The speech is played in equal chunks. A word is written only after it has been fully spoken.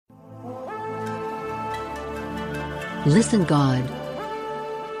Listen God.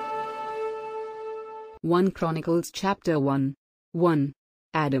 1 Chronicles chapter 1. 1.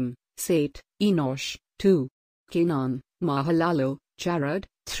 Adam, Seth, Enosh. 2. Canaan, Mahalalel, Jared.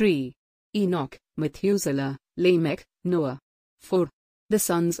 3. Enoch, Methuselah, Lamech, Noah. 4. The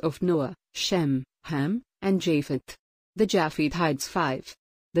sons of Noah, Shem, Ham, and Japheth. The Japhethites. 5.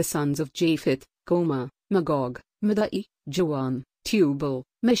 The sons of Japheth, Gomer, Magog, Madai, Javan, Tubal,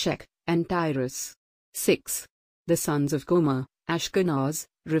 Meshech, and Tyrus. 6. The sons of Gomer, Ashkenaz,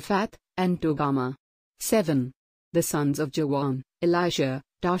 Riphath, and Togarmah. 7. The sons of Javan, Elisha,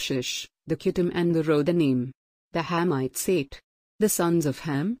 Tarshish, the Kittim and the Rodanim. The Hamites. 8. The sons of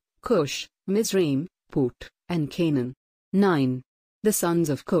Ham, Cush, Mizraim, Put, and Canaan. 9. The sons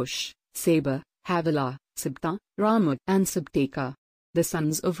of Cush, Seba, Havilah, Sibta, Ramut, and Sabteka. The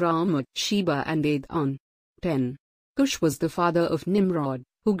sons of Ramut, Sheba and Dedan. 10. Cush was the father of Nimrod,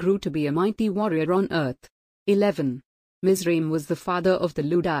 who grew to be a mighty warrior on earth. 11. Mizraim was the father of the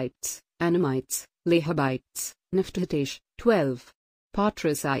Ludites, Anamites, Lehabites, Naphtalites. 12.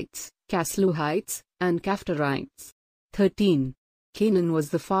 Patricites, Casluhites, and Caphtorites. 13. Canaan was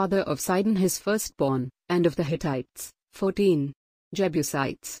the father of Sidon his firstborn, and of the Hittites. 14.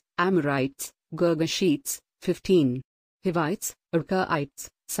 Jebusites, Amorites, Girgashites. 15. Hivites, Archaites,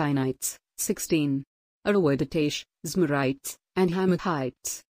 Sinites. 16. Arwadites, Zmarites, and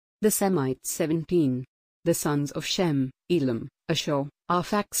Hamathites. The Semites. 17. The sons of Shem, Elam, Ashur,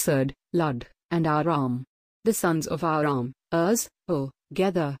 Arphaxad, Lud, and Aram. The sons of Aram, Uz,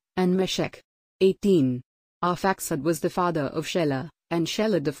 Gether, and Meshech. 18. Arphaxad was the father of Shelah, and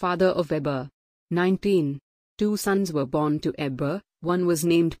Shelah the father of Eber. 19. Two sons were born to Eber, one was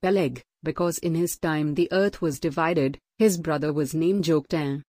named Peleg, because in his time the earth was divided, his brother was named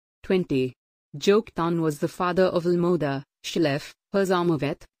Joktan. 20. Joktan was the father of Almoda, Shelef,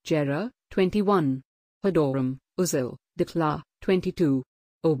 Hazarmaveth, Jerah. 21. Hadoram, Uzal, Diklah. 22.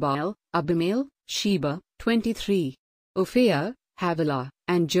 Obal, Abimael, Sheba. 23. Ophir, Havilah,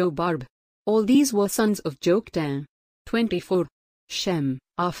 and Jobab. All these were sons of Joktan. 24. Shem,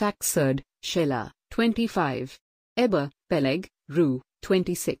 Arphaxad, Shelah. 25. Eber, Peleg, Ru.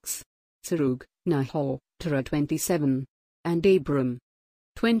 26. Serug, Nahor, Terah. 27. And Abram.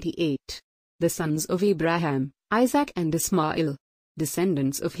 28. The sons of Abraham, Isaac and Ismail.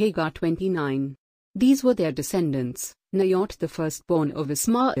 Descendants of Hagar. 29. These were their descendants: Nayot the firstborn of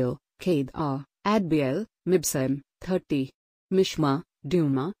Ismail, Kedar, Adbeel, Mibsam. 30. Mishma,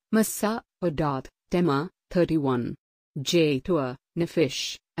 Duma, Massa, Adad, Tema. 31. Jetur,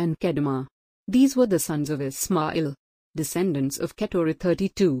 Nephish, and Kedemah. These were the sons of Ismail. Descendants of Keturah.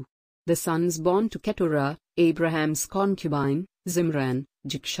 32. The sons born to Keturah, Abraham's concubine, Zimran,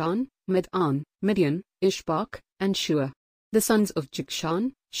 Jikshan, Medan, Midian, Ishbak, and Shua. The sons of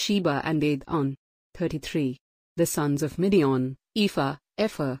Jikshan, Sheba and Dedan. 33. The sons of Midian, Ephah,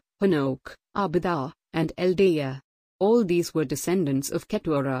 Epher, Hanok, Abidah, and Eldaah. All these were descendants of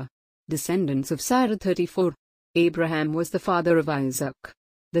Keturah. Descendants of Sarah. 34. Abraham was the father of Isaac.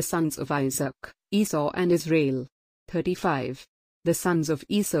 The sons of Isaac, Esau and Israel. 35. The sons of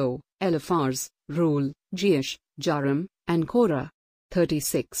Esau, Eliphaz, Reuel, Jeush, Joram, and Korah.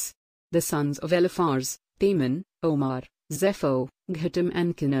 36. The sons of Eliphaz, Teman, Omar, Zepho, Gittim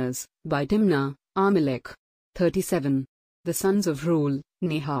and Kenaz, by Timnah, Amalek. 37. The sons of Reuel,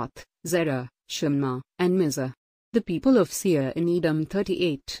 Nahath, Zerah, Shimna, and Mizah. The people of Seir in Edom.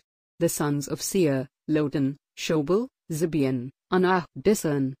 38. The sons of Seir, Lotan, Shobal, Zibeon, Anah,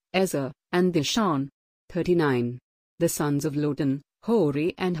 Discern, Ezer, and Dishan. 39. The sons of Lotan,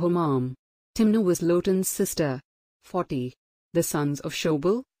 Hori and Homam. Timnah was Lotan's sister. 40. The sons of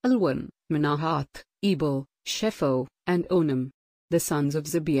Shobal, Alwan, Manahath, Ebal, Shepho, and Onam. The sons of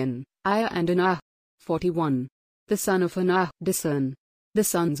Zibeon, Aya and Anah. 41. The son of Anah, Discern. The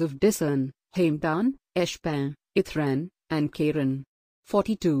sons of Discern, Hamdan, Eshban, Ithran, and Karen.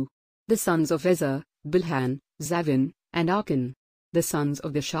 42. The sons of Ezer, Bilhan, Zavin, and Akan. The sons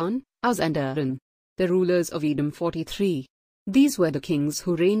of Dishan, Uz and Aaron. The rulers of Edom. 43. These were the kings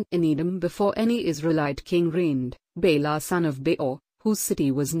who reigned in Edom before any Israelite king reigned: Bela son of Beor, whose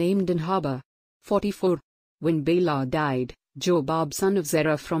city was named in harbor. 44. When Bela died, Jobab son of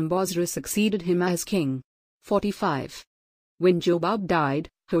Zerah from Bozrah succeeded him as king. 45. When Jobab died,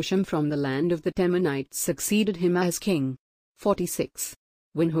 Husham from the land of the Temanites succeeded him as king. 46.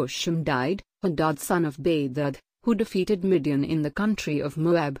 When Husham died, Hadad son of Bedad, who defeated Midian in the country of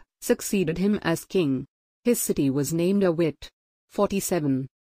Moab, succeeded him as king. His city was named Awit. 47.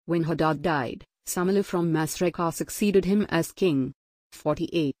 When Hadad died, Samalah from Masrekah succeeded him as king.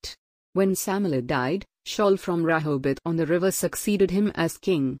 48. When Samalah died, Shaul from Rehoboth on the river succeeded him as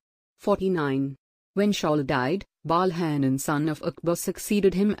king. 49. When Shaul died, Baal-Hanan son of Akbor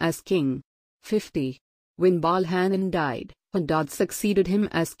succeeded him as king. 50. When Baal-Hanan died, Hadad succeeded him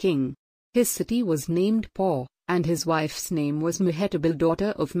as king. His city was named Pau, and his wife's name was Mehetabel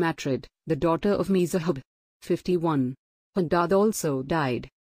daughter of Matred, the daughter of Mezahab. 51. Hadad also died.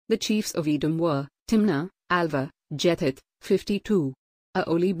 The chiefs of Edom were Timnah, Alva, Jetheth. 52.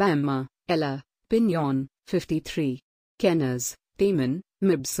 Aholibamah, Elah, Pinyon. 53. Kenaz, Taman,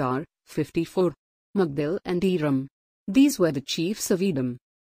 Mibzar. 54. Magdal and Iram. These were the chiefs of Edom.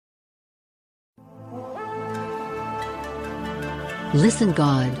 Listen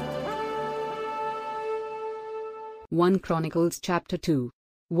God. 1 Chronicles chapter 2.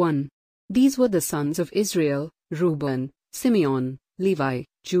 1. These were the sons of Israel: Reuben, Simeon, Levi,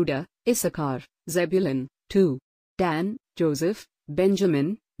 Judah, Issachar, Zebulun. 2. Dan, Joseph,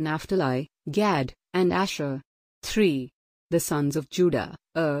 Benjamin, Naphtali, Gad, and Asher. 3. The sons of Judah: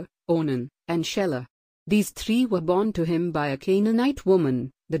 Onan, and Shelah. These three were born to him by a Canaanite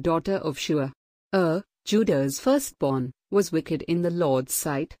woman, the daughter of Shua. Judah's firstborn, was wicked in the Lord's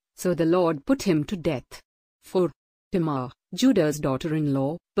sight, so the Lord put him to death. 4. Tamar, Judah's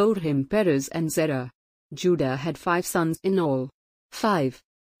daughter-in-law, bore him Perez and Zerah. Judah had 5 sons in all. 5.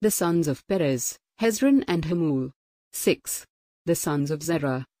 The sons of Perez: Hezron and Hamul. 6. The sons of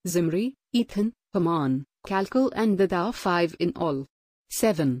Zerah: Zimri, Ethan, Haman, Calcol and Betha, 5 in all.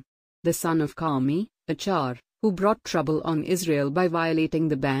 7. The son of Carmi: Achar, who brought trouble on Israel by violating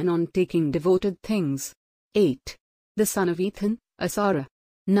the ban on taking devoted things. 8. The son of Ethan: Asarah.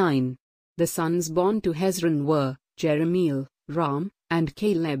 9. The sons born to Hezron were Jerahmeel, Ram, and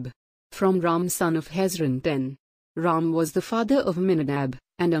Caleb. From Ram son of Hezron 10. Ram was the father of Amminadab,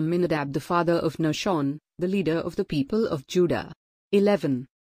 and Amminadab the father of Nahshon, the leader of the people of Judah. 11.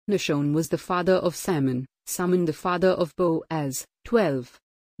 Nahshon was the father of Salmon, Salmon the father of Boaz. 12.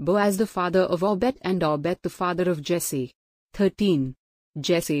 Boaz the father of Obed, and Obed the father of Jesse. 13.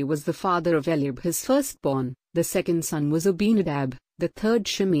 Jesse was the father of Eliab his firstborn, the second son was Abinadab, the third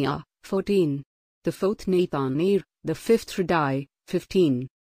Shimeah. 14. The fourth Nathan, the fifth Radai. 15.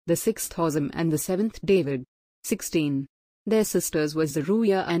 The sixth Hosam, and the seventh David. 16. Their sisters were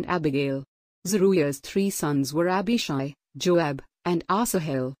Zeruiah and Abigail. Zeruiah's 3 sons were Abishai, Joab, and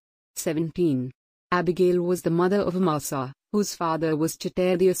Asahel. 17. Abigail was the mother of Amasa, whose father was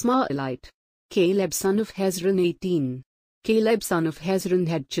Cheter the Ismaelite. Caleb son of Hezron 18. Caleb son of Hezron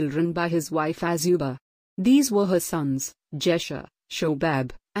had children by his wife Azubah. These were her sons, Jesher,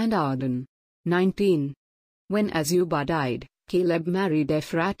 Shobab, and Ardan. 19. When Azubah died, Caleb married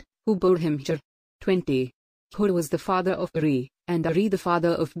Ephrat, who bore him Hur. 20. Hur was the father of Uri, and Uri the father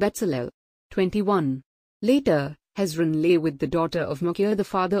of Bezalel. 21. Later, Hezron lay with the daughter of Machir the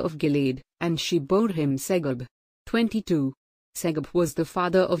father of Gilead, and she bore him Segub. 22. Segub was the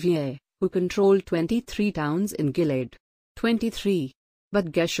father of Yeh, who controlled 23 towns in Gilead. 23.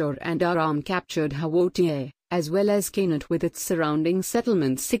 But Geshur and Aram captured Havotieh, as well as Canaan with its surrounding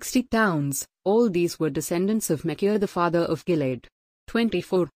settlements 60 towns, all these were descendants of Machir the father of Gilead.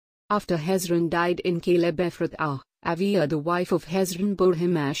 24. After Hezron died in Caleb Ephrathah, Aviah the wife of Hezron bore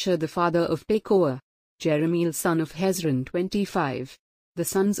him Asher the father of Tekoa. Jerahmeel son of Hezron 25. The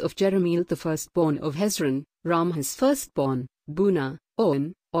sons of Jerahmeel the firstborn of Hezron: Ram his firstborn, Bunah,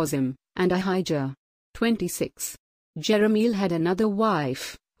 On, Ozim, and Ahijah. 26. Jerahmeel had another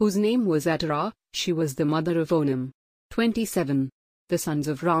wife, whose name was Atarah, she was the mother of Onam. 27. The sons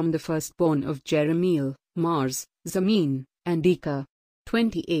of Ram the firstborn of Jerahmeel: Mars, Zamin, and Eka.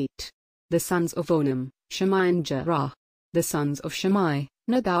 28. The sons of Onam: Shammai and Jerah. The sons of Shammai: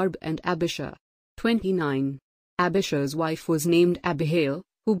 Nadab and Abishah. 29. Abishah's wife was named Abihail,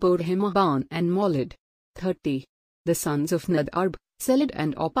 who bore him Aban and Molid. 30. The sons of Nadab: Seled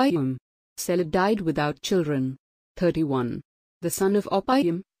and Oppiam. Seled died without children. 31. The son of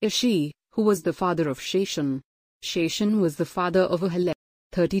Oppiam: Ishi, who was the father of Sheshan. Sheshan was the father of Ahimelech.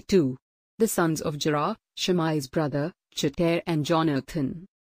 32. The sons of Jerah: Shammai's brother, Cheter and Jonathan.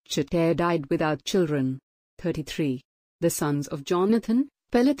 Cheter died without children. 33. The sons of Jonathan: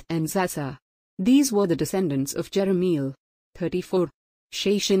 Peleth and Zaza. These were the descendants of Jerahmeel. 34.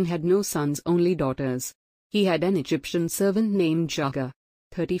 Sheshan had no sons, only daughters. He had an Egyptian servant named Jaga.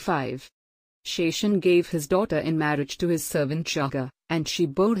 35. Sheshan gave his daughter in marriage to his servant Jaga, and she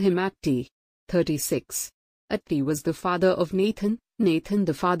bore him Atti. 36. Atti was the father of Nathan, Nathan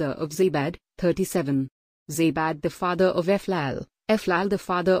the father of Zabad. 37. Zabad the father of Ephlal, Ephlal the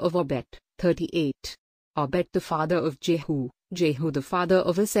father of Obed. 38. Obed the father of Jehu, Jehu the father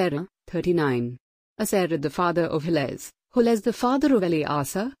of Asarah. 39. Asarah the father of Helez, Helez the father of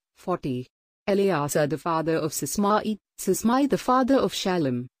Eleazar. 40. Eleazar the father of Sismai, Sismai the father of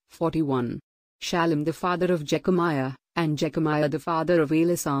Shalom. 41. Shallum the father of Jechemiah, and Jechemiah the father of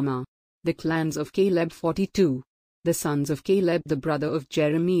Elisama. The clans of Caleb 42. The sons of Caleb the brother of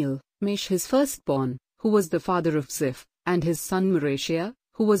Jerahmeel, Mesh his firstborn, who was the father of Ziph, and his son Morashia,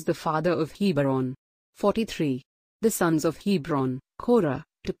 who was the father of Hebron. 43. The sons of Hebron, Korah,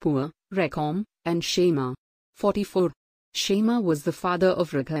 Tapua, Rechem, and Shema. 44. Shema was the father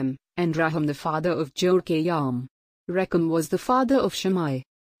of Rechem, and Raham the father of Jorkeam. Rechem was the father of Shammai.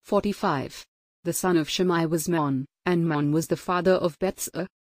 45. The son of Shammai was Mon, and Mon was the father of Bethsur.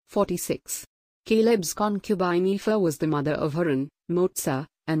 46. Caleb's concubine Ephah was the mother of Haran, Motsah,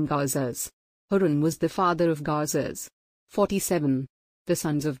 and Gazaz. Haran was the father of Gazaz. 47. The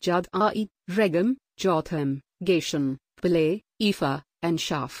sons of Jadai, Regem, Jotham, Geshan, Peleh, Ephah, and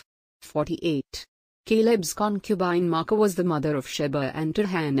Shaph. 48. Caleb's concubine Maacah was the mother of Sheba and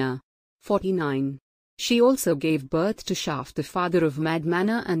Tirhana. 49. She also gave birth to Shaph the father of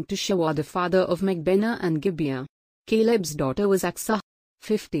Madmannah and to Shawah the father of Macbenah and Gibeah. Caleb's daughter was Aksah.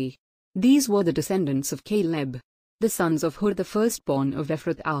 50. These were the descendants of Caleb. The sons of Hur the firstborn of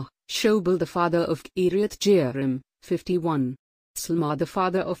Ephrathah, Shobal the father of Kiriath Jearim. 51. Salma the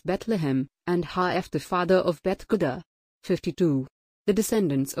father of Bethlehem, and Haeph the father of Bethkudah. 52. The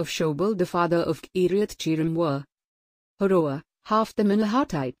descendants of Shobal the father of Kiriath Jearim were Haroah, half the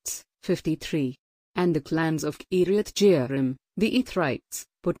Manahathites. 53. And the clans of Kiriath Jearim, the Ithrites,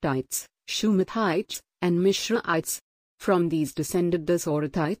 Puttites, Shumathites, and Mishraites. From these descended the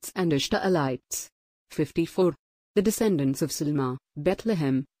Zorathites and Ishtaelites. 54. The descendants of Salma,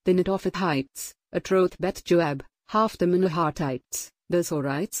 Bethlehem, the Netophathites, Atroth Beth Joab, half the Manahathites, the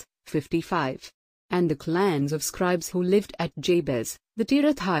Zorites. 55. And the clans of scribes who lived at Jabez, the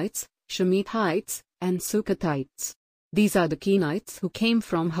Tirathites, Shemithites, and Sukathites. These are the Kenites who came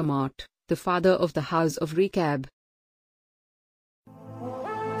from Hamath, the father of the house of Rechab.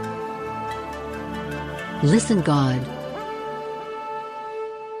 Listen God.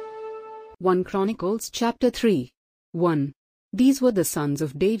 1 Chronicles chapter 3. 1. These were the sons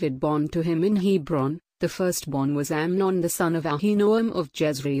of David born to him in Hebron. The firstborn was Amnon the son of Ahinoam of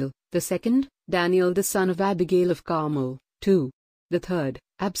Jezreel, the second, Daniel the son of Abigail of Carmel. 2. The third,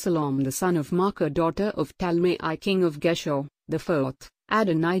 Absalom the son of Maacah daughter of Talmai king of Geshur. The fourth,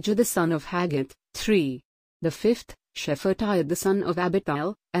 Adonijah the son of Haggith. 3. The fifth, Shephatiah the son of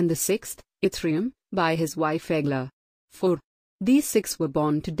Abital, and the sixth, Ithream, by his wife Eglah. 4. These 6 were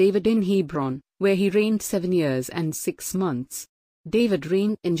born to David in Hebron, where he reigned 7 years and 6 months. David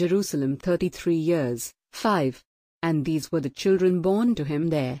reigned in Jerusalem 33 years. 5. And these were the children born to him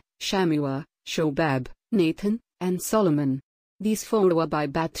there, Shammua, Shobab, Nathan, and Solomon. These 4 were by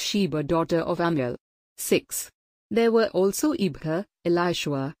Bathsheba daughter of Ammiel. 6. There were also Ibhar,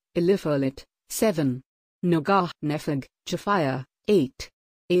 Elishua, Eliphalet. 7. Nogah, Nepheg, Japhiah. 8.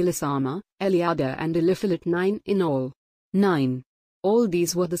 Elisama, Eliada and Eliphalet. 9 in all. 9. All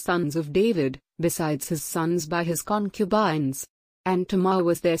these were the sons of David, besides his sons by his concubines. And Tamar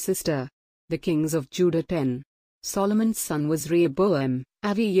was their sister. The kings of Judah. 10. Solomon's son was Rehoboam,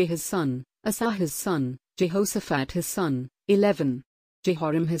 Avijah his son, Asa his son, Jehoshaphat his son. 11.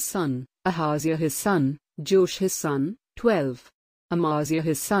 Jehoram his son, Ahaziah his son, Joash his son. 12. Amaziah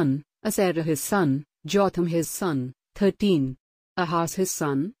his son, Asarah his son, Jotham his son. 13. Ahaz his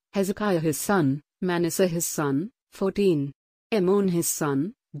son, Hezekiah his son, Manasseh his son. 14. Ammon his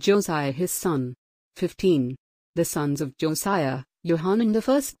son, Josiah his son. 15. The sons of Josiah, Johanan the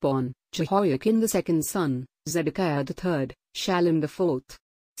firstborn, Jehoiakim the second son, Zedekiah the third, Shallum the fourth.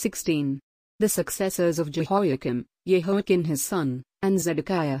 16. The successors of Jehoiakim, Jehoiakim his son, and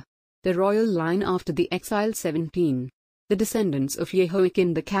Zedekiah. The royal line after the exile. 17. The descendants of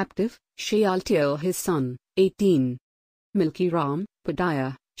Jehoiakim the captive, Shealtiel his son. 18. Milkiram,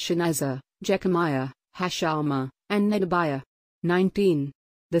 Pedaiah, Shenazar, Jechemiah, Hashama, and Nedabiah. 19.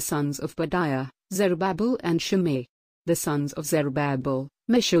 The sons of Pedaiah, Zerubbabel and Shimei. The sons of Zerubbabel,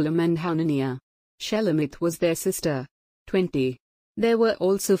 Meshullam and Hananiah. Shelomith was their sister. 20. There were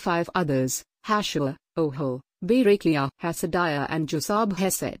also 5 others, Hashua, Ohel, Berechiah, Hasadiah and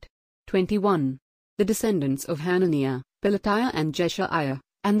Josab-Hesed. 21. The descendants of Hananiah, Pelatiah and Jeshaiah,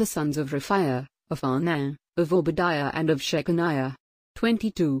 and the sons of Raphiah, of Anah, of Obadiah and of Shechaniah.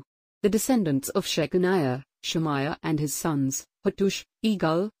 22. The descendants of Shechaniah, Shemaiah and his sons, Hattush,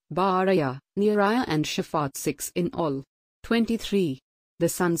 Egal, Baariah, Neriah and Shaphat. 6 in all. 23. The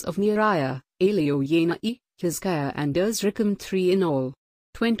sons of Neriah, Elioenai, Hezekiah and Azrikam. 3 in all.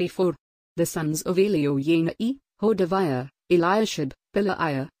 24. The sons of Elioenai, Hodaviah, Eliashib,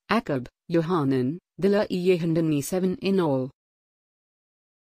 Pelaiah, Akab, Johanan, Delaiah and 7 in all.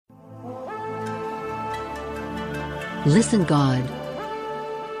 Listen God.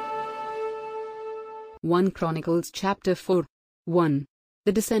 1 Chronicles chapter 4. 1.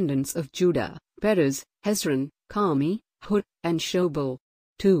 The descendants of Judah, Perez, Hezron, Carmi, Hur, and Shobal.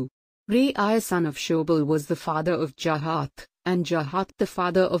 2. Reiah son of Shobal was the father of Jahath, and Jahath the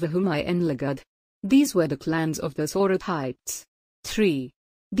father of Ahumai and Lagad. These were the clans of the Sorathites. 3.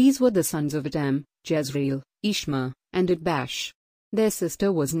 These were the sons of Adam, Jezreel, Ishma, and Idbash. Their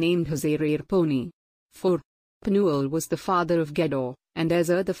sister was named Hazareirponi. 4. Penuel was the father of Gedor, and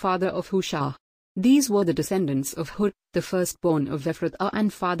Ezer the father of Hushah. These were the descendants of Hur, the firstborn of Ephrathah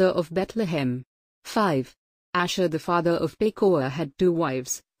and father of Bethlehem. 5. Asher the father of Tekoa had 2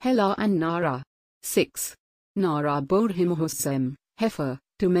 wives, Helah and Nara. 6. Nara bore him Hosem, Hefer,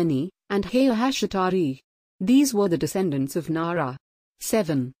 Tumeni, and Haahashatari. These were the descendants of Nara.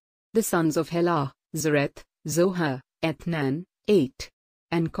 7. The sons of Helah, Zareth, Zohar, Ethnan. 8.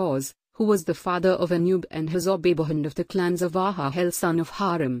 And Koz, who was the father of Anub and Hazobebahand of the clans of Ahahel son of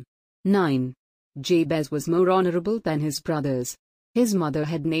Haram. 9. Jabez was more honorable than his brothers. His mother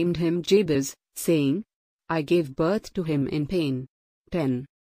had named him Jabez, saying, I gave birth to him in pain. 10.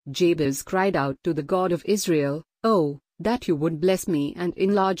 Jabez cried out to the God of Israel, Oh, that you would bless me and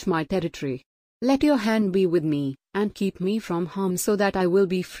enlarge my territory. Let your hand be with me, and keep me from harm so that I will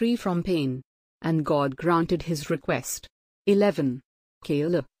be free from pain. And God granted his request. 11.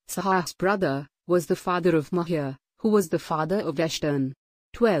 Caleb, Sahah's brother, was the father of Mahir, who was the father of Eshton.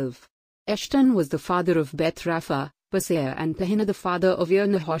 12. Eshton was the father of Beth Rapha, Paseah and Tehinnah the father of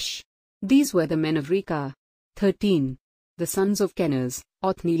Yernahosh. These were the men of Rechah. 13. The sons of Kenaz,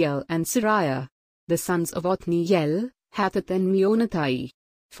 Othniel and Sariah. The sons of Othniel, Hathath and Meonothai.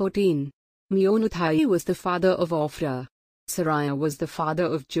 14. Meonothai was the father of Ophrah. Sariah was the father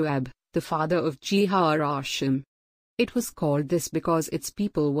of Joab, the father of Jehoiarishim. It was called this because its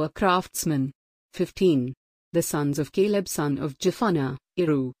people were craftsmen. 15. The sons of Caleb son of Jephunneh,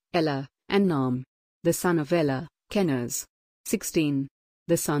 Iru, Elah, and Naam. The son of Elah, Kenaz. 16.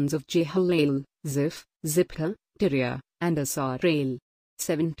 The sons of Jehaleel, Ziph, Zipha, Tiria, and Asarael.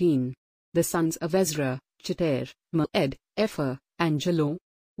 17. The sons of Ezra, Cheter, Maed, Epher, and Jalo.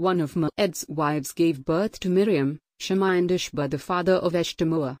 One of Maed's wives gave birth to Miriam, Shammah and Ishba the father of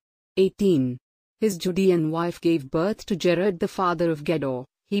Eshtemoa. 18. His Judean wife gave birth to Jared the father of Gedor,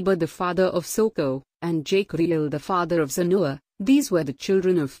 Heber the father of Soko, and Jechriel the father of Zanoah. These were the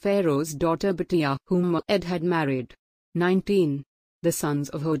children of Pharaoh's daughter Batiah whom Maed had married. 19. The sons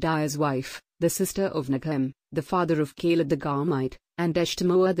of Hodiah's wife, the sister of Nachem, the father of Caleb the Garmite, and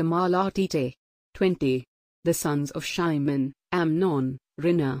Eshtemoa the Maalatite. 20. The sons of Shimon, Amnon,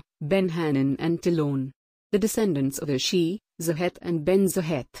 Rinnah, Ben-Hanan and Tilon. The descendants of Ishi, Zaheth and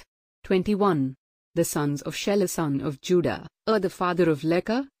Ben-Zaheth. 21. The sons of Shelah son of Judah, the father of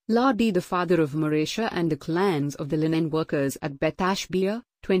Leka, Ladi the father of Mareshah and the clans of the linen workers at Beth-Ashbea.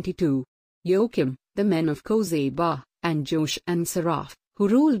 22. Joachim, the men of Kozeba, and Josh and Saraph, who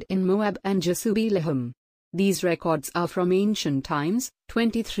ruled in Moab and Jasubeleham. These records are from ancient times.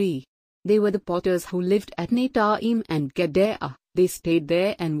 23. They were the potters who lived at Netaim and Gedera. They stayed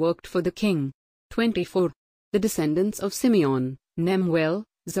there and worked for the king. 24. The descendants of Simeon, Nemuel,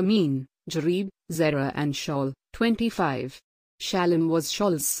 Zamin, Jarib, Zerah and Shaul. 25. Shalom was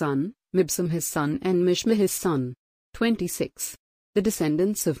Shaul's son, Mibsam his son and Mishma his son. 26. The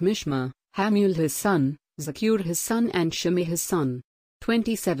descendants of Mishma, Hamuel his son, Zakur his son and Shimei his son.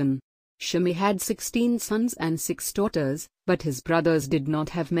 27. Shimei had 16 sons and 6 daughters, but his brothers did not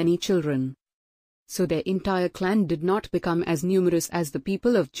have many children. So their entire clan did not become as numerous as the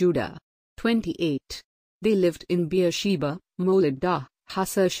people of Judah. 28. They lived in Beersheba, Moladah,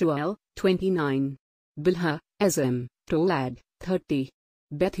 Hasar-Shual. 29. Bilhah, Ezem, Tolad. 30.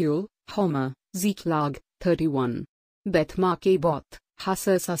 Bethuel, Homer, Ziklag. 31. Beth-Marcaboth,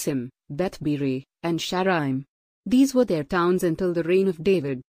 Hasar-Susim, Beth-Biri, and Sharaim. These were their towns until the reign of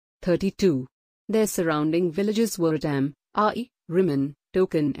David. 32. Their surrounding villages were Etam, Ai, Rimmon,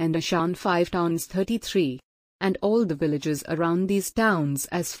 Token and Ashan 5 towns. 33. And all the villages around these towns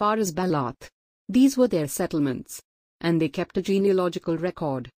as far as Balath. These were their settlements. And they kept a genealogical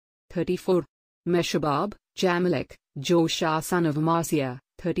record. 34. Meshobab, Jamelech, Joshua son of Amasiah.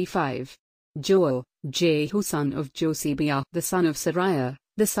 35. Joel, Jehu son of Josebiah the son of Sariah,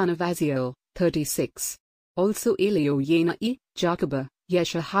 the son of Aziel. 36. Also Elioenai, Jacobah,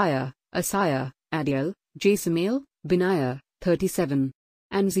 Yeshahiah, Asaiah, Adiel, Jesamiel, Benaiah. 37.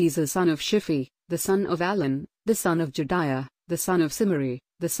 And Ziza son of Shiphi, the son of Alon, the son of Jediah, the son of Simri,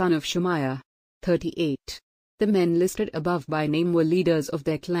 the son of Shemaiah. 38. The men listed above by name were leaders of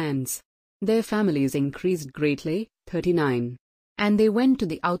their clans. Their families increased greatly. 39. And they went to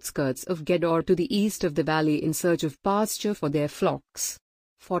the outskirts of Gedor to the east of the valley in search of pasture for their flocks.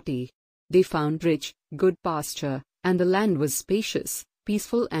 40. They found rich, good pasture, and the land was spacious,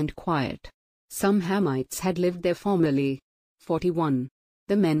 peaceful and quiet. Some Hamites had lived there formerly. 41.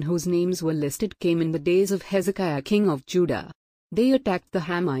 The men whose names were listed came in the days of Hezekiah king of Judah. They attacked the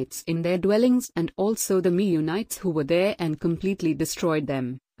Hamites in their dwellings and also the Meunites who were there and completely destroyed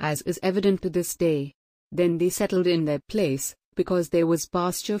them, as is evident to this day. Then they settled in their place, because there was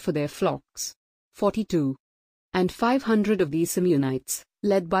pasture for their flocks. 42. And 500 of these Simeonites,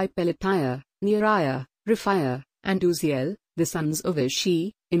 led by Pelatiah, Neariah, Rephaiah, and Uzziel, the sons of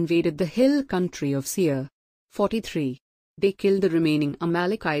Ishi, invaded the hill country of Seir. 43. They killed the remaining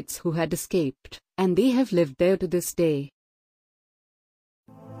Amalekites who had escaped, and they have lived there to this day.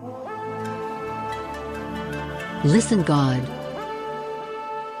 Listen God.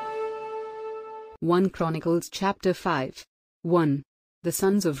 1 Chronicles chapter 5. 1. The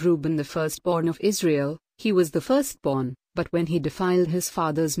sons of Reuben, the firstborn of Israel. He was the firstborn, but when he defiled his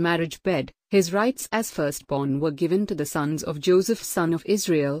father's marriage bed, his rights as firstborn were given to the sons of Joseph son of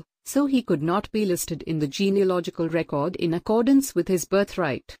Israel, so he could not be listed in the genealogical record in accordance with his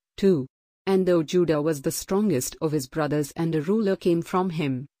birthright. 2. And though Judah was the strongest of his brothers and a ruler came from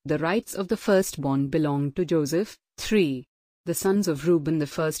him, the rights of the firstborn belonged to Joseph. 3. The sons of Reuben, the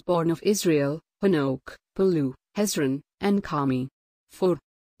firstborn of Israel, Hanok, Palu, Hezron, and Carmi. 4.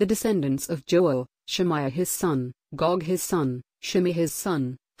 The descendants of Joel, Shemaiah his son, Gog his son, Shimei his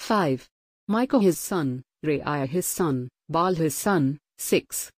son. 5. Micah his son, Reiah his son, Baal his son.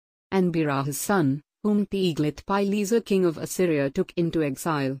 6. And Birah his son, whom Tiglath-Pileser king of Assyria took into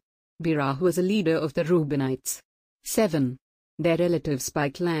exile. Birah was a leader of the Reubenites. 7. Their relatives by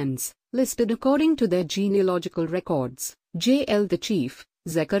clans, listed according to their genealogical records: Jael the chief,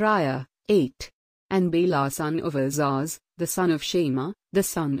 Zechariah. 8. And Bela son of Azaz, the son of Shema, the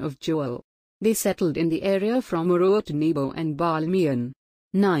son of Joel. They settled in the area from Aroer to Nebo and Baal-Meon.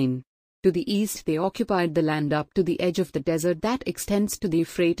 9. To the east they occupied the land up to the edge of the desert that extends to the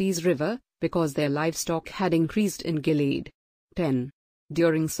Euphrates River, because their livestock had increased in Gilead. 10.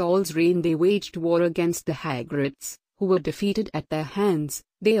 During Saul's reign they waged war against the Hagrites, who were defeated at their hands.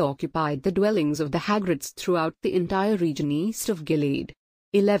 They occupied the dwellings of the Hagrites throughout the entire region east of Gilead.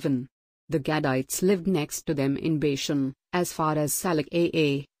 11. The Gadites lived next to them in Bashan, as far as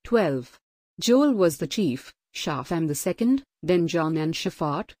Salek. 12. Joel was the chief, Shapham the second, then John and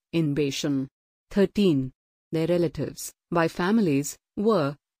Shaphat, in Bashan. 13. Their relatives, by families,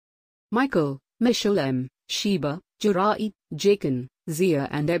 were Michael, Meshullam, Sheba, Jorai, Jachin, Zia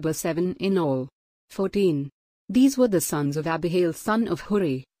and Eber, 7 in all. 14. These were the sons of Abihail son of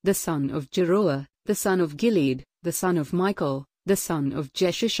Huri, the son of Jeroah, the son of Gilead, the son of Michael, the son of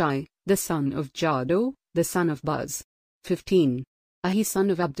Jeshishai, the son of Jado, the son of Buz. 15. Ahi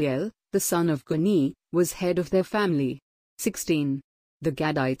son of Abdiel, the son of Guni, was head of their family. 16. The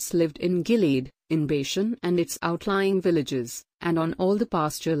Gadites lived in Gilead, in Bashan and its outlying villages, and on all the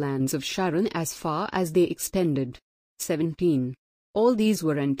pasture lands of Sharon as far as they extended. 17. All these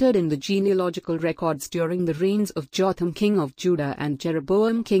were entered in the genealogical records during the reigns of Jotham king of Judah and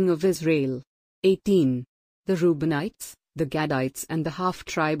Jeroboam king of Israel. 18. The Reubenites, the Gadites and the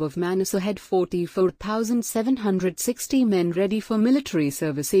half-tribe of Manasseh had 44,760 men ready for military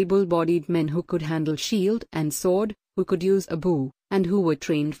service, able-bodied men who could handle shield and sword, who could use a bow, and who were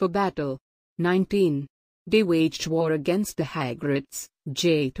trained for battle. 19. They waged war against the Hagrites,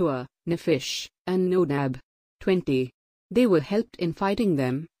 Jetur, Nephish, and Nodab. 20. They were helped in fighting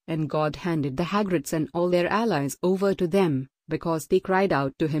them, and God handed the Hagrites and all their allies over to them, because they cried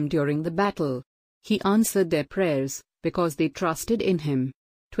out to him during the battle. He answered their prayers, because they trusted in him.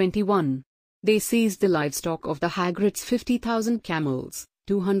 21. They seized the livestock of the Hagrites, 50,000 camels,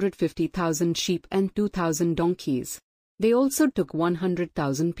 250,000 sheep and 2,000 donkeys. They also took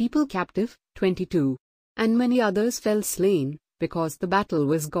 100,000 people captive. 22. And many others fell slain, because the battle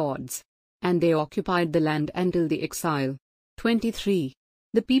was God's. And they occupied the land until the exile. 23.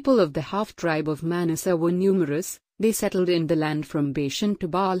 The people of the half-tribe of Manasseh were numerous. They settled in the land from Bashan to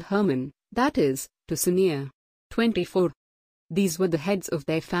Baal-Hermon, that is, to Sinir. 24. These were the heads of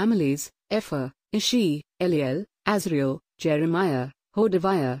their families: Epher, Ishi, Eliel, Azriel, Jeremiah,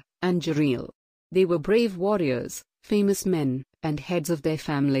 Hodaviah, and Jeriel. They were brave warriors, famous men, and heads of their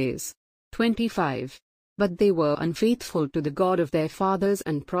families. 25. But they were unfaithful to the God of their fathers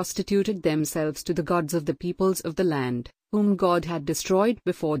and prostituted themselves to the gods of the peoples of the land, whom God had destroyed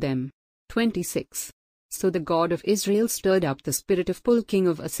before them. 26. So the God of Israel stirred up the spirit of Pul king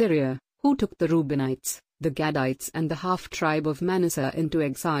of Assyria, who took the Reubenites, the Gadites and the half-tribe of Manasseh into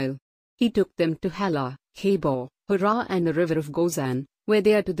exile. He took them to Halah, Habor, Hurrah and the river of Gozan, where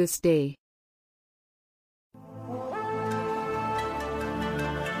they are to this day.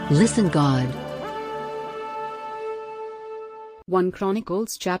 Listen God. 1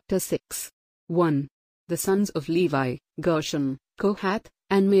 Chronicles chapter 6. 1. The sons of Levi, Gershon, Kohath,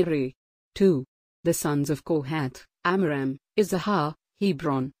 and Merari. 2. The sons of Kohath, Amram, Issachar,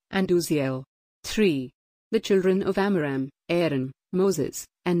 Hebron, and Uzziel. 3. The children of Amram, Aaron, Moses,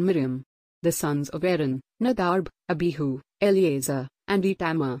 and Miriam. The sons of Aaron, Nadab, Abihu, Eleazar, and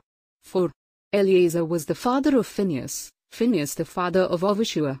Itamar. 4. Eleazar was the father of Phinehas, Phinehas the father of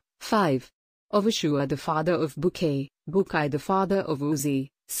Avishua. 5. Avishua the father of Bukai, Bukai the father of Uzzi.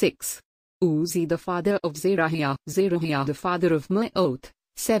 6. Uzzi the father of Zerahiah, Zerahiah the father of Maoth.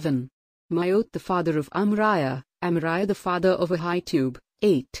 7. Maoth the father of Amariah, Amariah the father of Ahitub.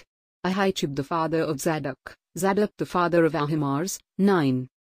 8. Ahitub the father of Zadok, Zadok the father of Ahimaaz. 9.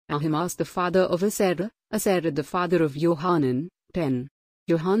 Ahimaaz the father of Asarah, Asarah the father of Johanan. 10.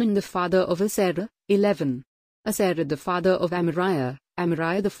 Johanan the father of Asarah. 11. Asarah the father of Amariah,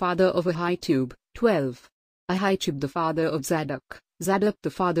 Amariah the father of Ahitub. 12. Ahitub the father of Zadok, Zadok the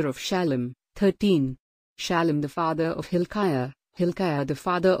father of Shallum. 13. Shallum the father of Hilkiah, Hilkiah the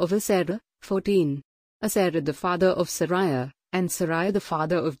father of Asarah. 14. Asarah the father of Sariah, and Sariah the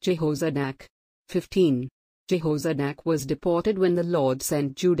father of Jehozadak. 15. Jehozadak was deported when the Lord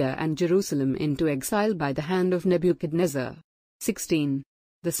sent Judah and Jerusalem into exile by the hand of Nebuchadnezzar. 16.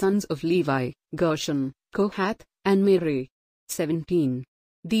 The sons of Levi, Gershon, Kohath, and Merari. 17.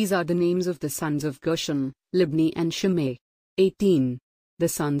 These are the names of the sons of Gershon, Libni and Shimei. 18. The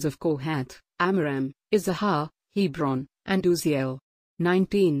sons of Kohath, Amram, Issachar, Hebron, and Uzziel.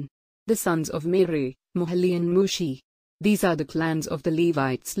 19. The sons of Merari, Mahli and Mushi. These are the clans of the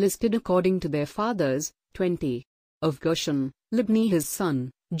Levites listed according to their fathers. 20. Of Gershon, Libni his son,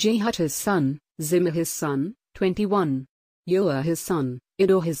 Jahat his son, Zimah his son. 21. Yoah his son,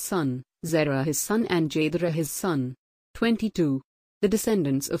 Iddo his son, Zerah his son, and Jathra his son. 22. The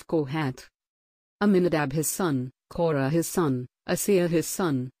descendants of Kohath. Aminadab his son, Korah his son, Asaiah his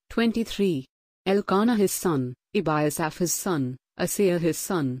son. 23. Elkanah his son, Ebiasaph his son, Asaiah his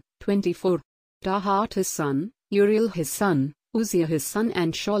son. 24. Tahat his son, Uriel his son, Uzziah his son,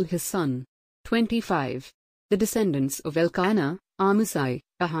 and Shaul his son. 25. The descendants of Elkanah, Amasai,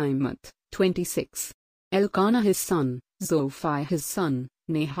 Ahimath. 26. Elkanah his son, Zophai his son,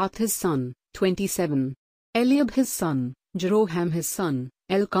 Nahath his son. 27. Eliab his son, Jeroham his son,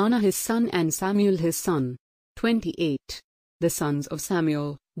 Elkanah his son, and Samuel his son. 28. The sons of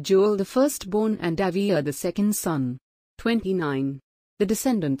Samuel, Joel the firstborn, and Aviah the second son. 29. The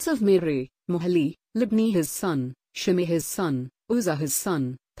descendants of Merari, Mahli, Libni his son, Shimei his son, Uzzah his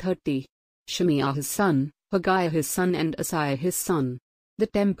son. 30. Shemaiah his son, Haggai his son, and Asaiah his son. The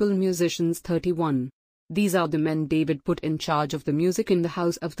temple musicians. 31. These are the men David put in charge of the music in the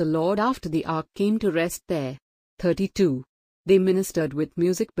house of the Lord after the ark came to rest there. 32. They ministered with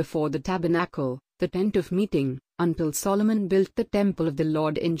music before the tabernacle, the tent of meeting, until Solomon built the temple of the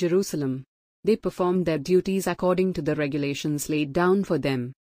Lord in Jerusalem. They performed their duties according to the regulations laid down for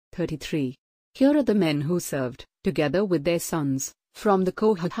them. 33. Here are the men who served, together with their sons, from the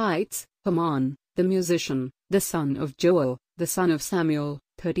Kohathites: Haman, the musician, the son of Joel, the son of Samuel.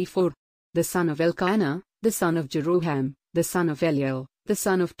 34. The son of Elkanah, the son of Jeroham, the son of Eliel, the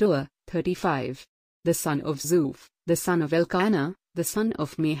son of Toah. 35. The son of Zuph, the son of Elkanah, the son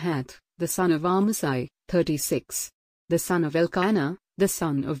of Mahath, the son of Amasai. 36. The son of Elkanah, the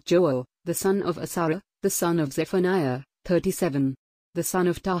son of Joel, the son of Asarah, the son of Zephaniah. 37. The son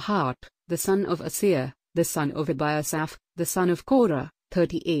of Tahat, the son of Asaiah, the son of Ebiasaph, the son of Korah.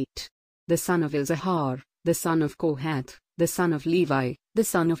 38. The son of Issachar, the son of Kohath, the son of Levi, the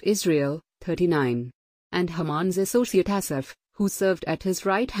son of Israel. 39. And Haman's associate Asaph, who served at his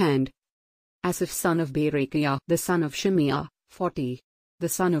right hand. Asaph son of Berechiah, the son of Shemaiah. 40. The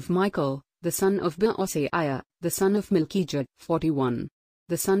son of Michael, the son of Baaseiah, the son of Malchijah. 41.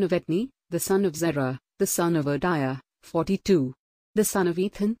 The son of Ethni, the son of Zerah, the son of Adiah. 42. The son of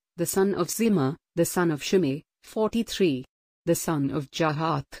Ethan, the son of Zimah, the son of Shimei. 43. The son of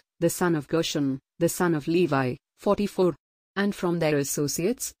Jahath, the son of Gershon, the son of Levi. 44. And from their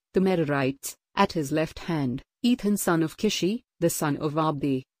associates, the Merarites, at his left hand, Ethan son of Kishi, the son of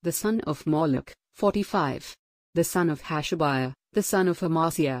Abdi, the son of Moloch. 45. The son of Hashabiah, the son of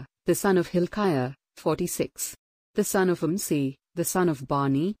Amasiah, the son of Hilkiah. 46. The son of Amsi, the son of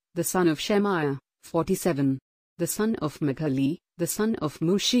Bani, the son of Shemaiah. 47. The son of Michali, the son of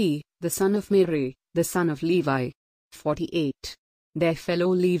Mushi, the son of Merari, the son of Levi. 48. Their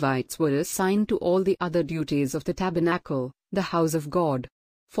fellow Levites were assigned to all the other duties of the tabernacle, the house of God.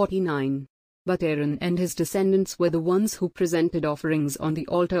 49. But Aaron and his descendants were the ones who presented offerings on the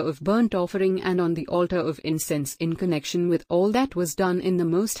altar of burnt offering and on the altar of incense in connection with all that was done in the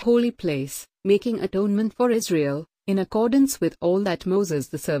most holy place, making atonement for Israel, in accordance with all that Moses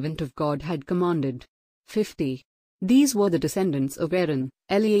the servant of God had commanded. 50. These were the descendants of Aaron: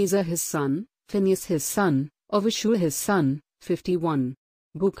 Eleazar his son, Phinehas his son, Avishua his son, 51.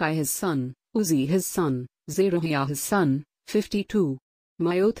 Bukai his son, Uzzi his son, Zerahiah his son, 52.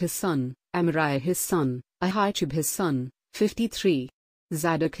 Maoth his son, Amariah his son, Ahichub his son, 53.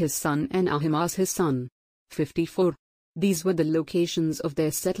 Zadok his son and Ahimaaz his son. 54. These were the locations of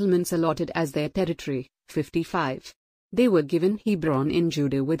their settlements allotted as their territory. 55. They were given Hebron in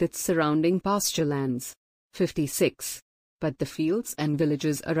Judah with its surrounding pasture lands. 56. But the fields and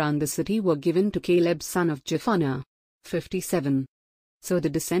villages around the city were given to Caleb son of Jephunneh. 57. So the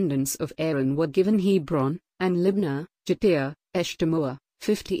descendants of Aaron were given Hebron, and Libnah, Jattir, Eshtemoa.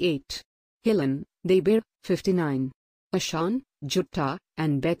 58. Hilan, Debir. 59. Ashan, Juttah,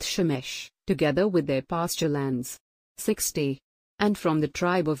 and Beth Shemesh, together with their pasture lands. 60. And from the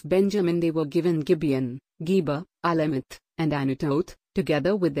tribe of Benjamin they were given Gibeon, Geba, Alemeth, and Anatoth,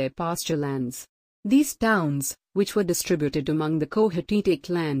 together with their pasture lands. These towns, which were distributed among the Kohathite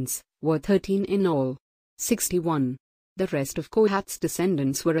clans, were 13 in all. 61. The rest of Kohath's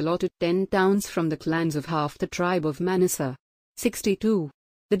descendants were allotted 10 towns from the clans of half the tribe of Manasseh. 62.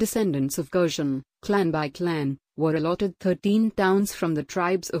 The descendants of Gershon, clan by clan, were allotted 13 towns from the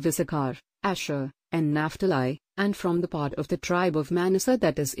tribes of Issachar, Asher, and Naphtali, and from the part of the tribe of Manasseh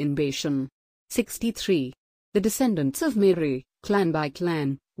that is in Bashan. 63. The descendants of Merari, clan by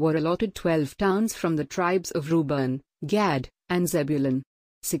clan, were allotted 12 towns from the tribes of Reuben, Gad, and Zebulun.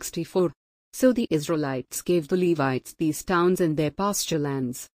 64. So the Israelites gave the Levites these towns and their pasture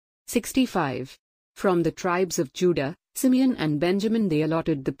lands. 65. From the tribes of Judah, Simeon and Benjamin they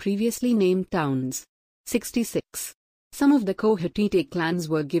allotted the previously named towns. 66. Some of the Kohathite clans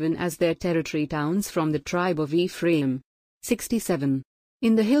were given as their territory towns from the tribe of Ephraim. 67.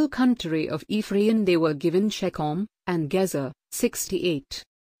 In the hill country of Ephraim they were given Shechem, and Gezer. 68.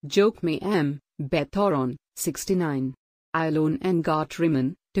 Jokmeam, Beth-horon. 69. Ailon and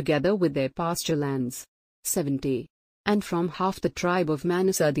Gath-rimmon, together with their pasture lands. 70. And from half the tribe of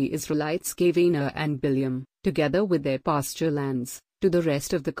Manasseh the Israelites gave Aner and Bileam, together with their pasture lands, to the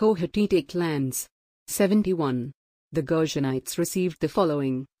rest of the Kohathite clans. 71. The Gershonites received the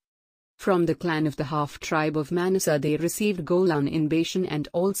following. From the clan of the half-tribe of Manasseh they received Golan in Bashan and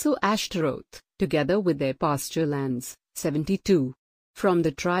also Ashtaroth, together with their pasture lands. 72. From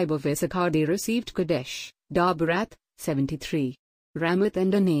the tribe of Issachar they received Kadesh, Daberath. 73. Ramoth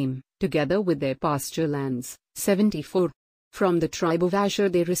and Anaim, together with their pasture lands. 74. From the tribe of Asher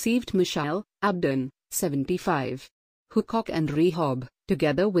they received Mishael, Abdon. 75. Hukok and Rehob,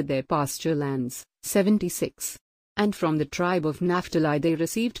 together with their pasture lands. 76. And from the tribe of Naphtali they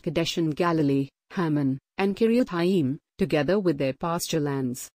received Kadesh in Galilee, Hammon, and Kiriath-Haim, together with their pasture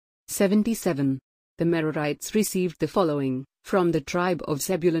lands. 77. The Merarites received the following. From the tribe of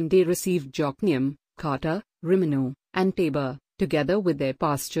Zebulun they received Jokneam, Karta, Rimmono, and Tabor, together with their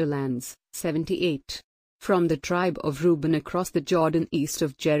pasture lands. 78. From the tribe of Reuben across the Jordan east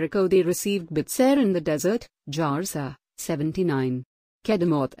of Jericho they received Bitzer in the desert, Jarza. 79.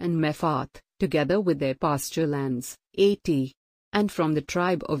 Kedemoth and Mephath, together with their pasture lands. 80. And from the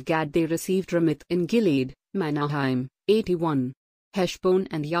tribe of Gad they received Ramoth in Gilead, Manaheim. 81. Heshbon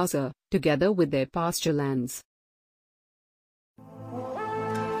and Yazer, together with their pasture lands.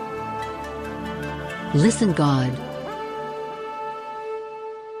 Listen God.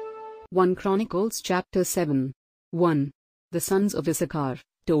 1 Chronicles chapter 7. 1. The sons of Issachar,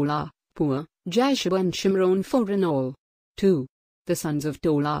 Tola, Pua, Jashua and Shimron 4 in all. 2. The sons of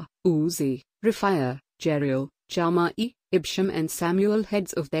Tola, Uzzi, Rephaiah, Jeriel, Shammai, Ibsham and Samuel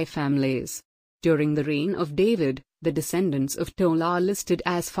heads of their families. During the reign of David, the descendants of Tola listed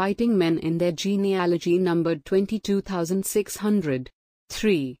as fighting men in their genealogy numbered 22,600.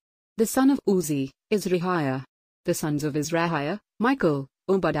 3. The son of Uzzi, Izrahiah. The sons of Izrahiah, Michael,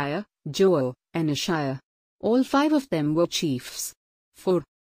 Obadiah, Joel, and Ishiah. All 5 of them were chiefs. 4.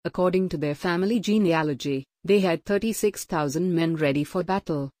 According to their family genealogy, they had 36,000 men ready for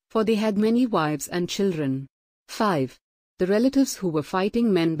battle, for they had many wives and children. 5. The relatives who were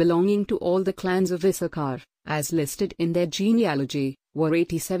fighting men belonging to all the clans of Issachar, as listed in their genealogy, were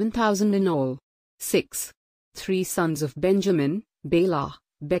 87,000 in all. 6. 3 sons of Benjamin, Bela,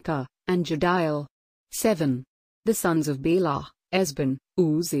 Becca, and Jediel. 7. The sons of Bela, Esban,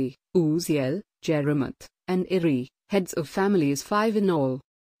 Uzzi, Uzziel, Jeremoth, and Eri, heads of families 5 in all.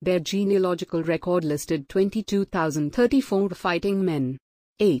 Their genealogical record listed 22,034 fighting men.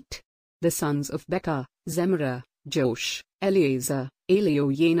 8. The sons of Becca, Zemra, Josh, Eleazar,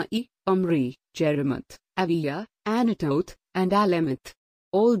 Elioenai, Omri, Jeremoth, Aviyah, Anatoth, and Alemeth.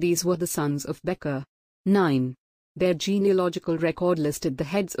 All these were the sons of Becca. 9. Their genealogical record listed the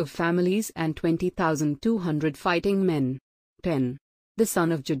heads of families and 20,200 fighting men. 10. The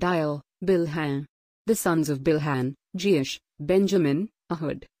son of Jediel, Bilhan. The sons of Bilhan, Jeish, Benjamin,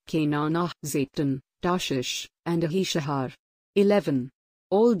 Ahud, Canaanah, Zatan, Tarshish, and Ahishahar. 11.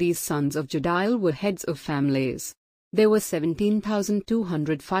 All these sons of Jediel were heads of families. There were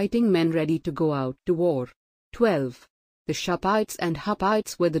 17,200 fighting men ready to go out to war. 12. The Shaphites and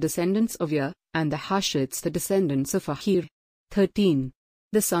Huppites were the descendants of Yer, and the Hushites the descendants of Ahir. 13.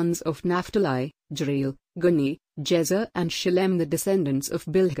 The sons of Naphtali, Jereel, Guni, Jezer and Shillem the descendants of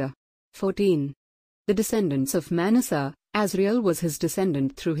Bilhah. 14. The descendants of Manasseh, Azriel was his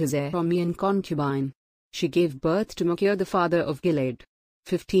descendant through his Aramean concubine. She gave birth to Machir the father of Gilead.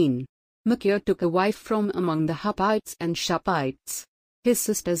 15. Machir took a wife from among the Huppites and Shaphites. His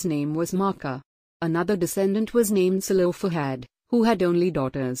sister's name was Maacah. Another descendant was named Zelophehad, who had only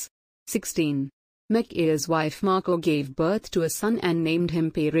daughters. 16. Machir's wife Maacah gave birth to a son and named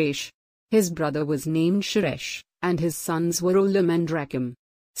him Peresh. His brother was named Sheresh, and his sons were Ulam and Rakem.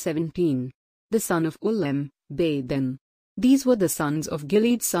 17. The son of Ulam, Badan. These were the sons of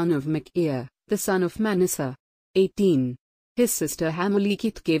Gilead son of Machir, the son of Manasseh. 18. His sister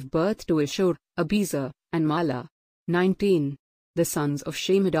Hamaleketh gave birth to Ashur, Abiezer, and Mala. 19. The sons of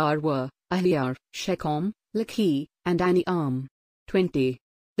Shemidar were Ahiar, Shechem, Lachi, and Aniam. 20.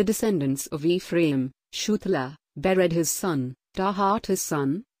 The descendants of Ephraim, Shuthelah, Bered his son, Tahat his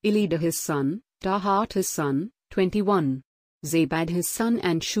son, Elida his son, Tahat his son. 21. Zabad his son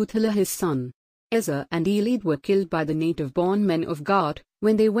and Shuthelah his son. Ezer and Elid were killed by the native-born men of Gad,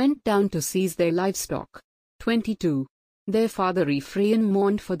 when they went down to seize their livestock. 22. Their father Ephraim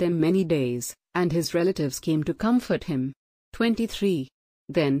mourned for them many days, and his relatives came to comfort him. 23.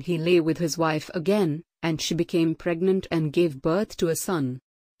 Then he lay with his wife again, and she became pregnant and gave birth to a son.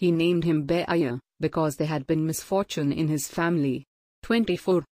 He named him Beiah, because there had been misfortune in his family.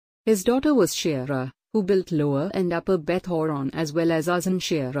 24. His daughter was Sheerah, who built Lower and Upper Beth Horon as well as Uzan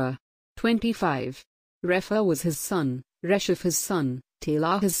Sheerah. 25. Repha was his son, Resheph his son,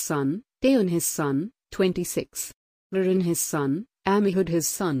 Telah his son, Teon his son. 26. Aaron his son, Amihud his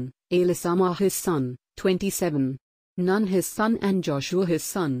son, Elisama his son. 27. Nun his son and Joshua his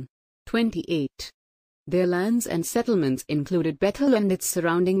son. 28. Their lands and settlements included Bethel and its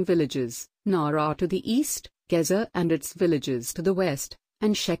surrounding villages, Nara to the east, Gezer and its villages to the west,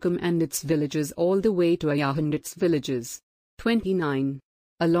 and Shechem and its villages all the way to Ayah and its villages. 29.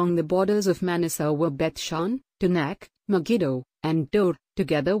 Along the borders of Manasseh were Bethshan, Tanak, Megiddo, and Dor,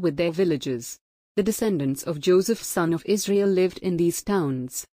 together with their villages. The descendants of Joseph son of Israel lived in these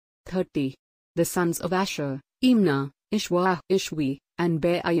towns. 30. The sons of Asher, Imnah, Ishwa, Ishwi, and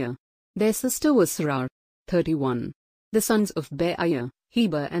Beiah. Their sister was Sarar. 31. The sons of Beiah,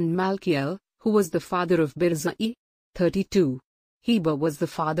 Heber and Malkiel, who was the father of Birzai. 32. Heber was the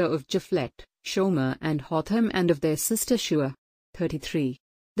father of Japhlet, Shomer and Hotham and of their sister Shua. 33.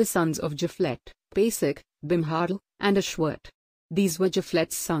 The sons of Japhlet, Pesach, Bimhal, and Ashwat. These were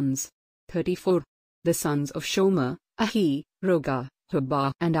Japhlet's sons. 34. The sons of Shomer, Ahi, Roga,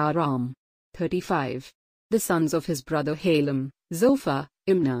 Hubah, and Aram. 35. The sons of his brother Halem, Zophah,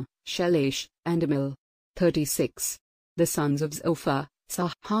 Imnah, Shelesh, and Emil. 36. The sons of Zophah,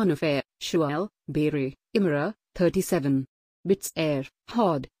 Sahanapheh, Shual, Beri, Imrah. 37. Bitzer,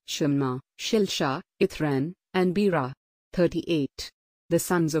 Hod, Shemma, Shilsha, Ithran, and Bera. 38. The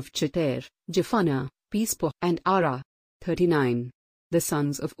sons of Cheter, Jephannah, Pispa, and Ara. 39. The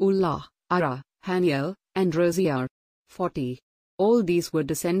sons of Ulah, Ara, Haniel, and Roziar. 40. All these were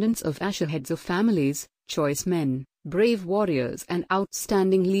descendants of Asher, heads of families, choice men, brave warriors and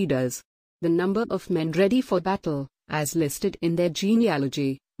outstanding leaders. The number of men ready for battle, as listed in their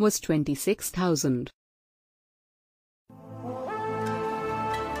genealogy, was 26,000.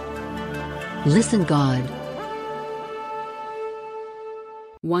 Listen God.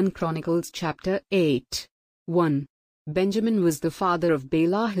 1 Chronicles chapter 8. 1. Benjamin was the father of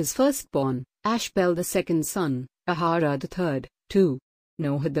Bela his firstborn, Ashbel the second son, Ahara the third. 2.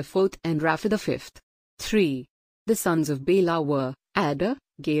 Nohad the fourth and Rapha the fifth. 3. The sons of Bela were Ada,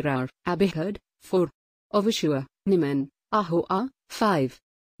 Gerar, Abihud. 4. Avishua, Niman, Ahoah. 5.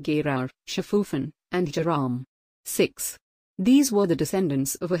 Gerar, Shaphupan, and Jaram. 6. These were the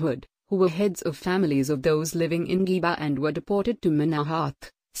descendants of Ehud, who were heads of families of those living in Geba and were deported to Manahath.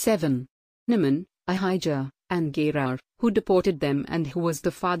 7. Niman, Ahijah, and Gerar, who deported them and who was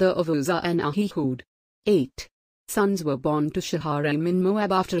the father of Uzzah and Ahihud. 8. Sons were born to Shaharaim in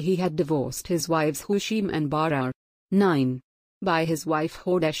Moab after he had divorced his wives Hushim and Barar. 9. By his wife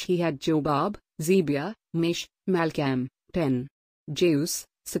Hodesh he had Jobab, Zebiah, Mish, Malcham. 10. Jeus,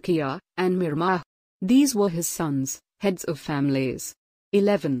 Sakiah, and Mirmah. These were his sons, heads of families.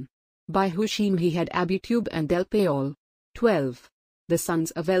 11. By Hushim he had Abitub and Elpaal. 12. The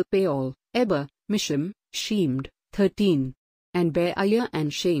sons of Elpaal, Eber, Mishim, Shemd. 13. And Beaiah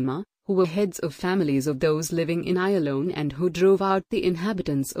and Shema, who were heads of families of those living in Ayalon and who drove out the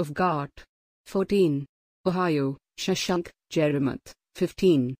inhabitants of Gath. 14. Ohio, Shashak, Jeremoth.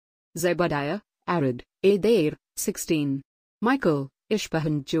 15. Zebadiah, Arad, Adair. 16. Michael, Ishbah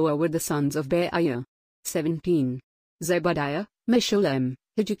and Joah were the sons of Beaiah. 17. Zebadiah, Meshullam,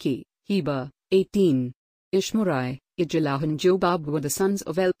 Hijiki, Heber. 18. Ishmurai, Ijalah and Jobab were the sons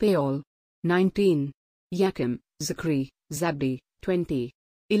of Elpaal. 19. Yakim, Zachri, Zabdi. 20.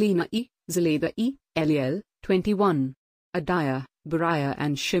 Elinai, Zeledai, Eliel. 21. Adiah, Beriah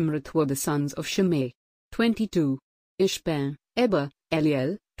and Shimrath were the sons of Shimei. 22. Ishban, Eber,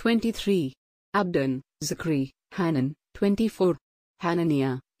 Eliel. 23. Abdon, Zachri, Hanan. 24.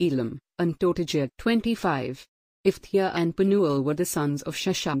 Hananiah, Elam, and Totijah. 25. Iphthia and Penuel were the sons of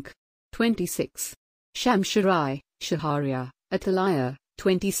Shashak. 26. Shamsharai, Shahariah, Athaliah.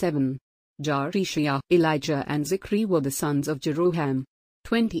 27. Jarishiah, Elijah and Zikri were the sons of Jeroham.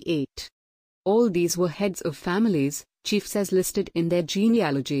 28. All these were heads of families, chiefs as listed in their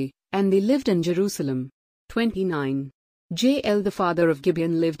genealogy, and they lived in Jerusalem. 29. Jael the father of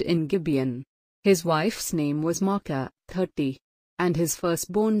Gibeon lived in Gibeon. His wife's name was Maacah. 30. And his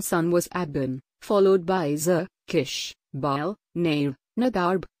firstborn son was Abdon, followed by Zer, Kish, Baal, Ner,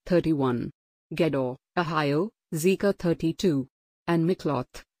 Nadab. 31. Gedor, Ahio, Zekah. 32. And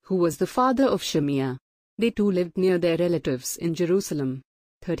Mikloth, who was the father of Shemiah. They too lived near their relatives in Jerusalem.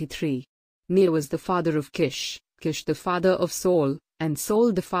 33. Ner was the father of Kish, Kish the father of Saul, and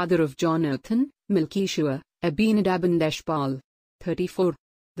Saul the father of Jonathan, Melchishua, Abinadab and Eshbaal. 34.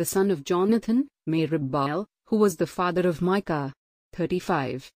 The son of Jonathan, Merib-Baal, who was the father of Micah.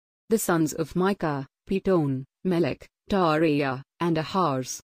 35. The sons of Micah, Piton, Melech, Tariah, and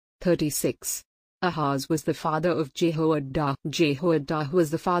Ahaz. 36. Ahaz was the father of Jehoadah. Jehoadah was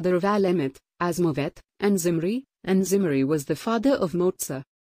the father of Alemeth, Asmaveth, and Zimri was the father of Motzah.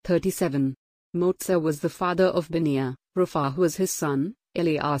 37. Motzah was the father of Beniah, Rapha was his son,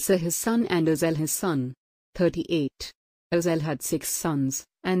 Eleazar his son and Uzel his son. 38. Uzel had 6 sons,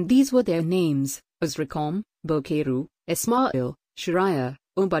 and these were their names, Azrikam, Bokeru, Ismail, Shariah,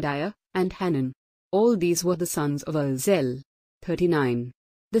 Obadiah, and Hanan. All these were the sons of Uzel. 39.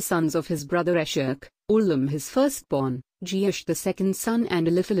 The sons of his brother Eshek, Ulam his firstborn, Jeush the second son and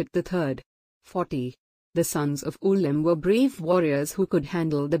Eliphalet the third. 40. The sons of Ulam were brave warriors who could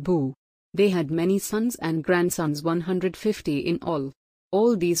handle the bow. They had many sons and grandsons, 150 in all.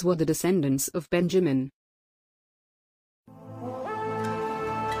 All these were the descendants of Benjamin.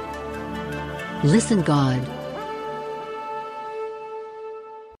 Listen God.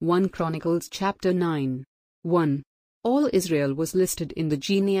 1 Chronicles chapter 9. 1. All Israel was listed in the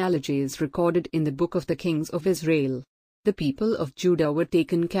genealogies recorded in the book of the kings of Israel. The people of Judah were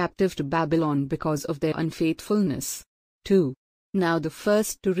taken captive to Babylon because of their unfaithfulness. 2. Now the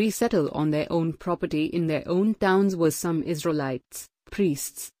first to resettle on their own property in their own towns were some Israelites,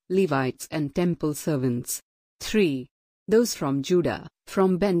 priests, Levites and temple servants. 3. Those from Judah,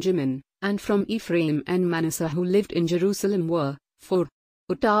 from Benjamin, and from Ephraim and Manasseh who lived in Jerusalem were, 4.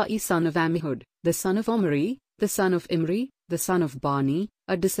 Uttai son of Ammihud, the son of Omri, the son of Imri, the son of Bani,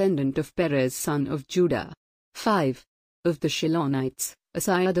 a descendant of Perez son of Judah. 5. Of the Shilonites,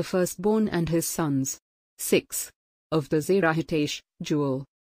 Asaiah the firstborn and his sons. 6. Of the Zerahitesh, Joel.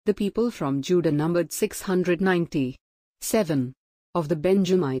 The people from Judah numbered 690. 7. Of the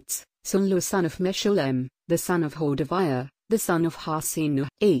Benjamites, Sulu son of Meshullam, the son of Hodaviah, the son of Hasenuah.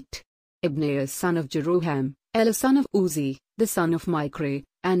 8. Ibneah son of Jeroham, Elah son of Uzi, the son of Micre,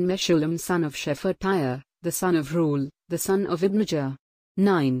 and Meshullam son of Shephatiah, the son of Rul, the son of Ibnijah.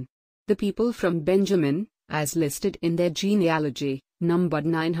 9. The people from Benjamin, as listed in their genealogy, numbered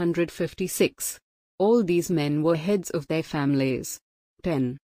 956. All these men were heads of their families.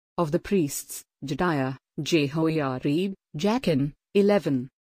 10. Of the priests, Jediah, Jehoiarib, Jachin. 11.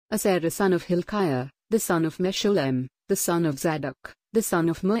 Asarah son of Hilkiah, the son of Meshullam, the son of Zadok, the son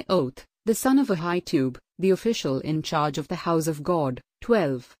of Maoth, the son of Ahitub, the official in charge of the house of God.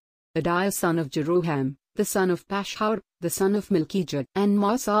 12. Adiah son of Jeroham, the son of Pashhur, the son of Malchijah, and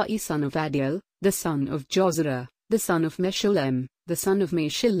Masai son of Adiel, the son of Jozerah, the son of Meshullam, the son of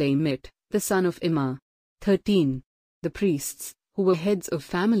Meshillemith, the son of Immer. 13. The priests, who were heads of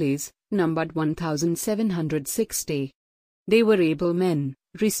families, numbered 1,760. They were able men,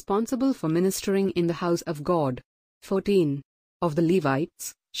 responsible for ministering in the house of God. 14. Of the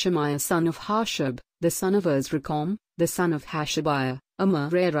Levites, Shemaiah son of Hashab, the son of Azrikam, the son of Hashabiah, a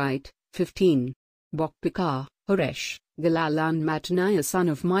Merarite. 15. Bokpikah, Horesh, Galal and Mattaniah son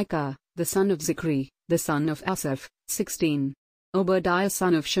of Micah, the son of Zikri, the son of Asaph. 16. Obadiah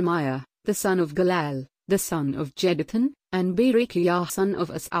son of Shemaiah, the son of Galal, the son of Jeduthun, and Berechiah son of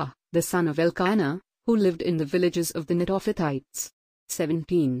Asa, the son of Elkanah, who lived in the villages of the Netophathites.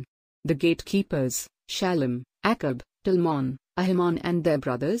 17. The gatekeepers, Shallum, Akab, Talmon, Ahiman and their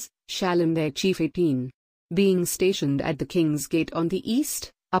brothers, Shallum their chief. 18. Being stationed at the king's gate on the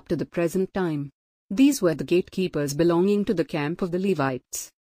east, up to the present time. These were the gatekeepers belonging to the camp of the Levites.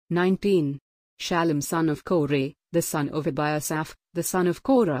 19. Shallum son of Korah, the son of Abiasaph, the son of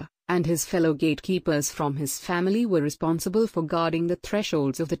Korah, and his fellow gatekeepers from his family were responsible for guarding the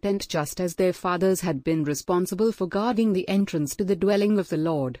thresholds of the tent, just as their fathers had been responsible for guarding the entrance to the dwelling of the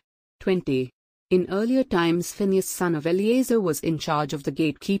Lord. 20. In earlier times Phinehas son of Eleazar was in charge of the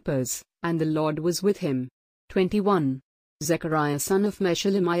gatekeepers, and the Lord was with him. 21. Zechariah son of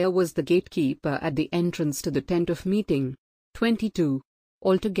Meshelemiah was the gatekeeper at the entrance to the tent of meeting. 22.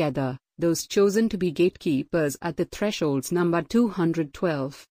 Altogether, those chosen to be gatekeepers at the thresholds numbered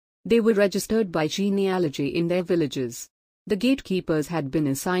 212. They were registered by genealogy in their villages. The gatekeepers had been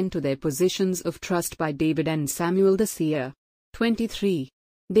assigned to their positions of trust by David and Samuel the seer. 23.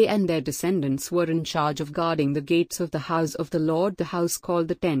 They and their descendants were in charge of guarding the gates of the house of the Lord, the house called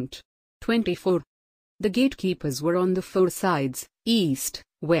the tent. 24. The gatekeepers were on the four sides, east,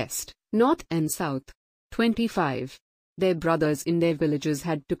 west, north and south. 25. Their brothers in their villages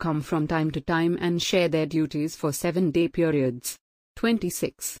had to come from time to time and share their duties for 7-day periods.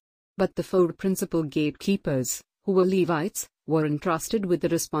 26. But the four principal gatekeepers, who were Levites, were entrusted with the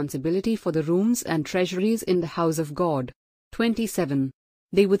responsibility for the rooms and treasuries in the house of God. 27.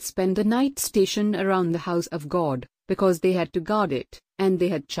 They would spend the night stationed around the house of God, because they had to guard it, and they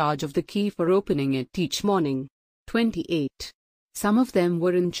had charge of the key for opening it each morning. 28. Some of them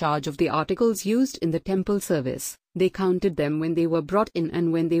were in charge of the articles used in the temple service. They counted them when they were brought in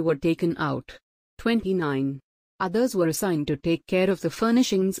and when they were taken out. 29. Others were assigned to take care of the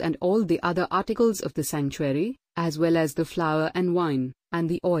furnishings and all the other articles of the sanctuary, as well as the flour and wine, and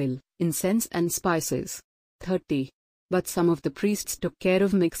the oil, incense and spices. 30. But some of the priests took care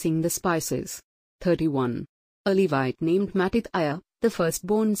of mixing the spices. 31. A Levite named Mattithiah, the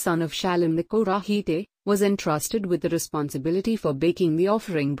firstborn son of Shallum the Korahite, was entrusted with the responsibility for baking the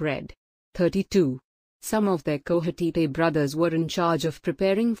offering bread. 32. Some of their Kohathite brothers were in charge of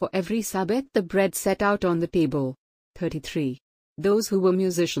preparing for every Sabbath the bread set out on the table. 33. Those who were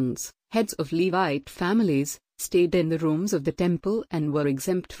musicians, heads of Levite families, stayed in the rooms of the temple and were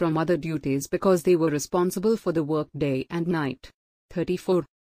exempt from other duties because they were responsible for the work day and night. 34.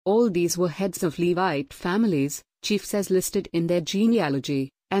 All these were heads of Levite families, chiefs as listed in their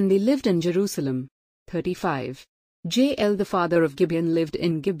genealogy, and they lived in Jerusalem. 35. Jael the father of Gibeon lived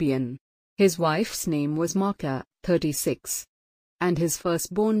in Gibeon. His wife's name was Maacah. 36. And his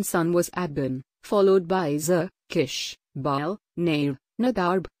firstborn son was Abin, followed by Zer, Kish, Baal, Ner,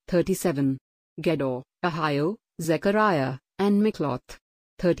 Nadab. 37. Gedor, Ahio, Zechariah, and Mikloth.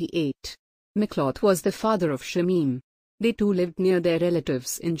 38. Mikloth was the father of Shemim. They too lived near their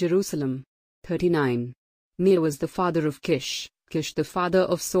relatives in Jerusalem. 39. Ner was the father of Kish, Kish the father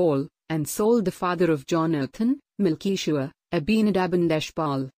of Saul, and Saul the father of Jonathan, Malchishua, Abinadab and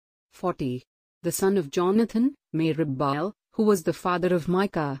Eshbaal. 40. The son of Jonathan, Merib-Baal, who was the father of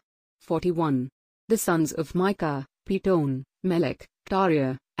Micah. 41. The sons of Micah, Piton, Melech,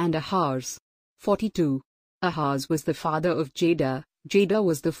 Tariah, and Ahaz. 42. Ahaz was the father of Jada, Jada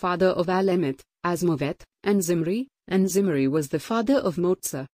was the father of Alemeth, Azmaveth, and Zimri was the father of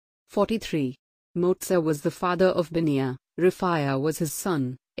Motza. 43. Motza was the father of Beniah, Raphiah was his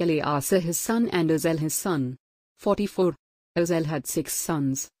son, Eleazar his son and Uzel his son. 44. Uzel had 6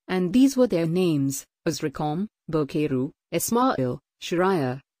 sons, and these were their names, Azrikam, Bokeru, Ismael,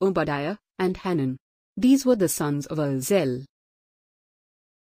 Shariah, Obadiah, and Hanan. These were the sons of Uzel.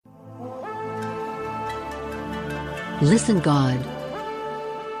 Listen God.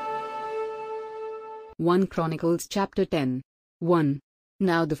 1 Chronicles chapter 10. 1.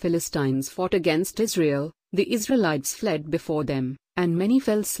 Now the Philistines fought against Israel, the Israelites fled before them, and many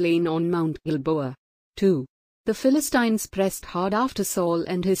fell slain on Mount Gilboa. 2. The Philistines pressed hard after Saul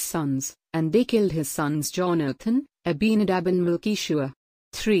and his sons, and they killed his sons Jonathan, Abinadab and Malchishua.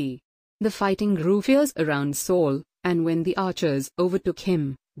 3. The fighting grew fierce around Saul, and when the archers overtook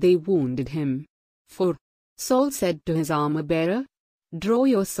him, they wounded him. 4. Saul said to his armor-bearer, "Draw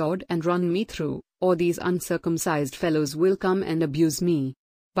your sword and run me through, or these uncircumcised fellows will come and abuse me."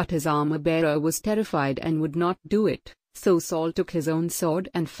 But his armor-bearer was terrified and would not do it, so Saul took his own sword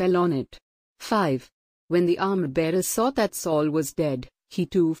and fell on it. 5. When the armor-bearer saw that Saul was dead, he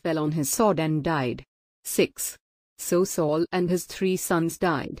too fell on his sword and died. 6. So Saul and his 3 sons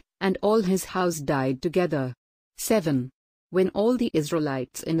died, and all his house died together. 7. When all the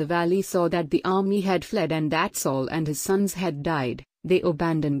Israelites in the valley saw that the army had fled and that Saul and his sons had died, they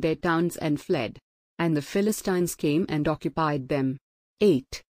abandoned their towns and fled. And the Philistines came and occupied them.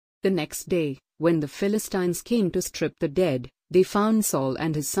 8. The next day, when the Philistines came to strip the dead, they found Saul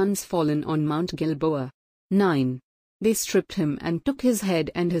and his sons fallen on Mount Gilboa. 9. They stripped him and took his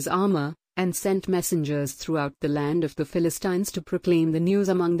head and his armor, and sent messengers throughout the land of the Philistines to proclaim the news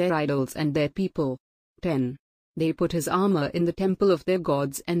among their idols and their people. 10. They put his armor in the temple of their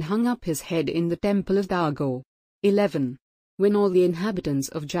gods and hung up his head in the temple of Dagon. 11. When all the inhabitants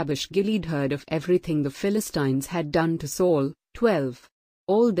of Jabesh Gilead heard of everything the Philistines had done to Saul. 12.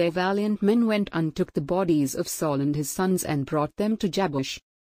 All their valiant men went and took the bodies of Saul and his sons and brought them to Jabesh.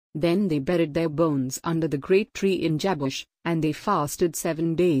 Then they buried their bones under the great tree in Jabesh, and they fasted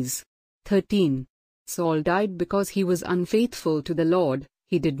 7 days. 13. Saul died because he was unfaithful to the Lord.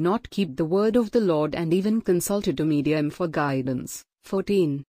 He did not keep the word of the Lord and even consulted a medium for guidance.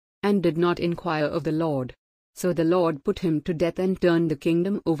 14. And did not inquire of the Lord. So the Lord put him to death and turned the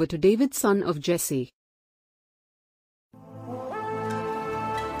kingdom over to David son of Jesse.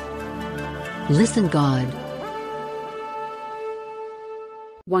 Listen God.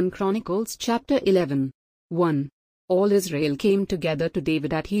 1 Chronicles chapter 11. 1. All Israel came together to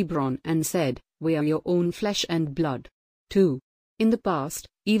David at Hebron and said, "We are your own flesh and blood." 2. In the past,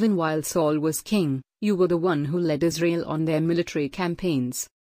 even while Saul was king, you were the one who led Israel on their military campaigns.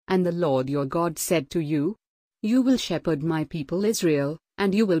 And the Lord your God said to you, "You will shepherd my people Israel,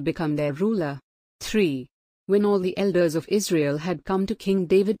 and you will become their ruler." 3. When all the elders of Israel had come to King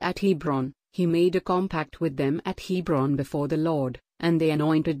David at Hebron, he made a compact with them at Hebron before the Lord, and they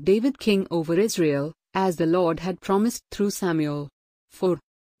anointed David king over Israel, as the Lord had promised through Samuel. 4.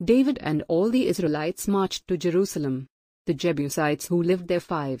 David and all the Israelites marched to Jerusalem. The Jebusites who lived there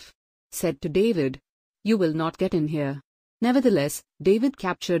 5. Said to David, "You will not get in here." Nevertheless, David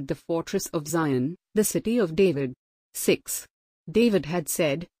captured the fortress of Zion, the city of David. 6. David had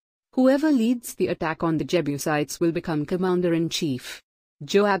said, "Whoever leads the attack on the Jebusites will become commander-in-chief."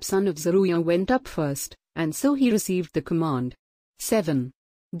 Joab son of Zeruiah went up first, and so he received the command. 7.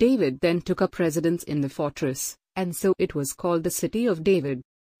 David then took up residence in the fortress, and so it was called the city of David.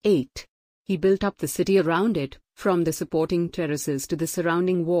 8. He built up the city around it, from the supporting terraces to the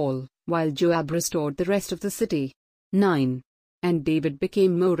surrounding wall, while Joab restored the rest of the city. 9. And David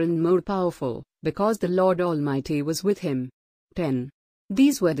became more and more powerful, because the Lord Almighty was with him. 10.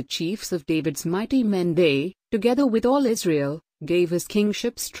 These were the chiefs of David's mighty men. They, together with all Israel, gave his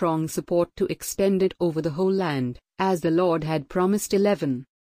kingship strong support to extend it over the whole land, as the Lord had promised. 11.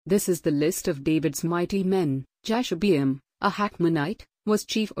 This is the list of David's mighty men. Jashobeam, a Hakmonite, was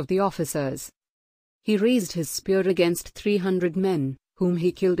chief of the officers. He raised his spear against 300 men, whom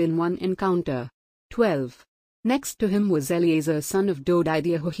he killed in one encounter. 12. Next to him was Eleazar son of Dodai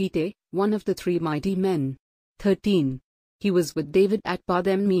the Ahohite, one of the 3 mighty men. 13. He was with David at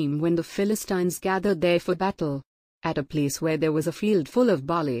Bath-em-Meem when the Philistines gathered there for battle. At a place where there was a field full of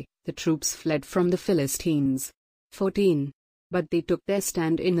barley, the troops fled from the Philistines. 14. But they took their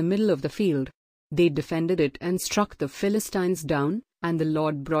stand in the middle of the field. They defended it and struck the Philistines down, and the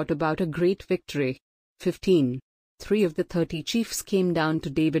Lord brought about a great victory. 15. 3 of the 30 chiefs came down to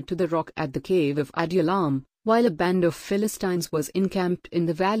David to the rock at the cave of Adullam, while a band of Philistines was encamped in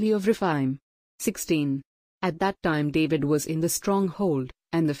the valley of Rephaim. 16. At that time David was in the stronghold,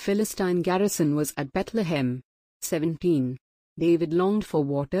 and the Philistine garrison was at Bethlehem. 17. David longed for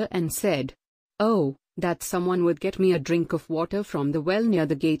water and said, "Oh, that someone would get me a drink of water from the well near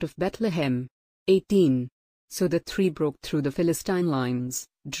the gate of Bethlehem." 18. So the 3 broke through the Philistine lines,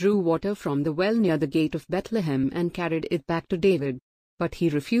 drew water from the well near the gate of Bethlehem and carried it back to David. But he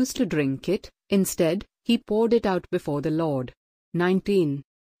refused to drink it. Instead, he poured it out before the Lord. 19.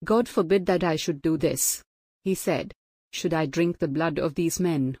 God forbid that I should do this. He said, "Should I drink the blood of these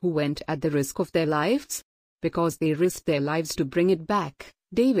men who went at the risk of their lives?" Because they risked their lives to bring it back,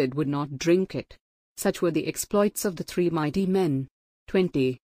 David would not drink it. Such were the exploits of the 3 mighty men.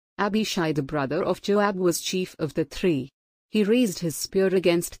 20. Abishai the brother of Joab was chief of the 3. He raised his spear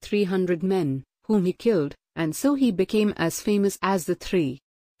against 300 men, whom he killed, and so he became as famous as the 3.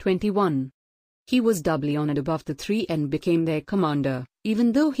 21. He was doubly honored above the 3 and became their commander,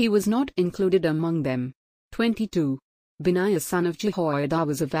 even though he was not included among them. 22. Benaiah son of Jehoiada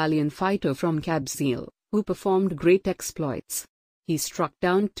was a valiant fighter from Kabzeel, who performed great exploits. He struck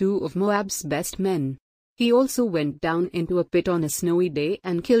down 2 of Moab's best men. He also went down into a pit on a snowy day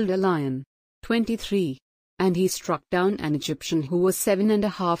and killed a lion. 23. And he struck down an Egyptian who was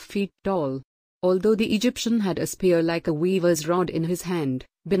 7.5 feet tall. Although the Egyptian had a spear like a weaver's rod in his hand,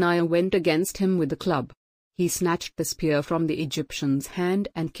 Benaiah went against him with the club. He snatched the spear from the Egyptian's hand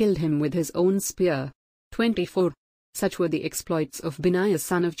and killed him with his own spear. 24. Such were the exploits of Benaiah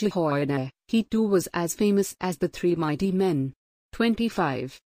son of Jehoiada. He too was as famous as the 3 mighty men.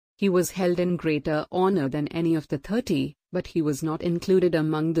 25. He was held in greater honor than any of the 30, but he was not included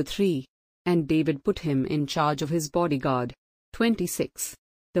among the 3. And David put him in charge of his bodyguard. 26.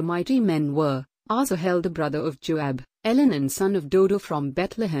 The mighty men were Asahel the brother of Joab, Elhanan son of Dodo from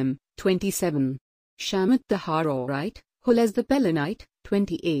Bethlehem. 27. Shammeth the Harorite, Hulez the Pelonite.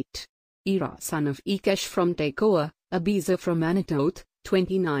 28. Ira son of Ikesh from Tekoa, Abiezer from Anatoth.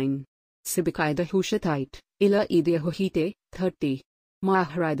 29. Sibbecai the Hushathite, Ila the Hohite. 30.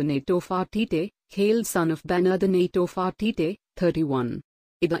 Maharai the Netophatite, Hail son of Banner the Netophatite. 31.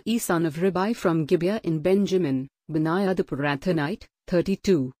 Idai son of Ribai from Gibeah in Benjamin, Benaiah the Pirathonite.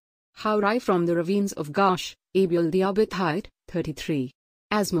 32. Haurai from the ravines of Gash, Abiel the Abithite. 33.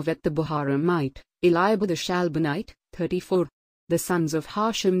 Asmavet the Baharamite, Eliab the Shalbonite. 34. The sons of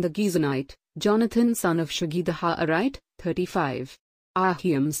Hashim the Gizonite, Jonathan son of Shagi the Haarite. 35.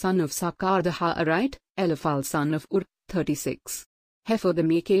 Ahiam son of Sakar the Haarite, Eliphal son of Ur. 36. Hefer the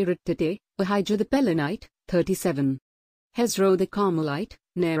Mecharitite, Ahijah the Pelonite. 37. Hezro the Carmelite,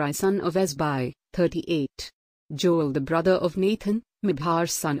 Neri son of Ezbai. 38. Joel the brother of Nathan, Mibhar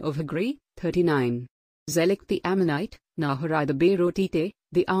son of Hagri. 39. Zelek the Ammonite, Naharai the Beerotite,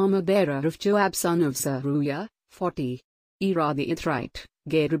 the armor-bearer of Joab son of Zeruiah. 40. Ira the Ithrite,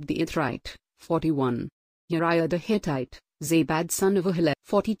 Gareb the Ithrite. 41. Uriah the Hittite, Zabad son of Ahilel.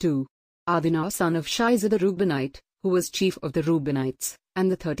 42. Adinah son of Shiza the Reubenite, who was chief of the Reubenites,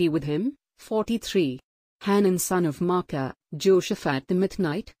 and the 30 with him. 43. Hanan son of Maacah, Joshaphat the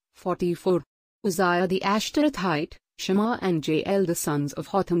Mithnite. 44. Uzziah the Ashterathite, Shema and Jael the sons of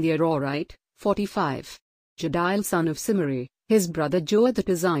Hotham the Arorite. 45. Jediel son of Simri, his brother Joah the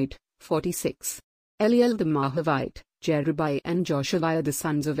Tizite. 46. Eliel the Mahavite, Jerubai and Joshaviah the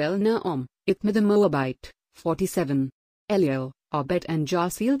sons of Elnaam, Ithma the Moabite. 47. Eliel, Abed and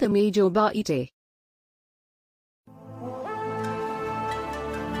Jasil the Mejobaite.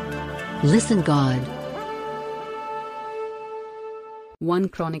 Listen God. 1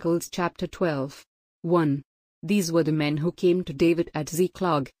 Chronicles chapter 12. 1. These were the men who came to David at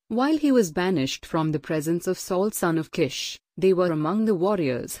Ziklag, while he was banished from the presence of Saul son of Kish. They were among the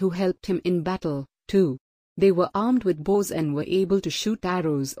warriors who helped him in battle. 2. They were armed with bows and were able to shoot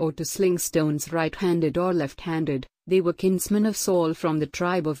arrows or to sling stones right-handed or left-handed. They were kinsmen of Saul from the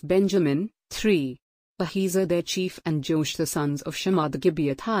tribe of Benjamin. 3. Ahiezer their chief and Josh the sons of Shammah the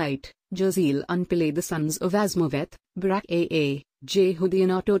Gibeathite, Jazeel and Pele the sons of Asmaveth, Barak Jehu the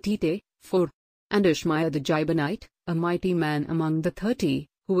Anatotite. 4. And Ishmaiah the Gibeonite, a mighty man among the 30,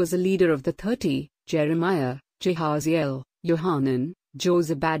 who was a leader of the 30, Jeremiah, Jehaziel, Johanan,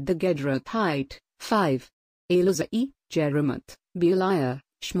 Jozabad the Gederathite. 5. Elozai, Jeremoth, Bealiah,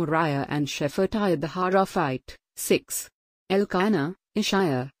 Shmuriah and Shephatiah the Haraphite. 6. Elkanah,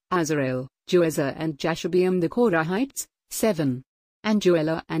 Ishiah, Azarel, Joezer and Jashobeam the Korahites. 7. And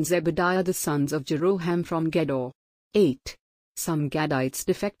Joelah and Zebediah the sons of Jeroham from Gedor. 8. Some Gadites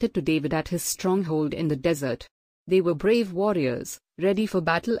defected to David at his stronghold in the desert. They were brave warriors, ready for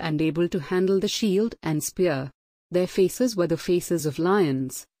battle and able to handle the shield and spear. Their faces were the faces of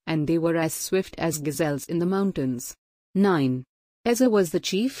lions, and they were as swift as gazelles in the mountains. 9. Ezer was the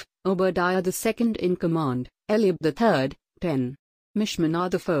chief, Obadiah the second in command, Eliab the third. 10. Mishmanah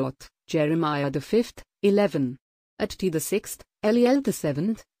the fourth, Jeremiah the fifth. 11. Atti the sixth, Eliel the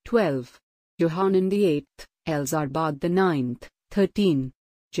seventh. 12. Johanan the eighth, Elzarbad the ninth. 13.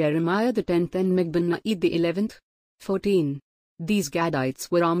 Jeremiah the 10th and Migbanai the 11th. 14. These Gadites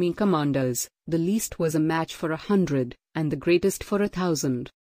were army commanders, the least was a match for 100, and the greatest for 1,000.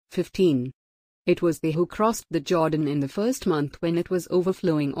 15. It was they who crossed the Jordan in the first month when it was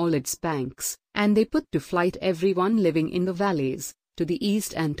overflowing all its banks, and they put to flight everyone living in the valleys, to the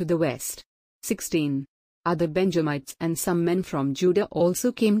east and to the west. 16. Other Benjamites and some men from Judah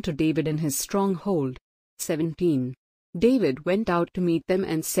also came to David in his stronghold. 17. David went out to meet them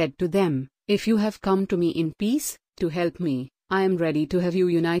and said to them, "If you have come to me in peace, to help me, I am ready to have you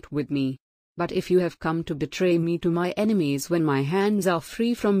unite with me. But if you have come to betray me to my enemies when my hands are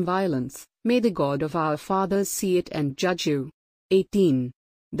free from violence, may the God of our fathers see it and judge you." 18.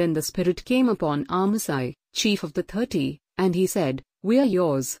 Then the Spirit came upon Amasai, chief of the 30, and he said, "We are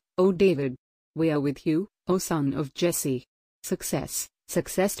yours, O David. We are with you, O son of Jesse. Success,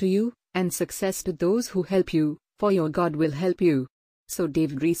 success to you, and success to those who help you, for your God will help you." So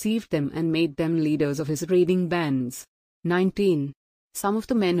David received them and made them leaders of his raiding bands. 19. Some of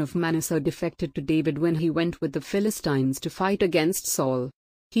the men of Manasseh defected to David when he went with the Philistines to fight against Saul.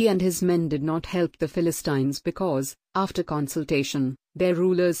 He and his men did not help the Philistines because, after consultation, their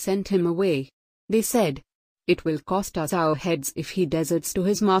rulers sent him away. They said, "It will cost us our heads if he deserts to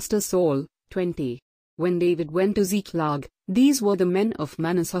his master Saul." 20. When David went to Ziklag, these were the men of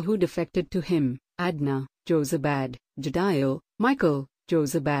Manasseh who defected to him: Adnah, Jozabad, Jediel, Michael,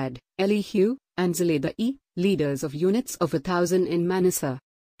 Jozabad, Elihu, and Zeledai, leaders of units of 1,000 in Manasseh.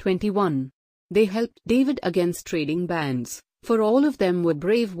 21. They helped David against trading bands, for all of them were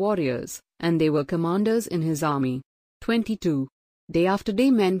brave warriors, and they were commanders in his army. 22. Day after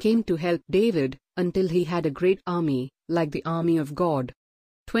day men came to help David, until he had a great army, like the army of God.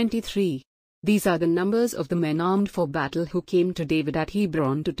 23. These are the numbers of the men armed for battle who came to David at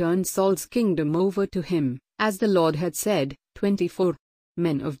Hebron to turn Saul's kingdom over to him, as the Lord had said. 24.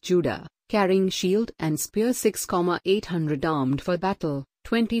 Men of Judah, carrying shield and spear 6,800 armed for battle.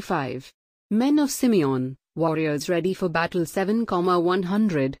 25. Men of Simeon, warriors ready for battle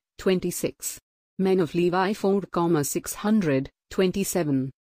 7,100. 26. Men of Levi 4,600. 27.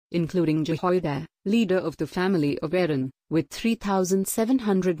 Including Jehoiada, leader of the family of Aaron, with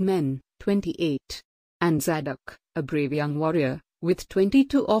 3,700 men. 28. And Zadok, a brave young warrior, with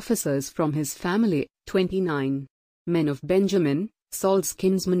 22 officers from his family. 29. Men of Benjamin, Saul's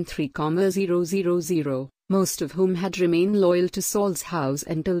kinsmen 3,000, most of whom had remained loyal to Saul's house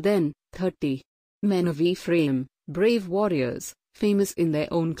until then. 30. Men of Ephraim, brave warriors, famous in their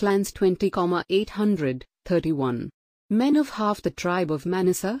own clans 20,800. 31. Men of half the tribe of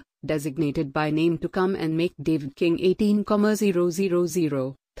Manasseh, designated by name to come and make David king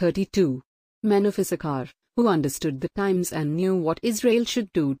 18,000. 32. Men of Issachar, who understood the times and knew what Israel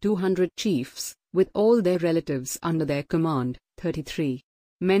should do 200 chiefs, with all their relatives under their command. 33.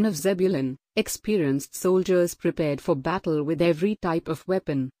 Men of Zebulun, experienced soldiers prepared for battle with every type of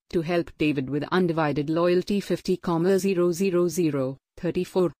weapon, to help David with undivided loyalty 50,000.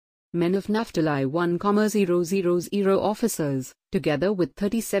 34. Men of Naphtali 1,000 officers, together with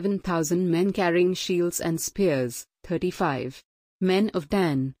 37,000 men carrying shields and spears. 35. Men of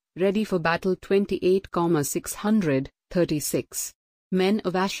Dan, ready for battle 28,600. 36. Men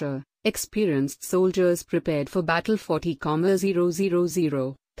of Asher, experienced soldiers prepared for battle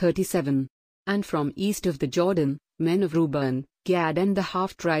 40,000. 37. And from east of the Jordan, men of Reuben, Gad and the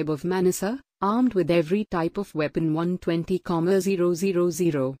half-tribe of Manasseh, armed with every type of weapon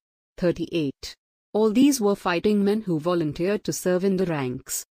 120,000. 38. All these were fighting men who volunteered to serve in the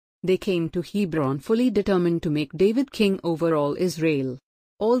ranks. They came to Hebron fully determined to make David king over all Israel.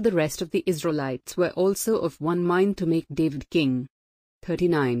 All the rest of the Israelites were also of one mind to make David king.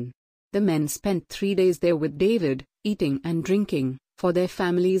 39. The men spent 3 days there with David, eating and drinking, for their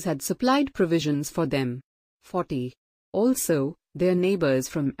families had supplied provisions for them. 40. Also, their neighbors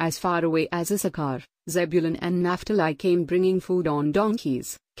from as far away as Issachar, Zebulun and Naphtali came bringing food on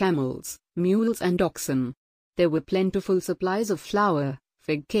donkeys, camels, mules and oxen. There were plentiful supplies of flour,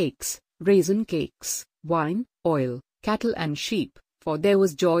 fig cakes, raisin cakes, wine, oil, cattle and sheep, for there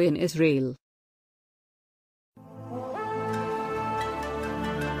was joy in Israel.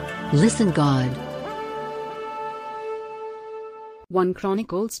 Listen God. 1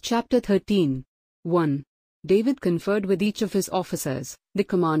 Chronicles chapter 13. 1. David conferred with each of his officers, the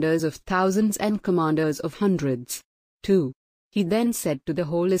commanders of thousands and commanders of hundreds. 2. He then said to the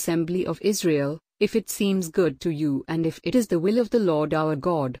whole assembly of Israel, "If it seems good to you and if it is the will of the Lord our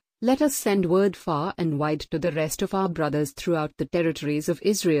God, let us send word far and wide to the rest of our brothers throughout the territories of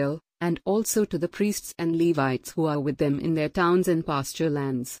Israel, and also to the priests and Levites who are with them in their towns and pasture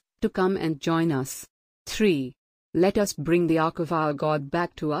lands, to come and join us. 3. Let us bring the ark of our God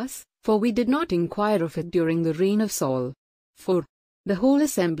back to us, for we did not inquire of it during the reign of Saul." 4. The whole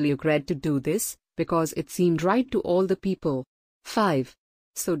assembly agreed to do this, because it seemed right to all the people. 5.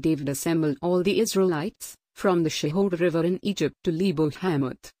 So David assembled all the Israelites, from the Shihor River in Egypt to Lebo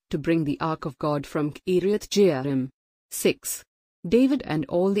Hamath, to bring the ark of God from Kiriath Jearim. 6. David and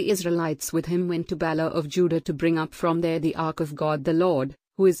all the Israelites with him went to Bala of Judah to bring up from there the ark of God the Lord,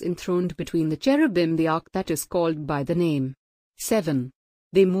 who is enthroned between the cherubim, the ark that is called by the name. 7.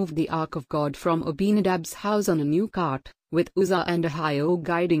 They moved the ark of God from Abinadab's house on a new cart, with Uzzah and Ahio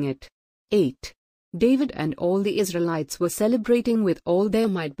guiding it. 8. David and all the Israelites were celebrating with all their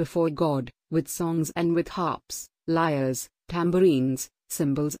might before God, with songs and with harps, lyres, tambourines,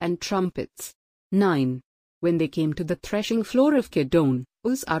 cymbals and trumpets. 9. When they came to the threshing floor of Kidon,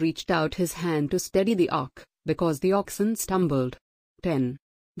 Uzzah reached out his hand to steady the ark, because the oxen stumbled. 10.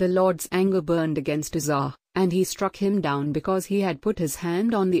 The Lord's anger burned against Uzzah, and he struck him down because he had put his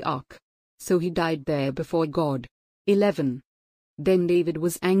hand on the ark. So he died there before God. 11. Then David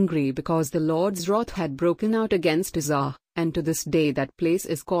was angry because the Lord's wrath had broken out against Uzzah, and to this day that place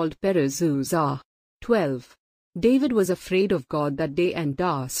is called Perez Uzzah. 12. David was afraid of God that day and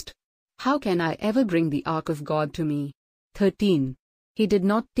asked, "How can I ever bring the ark of God to me?" 13. He did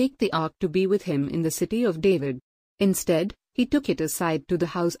not take the ark to be with him in the city of David. Instead, he took it aside to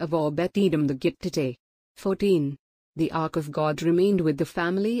the house of Obed-Edom the Gittite. 14. The ark of God remained with the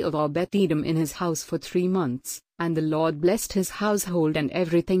family of Obed-Edom in his house for 3 months, and the Lord blessed his household and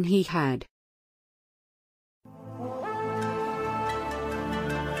everything he had.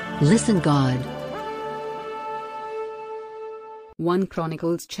 Listen God. 1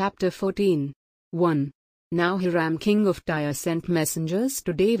 Chronicles chapter 14. 1. Now Hiram king of Tyre sent messengers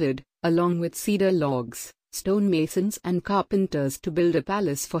to David, along with cedar logs, stonemasons and carpenters to build a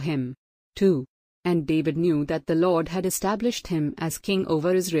palace for him. 2. And David knew that the Lord had established him as king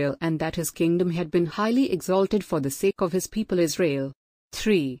over Israel and that his kingdom had been highly exalted for the sake of his people Israel.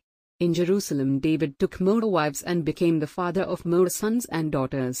 3. In Jerusalem David took more wives and became the father of more sons and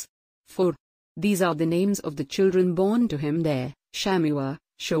daughters. 4. These are the names of the children born to him there: Shammua,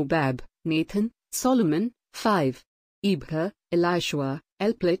 Shobab, Nathan, Solomon. 5. Ibhar, Elishua,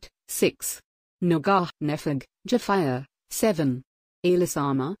 Elplet. 6. Nogah, Nepheg, Japhiah. 7.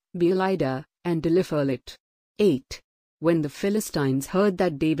 Elisama, Beelida, and Eliphalet. 8. When the Philistines heard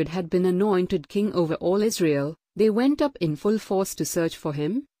that David had been anointed king over all Israel, they went up in full force to search for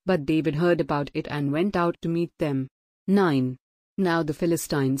him, but David heard about it and went out to meet them. 9. Now the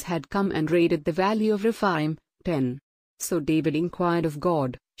Philistines had come and raided the valley of Rephaim. 10. So David inquired of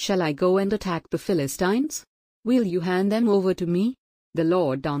God, "Shall I go and attack the Philistines? Will you hand them over to me?" The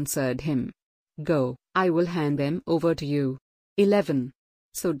Lord answered him, "Go, I will hand them over to you." 11.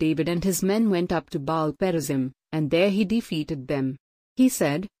 So David and his men went up to Baal-perazim, and there he defeated them. He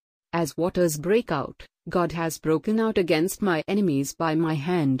said, "As waters break out, God has broken out against my enemies by my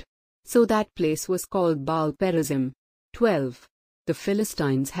hand." So that place was called Baal-perazim. 12. The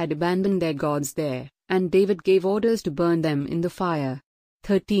Philistines had abandoned their gods there, and David gave orders to burn them in the fire.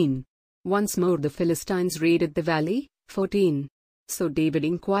 13. Once more the Philistines raided the valley. 14. So David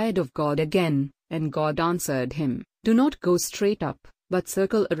inquired of God again, and God answered him, "Do not go straight up, but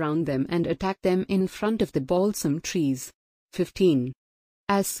circle around them and attack them in front of the balsam trees." 15.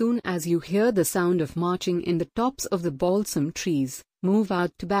 As soon as you hear the sound of marching in the tops of the balsam trees, move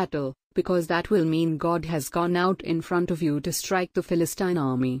out to battle, because that will mean God has gone out in front of you to strike the Philistine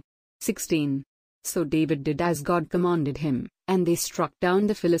army. 16. So David did as God commanded him, and they struck down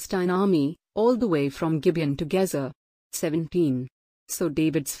the Philistine army, all the way from Gibeon to Gezer. 17. So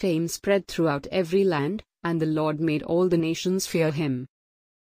David's fame spread throughout every land, and the Lord made all the nations fear him.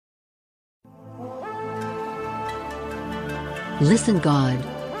 Listen God.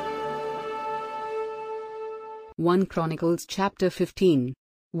 1 Chronicles chapter 15.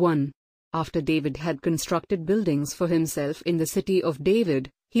 1. After David had constructed buildings for himself in the city of David,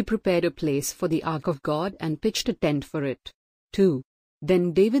 he prepared a place for the ark of God and pitched a tent for it. 2.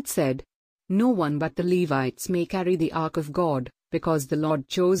 Then David said, "No one but the Levites may carry the ark of God, because the Lord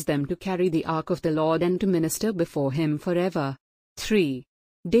chose them to carry the ark of the Lord and to minister before him forever." 3.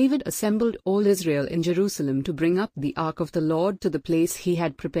 David assembled all Israel in Jerusalem to bring up the ark of the Lord to the place he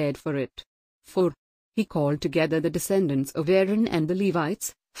had prepared for it. 4. He called together the descendants of Aaron and the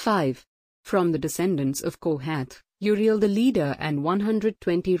Levites. 5. From the descendants of Kohath, Uriel the leader and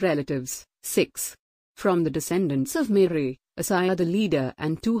 120 relatives. 6. From the descendants of Merari, Asaiah the leader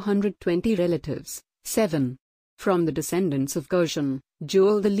and 220 relatives. 7. From the descendants of Gershon,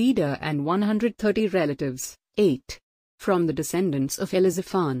 Joel the leader and 130 relatives. 8. From the descendants of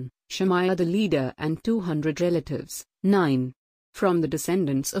Elizaphan, Shemaiah the leader and 200 relatives. 9. From the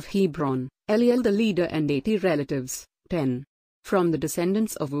descendants of Hebron, Eliel the leader and 80 relatives. 10. From the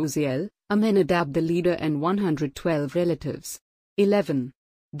descendants of Uzziel, Amminadab the leader and 112 relatives. 11.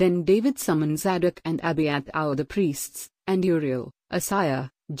 Then David summoned Zadok and Abiathar the priests, and Uriel, Asaiah,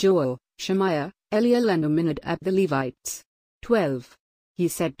 Joel, Shemaiah, Eliel and Amminadab the Levites. 12. He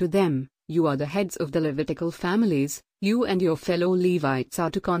said to them, "You are the heads of the Levitical families, you and your fellow Levites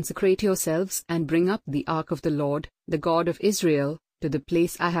are to consecrate yourselves and bring up the ark of the Lord, the God of Israel, to the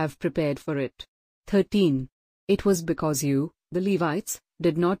place I have prepared for it." 13. It was because you, the Levites,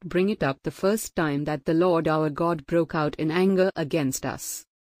 did not bring it up the first time that the Lord our God broke out in anger against us.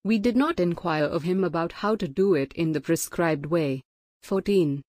 We did not inquire of him about how to do it in the prescribed way.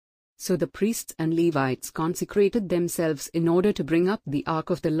 14. So the priests and Levites consecrated themselves in order to bring up the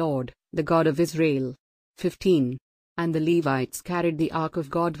ark of the Lord, the God of Israel. 15. And the Levites carried the ark of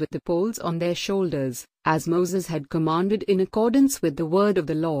God with the poles on their shoulders, as Moses had commanded in accordance with the word of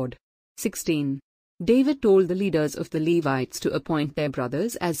the Lord. 16. David told the leaders of the Levites to appoint their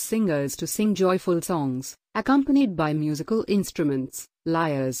brothers as singers to sing joyful songs, accompanied by musical instruments,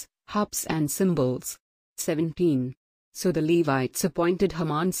 lyres, harps and cymbals. 17. So the Levites appointed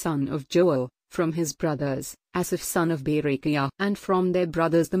Haman son of Joel, from his brothers, Asaph son of Berechiah, and from their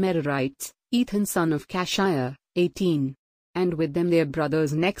brothers the Merarites, Ethan son of Kashiah. 18. And with them their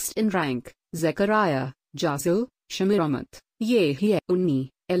brothers next in rank, Zechariah, Jazel, Shemiramoth, Yehiah, Unni,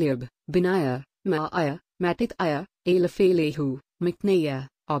 Eliab, Benaiah, Maaiah, Mattithiah, Eliphelehu, Micneiah,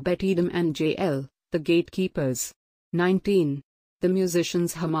 Obed-Edom and Jael, the gatekeepers. 19. The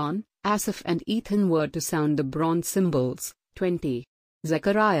musicians Haman, Asaph and Ethan were to sound the bronze cymbals. 20.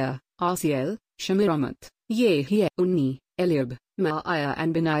 Zechariah, Asiel, Shemiramoth, Yehiah, Unni, Eliab, Maaiah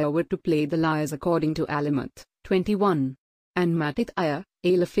and Benaiah were to play the lyres according to Alamoth. 21. And Mattithiah,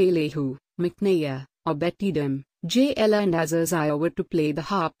 Eliphelehu, Micneiah, Obed-Edom, Jael and Azaziah were to play the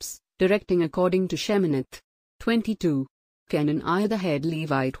harps, directing according to Sheminith. 22. Kenaniah the head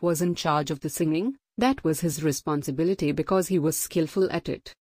Levite was in charge of the singing, that was his responsibility because he was skillful at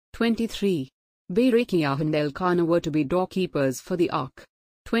it. 23. Berechiah and Elkanah were to be doorkeepers for the ark.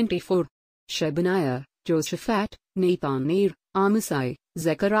 24. Shebaniah, Joshaphat, Nathan-ner, Amasai,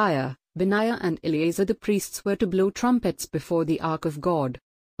 Zechariah, Benaiah and Eleazar the priests were to blow trumpets before the ark of God.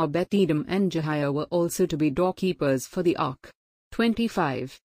 Obed-Edom and Jehiah were also to be doorkeepers for the ark.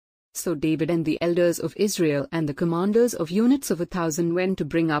 25. So David and the elders of Israel and the commanders of units of 1,000 went to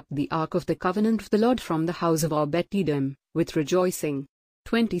bring up the ark of the covenant of the Lord from the house of Obed-Edom, with rejoicing.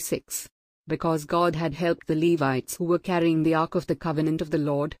 26. Because God had helped the Levites who were carrying the ark of the covenant of the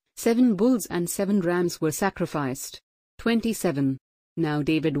Lord, 7 bulls and 7 rams were sacrificed. 27. Now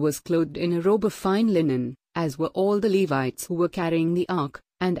David was clothed in a robe of fine linen, as were all the Levites who were carrying the ark,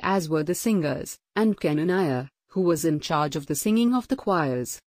 and as were the singers, and Kenaniah, who was in charge of the singing of the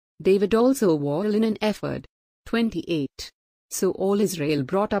choirs. David also wore a linen ephod. 28. So all Israel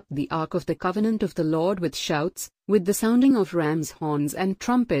brought up the ark of the covenant of the Lord with shouts, with the sounding of rams' horns and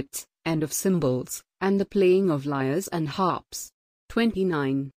trumpets, and of cymbals, and the playing of lyres and harps.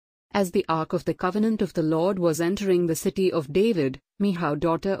 29. As the ark of the covenant of the Lord was entering the city of David, Michal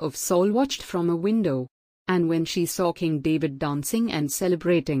daughter of Saul watched from a window. And when she saw King David dancing and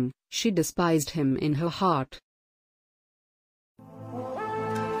celebrating, she despised him in her heart.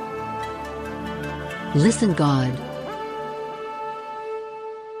 Listen God.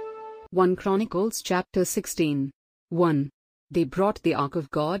 1 Chronicles chapter 16. 1. They brought the ark of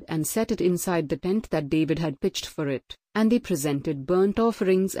God and set it inside the tent that David had pitched for it, and they presented burnt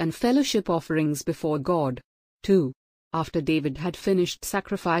offerings and fellowship offerings before God. 2. After David had finished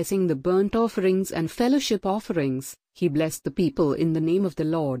sacrificing the burnt offerings and fellowship offerings, he blessed the people in the name of the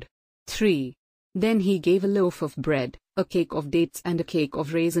Lord. 3. Then he gave a loaf of bread, a cake of dates and a cake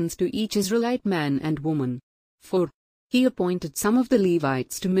of raisins to each Israelite man and woman. 4. He appointed some of the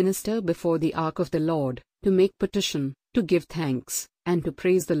Levites to minister before the ark of the Lord, to make petition, to give thanks, and to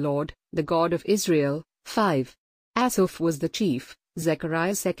praise the Lord, the God of Israel. 5. Asaph was the chief,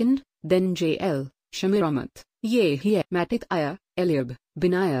 Zechariah second, then Jael, Shemiramoth, Yehiah, Mattithiah, Eliab,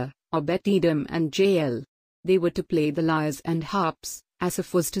 Benaiah, Obed-Edom and Jael. They were to play the lyres and harps,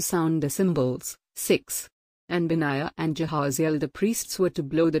 Asaph was to sound the cymbals. 6. And Benaiah and Jehaziel the priests were to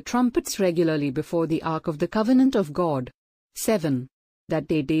blow the trumpets regularly before the ark of the covenant of God. 7. That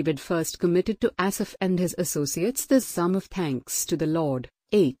day David first committed to Asaph and his associates this psalm of thanks to the Lord.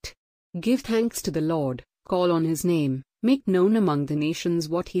 8. Give thanks to the Lord, call on his name, make known among the nations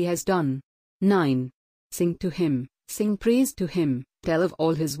what he has done. 9. Sing to him, sing praise to him, tell of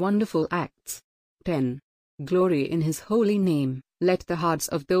all his wonderful acts. 10. Glory in his holy name, let the hearts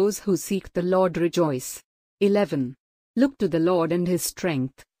of those who seek the Lord rejoice. 11. Look to the Lord and his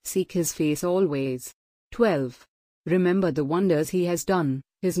strength, seek his face always. 12. Remember the wonders he has done,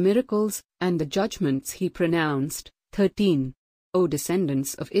 his miracles, and the judgments he pronounced. 13. O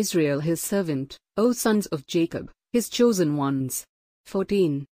descendants of Israel his servant, O sons of Jacob, his chosen ones.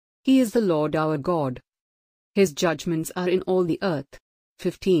 14. He is the Lord our God. His judgments are in all the earth.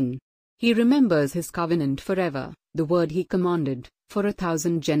 15. He remembers his covenant forever, the word he commanded, for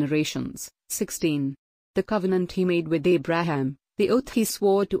 1,000 generations. 16. The covenant he made with Abraham, the oath he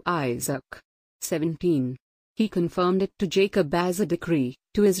swore to Isaac. 17. He confirmed it to Jacob as a decree,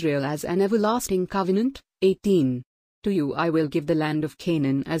 to Israel as an everlasting covenant. 18. To you I will give the land of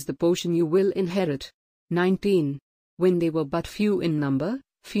Canaan as the portion you will inherit. 19. When they were but few in number,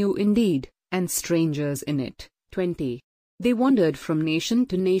 few indeed, and strangers in it. 20. They wandered from nation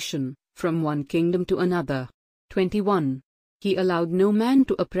to nation, from one kingdom to another. 21. He allowed no man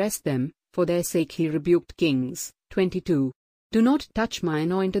to oppress them, for their sake he rebuked kings. 22. Do not touch my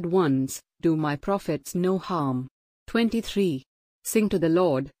anointed ones, do my prophets no harm. 23. Sing to the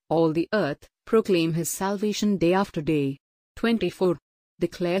Lord, all the earth, proclaim his salvation day after day. 24.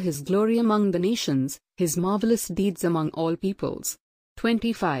 Declare his glory among the nations, his marvelous deeds among all peoples.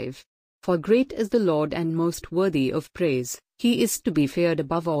 25. For great is the Lord and most worthy of praise, he is to be feared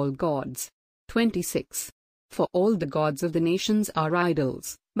above all gods. 26. For all the gods of the nations are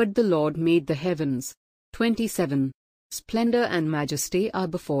idols, but the Lord made the heavens. 27. Splendor and majesty are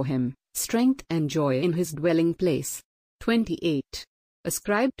before him, strength and joy in his dwelling place. 28.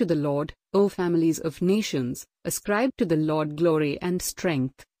 Ascribe to the Lord, O families of nations, ascribe to the Lord glory and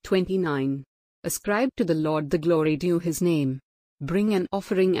strength. 29. Ascribe to the Lord the glory due his name. Bring an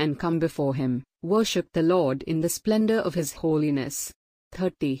offering and come before him, worship the Lord in the splendor of his holiness.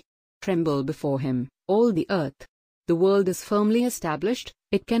 30. Tremble before him, all the earth. The world is firmly established,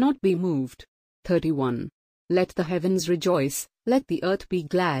 it cannot be moved. 31. Let the heavens rejoice, let the earth be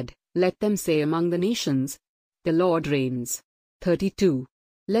glad, let them say among the nations, the Lord reigns. 32.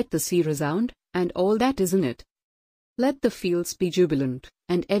 Let the sea resound, and all that is in it. Let the fields be jubilant,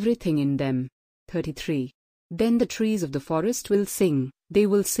 and everything in them. 33. Then the trees of the forest will sing, they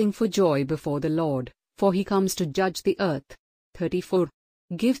will sing for joy before the Lord, for he comes to judge the earth. 34.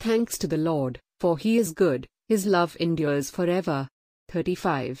 Give thanks to the Lord, for he is good, his love endures forever.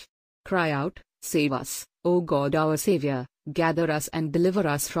 35. Cry out, save us, O God our Savior, gather us and deliver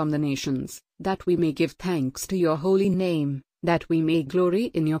us from the nations, that we may give thanks to your holy name, that we may glory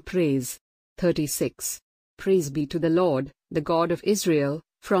in your praise. 36. Praise be to the Lord, the God of Israel,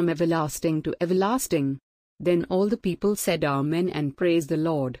 from everlasting to everlasting. Then all the people said Amen and praised the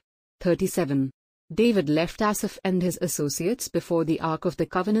Lord. 37. David left Asaph and his associates before the ark of the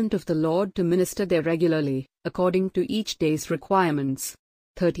covenant of the Lord to minister there regularly, according to each day's requirements.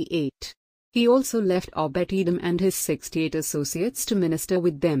 38. He also left Obed-Edom and his 68 associates to minister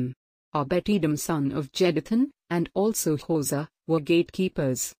with them. Obed-Edom son of Jeduthun, and also Hosea, were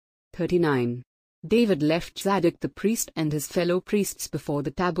gatekeepers. 39. David left Zadok the priest and his fellow priests before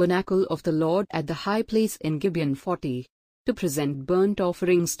the tabernacle of the Lord at the high place in Gibeon 40, to present burnt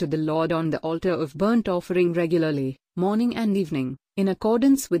offerings to the Lord on the altar of burnt offering regularly, morning and evening, in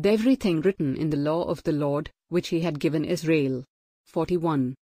accordance with everything written in the law of the Lord, which he had given Israel.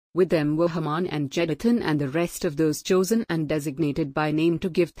 41. With them were Haman and Jeduthun and the rest of those chosen and designated by name to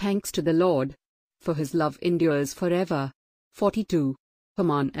give thanks to the Lord, for his love endures forever. 42.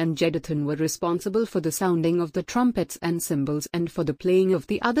 Haman and Jeduthun were responsible for the sounding of the trumpets and cymbals and for the playing of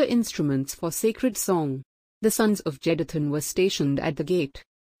the other instruments for sacred song. The sons of Jeduthun were stationed at the gate.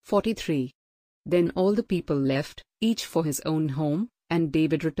 43. Then all the people left, each for his own home, and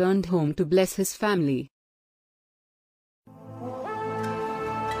David returned home to bless his family.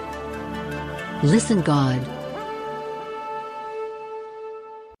 Listen God.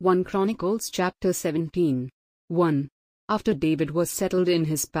 1 Chronicles chapter 17. 1. After David was settled in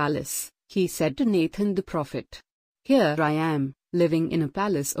his palace, he said to Nathan the prophet, Here I am, living in a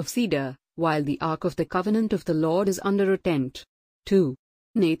palace of cedar, while the ark of the covenant of the Lord is under a tent. 2.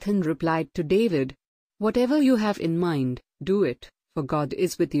 Nathan replied to David, Whatever you have in mind, do it, for God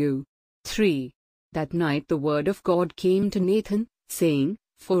is with you. 3. That night the word of God came to Nathan, saying,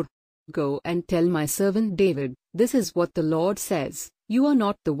 Go and tell my servant David, this is what the Lord says, You are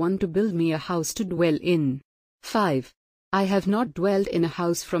not the one to build me a house to dwell in. 5. I have not dwelled in a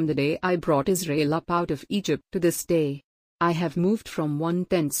house from the day I brought Israel up out of Egypt to this day. I have moved from one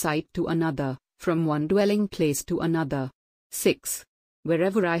tent site to another, from one dwelling place to another. 6.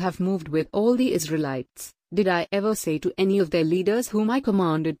 Wherever I have moved with all the Israelites, did I ever say to any of their leaders whom I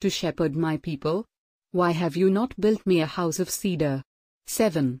commanded to shepherd my people, Why have you not built me a house of cedar?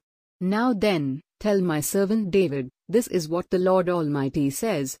 7. Now then, tell my servant David, this is what the Lord Almighty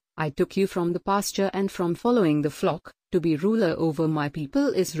says, I took you from the pasture and from following the flock, to be ruler over my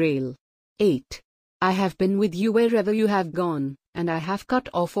people Israel. 8. I have been with you wherever you have gone, and I have cut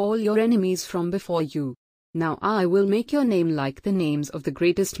off all your enemies from before you. Now I will make your name like the names of the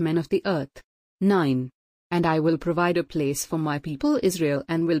greatest men of the earth. 9. And I will provide a place for my people Israel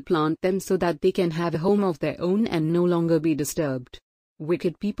and will plant them so that they can have a home of their own and no longer be disturbed.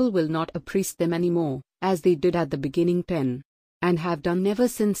 Wicked people will not oppress them anymore, as they did at the beginning. 10. And have done ever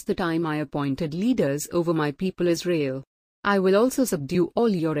since the time I appointed leaders over my people Israel. I will also subdue all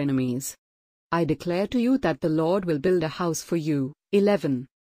your enemies. I declare to you that the Lord will build a house for you. 11.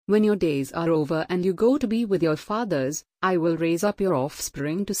 When your days are over and you go to be with your fathers, I will raise up your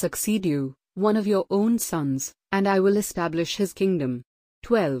offspring to succeed you, one of your own sons, and I will establish his kingdom.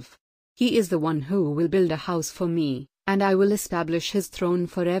 12. He is the one who will build a house for me, and I will establish his throne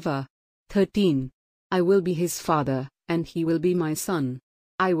forever. 13. I will be his father, and he will be my son.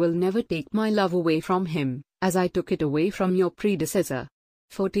 I will never take my love away from him, as I took it away from your predecessor.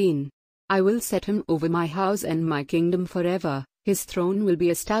 14. I will set him over my house and my kingdom forever, his throne will be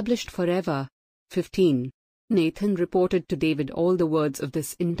established forever. 15. Nathan reported to David all the words of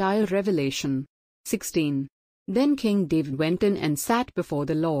this entire revelation. 16. Then King David went in and sat before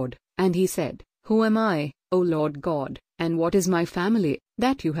the Lord, and he said, Who am I, O Lord God, and what is my family,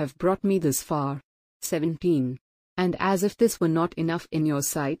 that you have brought me this far? 17. And as if this were not enough in your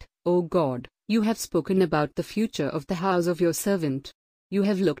sight, O God, you have spoken about the future of the house of your servant. You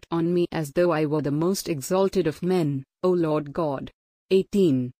have looked on me as though I were the most exalted of men, O Lord God.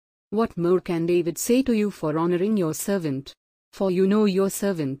 18. What more can David say to you for honoring your servant? For you know your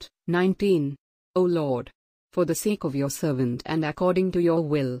servant. 19. O Lord, for the sake of your servant and according to your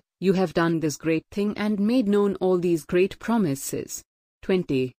will, you have done this great thing and made known all these great promises.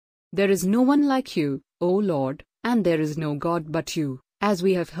 20. There is no one like you, O Lord, and there is no God but you, as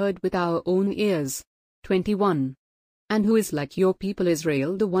we have heard with our own ears. 21. And who is like your people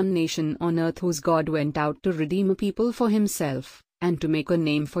Israel, the one nation on earth whose God went out to redeem a people for himself, and to make a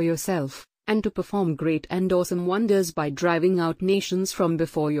name for yourself, and to perform great and awesome wonders by driving out nations from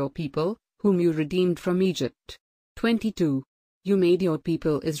before your people, whom you redeemed from Egypt. 22. You made your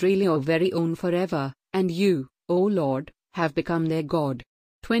people Israel your very own forever, and you, O Lord, have become their God.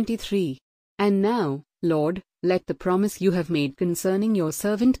 23. And now, Lord, let the promise you have made concerning your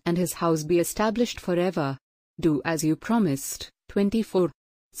servant and his house be established forever. Do as you promised. 24.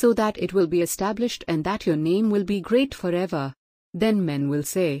 So that it will be established and that your name will be great forever. Then men will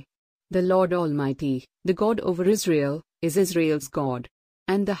say, The Lord Almighty, the God over Israel, is Israel's God.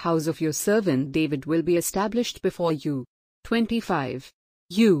 And the house of your servant David will be established before you. 25.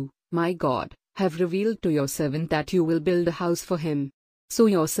 You, my God, have revealed to your servant that you will build a house for him. So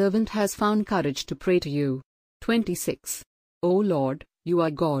your servant has found courage to pray to you. 26. O Lord, you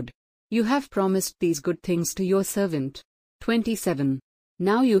are God. You have promised these good things to your servant. 27.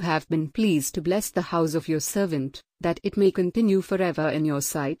 Now you have been pleased to bless the house of your servant, that it may continue forever in your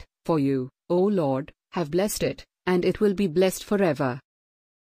sight, for you, O Lord, have blessed it, and it will be blessed forever.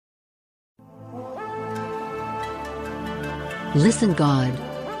 Listen God.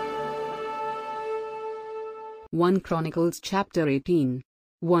 1 Chronicles chapter 18.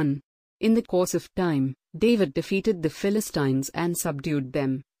 1. In the course of time, David defeated the Philistines and subdued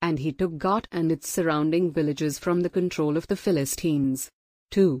them, and he took Gath and its surrounding villages from the control of the Philistines.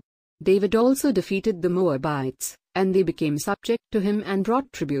 2. David also defeated the Moabites, and they became subject to him and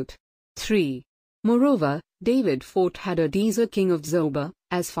brought tribute. 3. Moreover, David fought Hadadezer king of Zobah,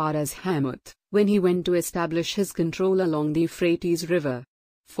 as far as Hamath, when he went to establish his control along the Euphrates River.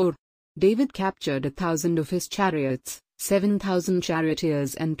 4. David captured 1,000 of his chariots, 7,000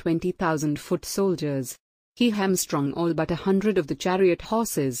 charioteers and 20,000 foot soldiers. He hamstrung all but 100 of the chariot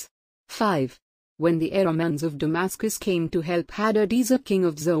horses. 5. When the Arameans of Damascus came to help Hadadezer king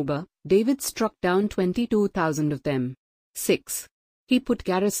of Zobah, David struck down 22,000 of them. 6. He put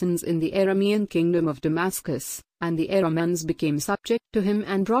garrisons in the Aramean kingdom of Damascus, and the Arameans became subject to him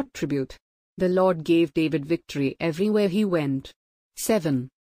and brought tribute. The Lord gave David victory everywhere he went. 7.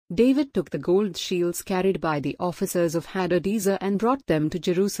 David took the gold shields carried by the officers of Hadadezer and brought them to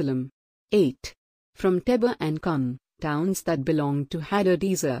Jerusalem. 8. From Tebah and Kun, towns that belonged to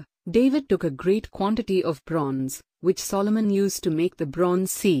Hadadezer, David took a great quantity of bronze, which Solomon used to make the bronze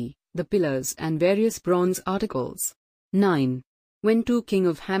sea, the pillars and various bronze articles. 9. When king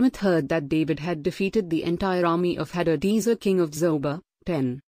of Hamath heard that David had defeated the entire army of Hadadezer king of Zobah,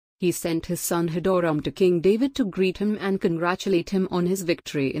 10. He sent his son Hadoram to King David to greet him and congratulate him on his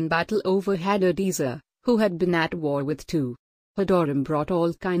victory in battle over Hadadezer, who had been at war with 2. Hadoram brought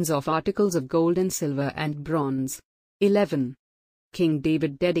all kinds of articles of gold and silver and bronze. 11. King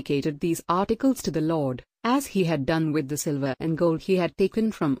David dedicated these articles to the Lord, as he had done with the silver and gold he had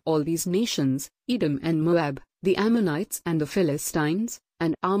taken from all these nations, Edom and Moab, the Ammonites and the Philistines,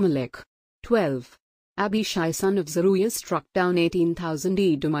 and Amalek. 12. Abishai son of Zeruiah struck down 18,000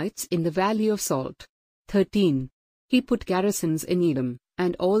 Edomites in the valley of Salt. 13. He put garrisons in Edom,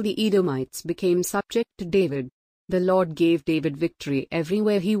 and all the Edomites became subject to David. The Lord gave David victory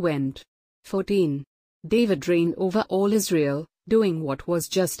everywhere he went. 14. David reigned over all Israel, doing what was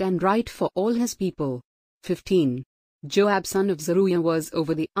just and right for all his people. 15. Joab son of Zeruiah was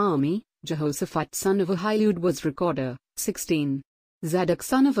over the army, Jehoshaphat son of Ahilud was recorder. 16. Zadok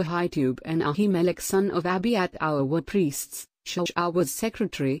son of Ahitub and Ahimelech son of Abiathar were priests. Shua was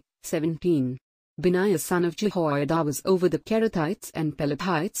secretary. 17. Benaiah son of Jehoiada was over the Kerethites and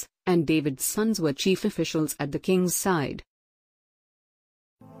Pelethites, and David's sons were chief officials at the king's side.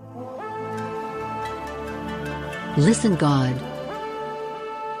 Listen God.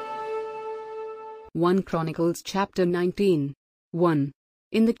 1 Chronicles chapter 19. 1.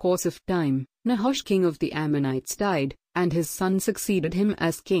 In the course of time, Nahash king of the Ammonites died, and his son succeeded him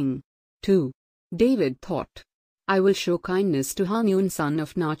as king. 2. David thought, I will show kindness to Hanun son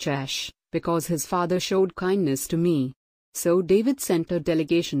of Nachash, because his father showed kindness to me. So David sent a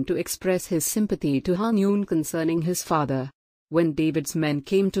delegation to express his sympathy to Hanun concerning his father. When David's men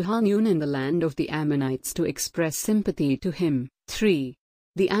came to Hanun in the land of the Ammonites to express sympathy to him. 3.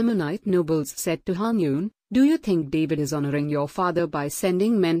 The Ammonite nobles said to Hanun, Do you think David is honoring your father by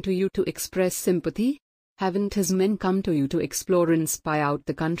sending men to you to express sympathy? Haven't his men come to you to explore and spy out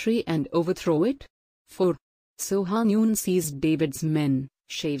the country and overthrow it? 4. So Hanun seized David's men,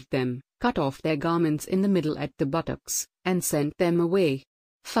 shaved them, cut off their garments in the middle at the buttocks, and sent them away.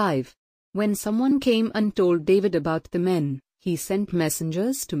 5. When someone came and told David about the men, he sent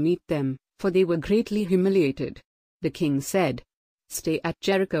messengers to meet them, for they were greatly humiliated. The king said, Stay at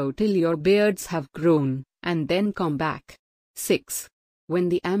Jericho till your beards have grown, and then come back. 6. When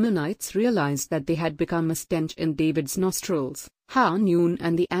the Ammonites realized that they had become a stench in David's nostrils, Hanun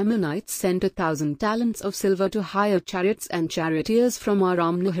and the Ammonites sent 1,000 talents of silver to hire chariots and charioteers from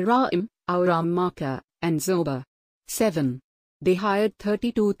Aram-Naharaim, Aram-Maacah, and Zobah. 7. They hired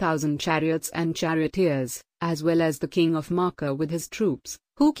 32,000 chariots and charioteers, as well as the king of Maacah with his troops,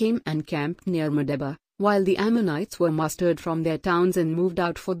 who came and camped near Medeba, while the Ammonites were mustered from their towns and moved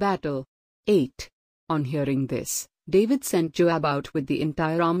out for battle. 8. On hearing this, David sent Joab out with the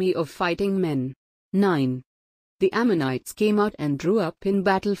entire army of fighting men. 9. The Ammonites came out and drew up in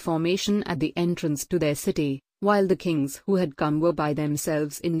battle formation at the entrance to their city, while the kings who had come were by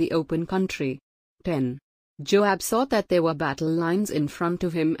themselves in the open country. 10. Joab saw that there were battle lines in front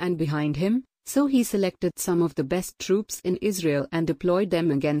of him and behind him, so he selected some of the best troops in Israel and deployed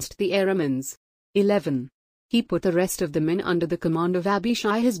them against the Arameans. 11. He put the rest of the men under the command of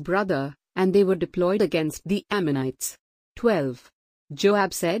Abishai his brother, and they were deployed against the Ammonites. 12.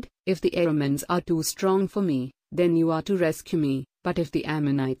 Joab said, If the Arameans are too strong for me, then you are to rescue me, but if the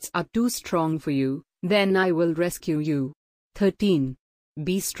Ammonites are too strong for you, then I will rescue you. 13.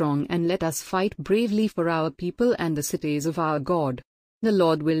 Be strong and let us fight bravely for our people and the cities of our God. The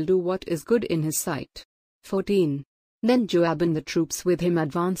Lord will do what is good in his sight. 14. Then Joab and the troops with him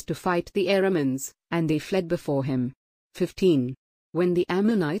advanced to fight the Arameans, and they fled before him. 15. When the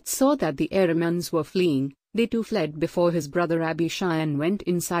Ammonites saw that the Arameans were fleeing, they too fled before his brother Abishai and went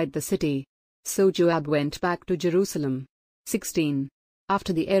inside the city. So Joab went back to Jerusalem. 16.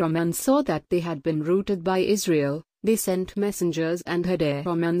 After the Arameans saw that they had been routed by Israel, they sent messengers and had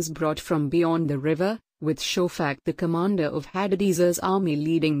Arameans brought from beyond the river, with Shophak the commander of Hadadezer's army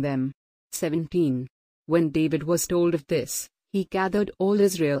leading them. 17. When David was told of this, he gathered all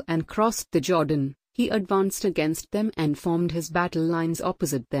Israel and crossed the Jordan. He advanced against them and formed his battle lines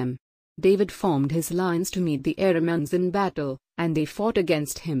opposite them. David formed his lines to meet the Arameans in battle, and they fought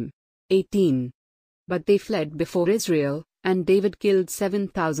against him. 18. But they fled before Israel, and David killed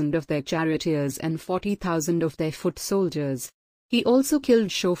 7,000 of their charioteers and 40,000 of their foot soldiers. He also killed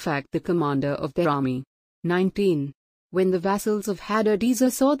Shophak the commander of their army. 19. When the vassals of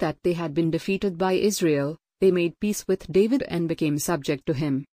Hadadezer saw that they had been defeated by Israel, they made peace with David and became subject to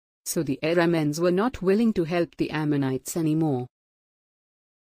him. So the Arameans were not willing to help the Ammonites anymore.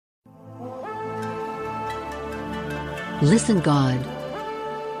 Listen God.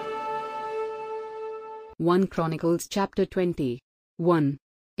 1 Chronicles chapter 20. 1.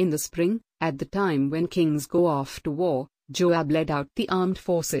 In the spring, at the time when kings go off to war, Joab led out the armed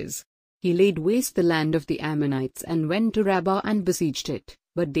forces. He laid waste the land of the Ammonites and went to Rabbah and besieged it,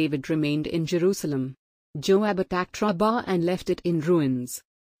 but David remained in Jerusalem. Joab attacked Rabbah and left it in ruins.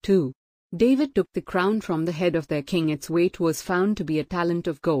 2. David took the crown from the head of their king. Its weight was found to be a talent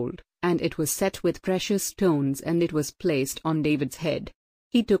of gold, and it was set with precious stones, and it was placed on David's head.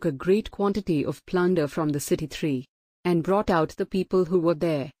 He took a great quantity of plunder from the city 3. And brought out the people who were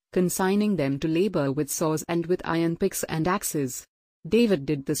there, consigning them to labor with saws and with iron picks and axes. David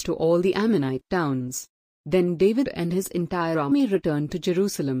did this to all the Ammonite towns. Then David and his entire army returned to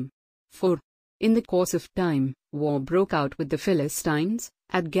Jerusalem. 4. In the course of time, war broke out with the Philistines,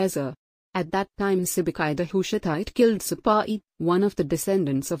 at Gezer. At that time Sibbecai the Hushathite killed Sippai, one of the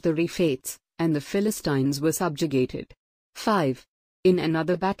descendants of the Rephaites, and the Philistines were subjugated. 5. In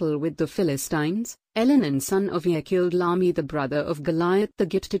another battle with the Philistines, Elhanan son of Ea killed Lahmi the brother of Goliath the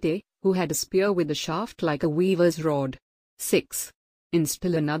Gittite, who had a spear with a shaft like a weaver's rod. 6. In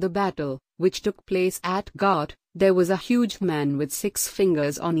still another battle, which took place at Gath, there was a huge man with 6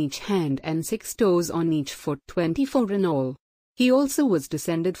 fingers on each hand and 6 toes on each foot, 24 in all. He also was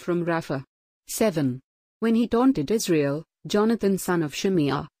descended from Rapha. 7. When he taunted Israel, Jonathan son of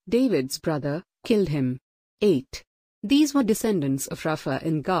Shimeah, David's brother, killed him. 8. These were descendants of Rapha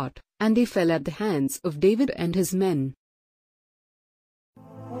in Gath, and they fell at the hands of David and his men.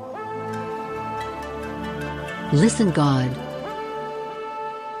 Listen God.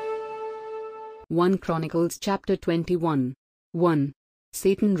 1 Chronicles chapter 21. 1.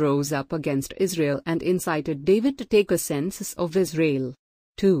 Satan rose up against Israel and incited David to take a census of Israel.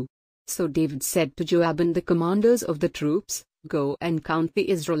 2. So David said to Joab and the commanders of the troops, "Go and count the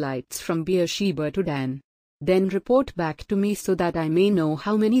Israelites from Beersheba to Dan. Then report back to me so that I may know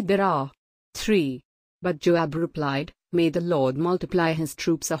how many there are." 3. But Joab replied, "May the Lord multiply his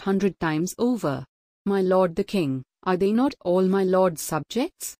troops 100 times over. My lord the king, are they not all my lord's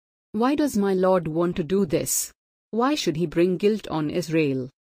subjects? Why does my lord want to do this? Why should he bring guilt on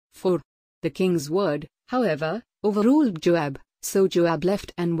Israel?" 4. The king's word, however, overruled Joab, so Joab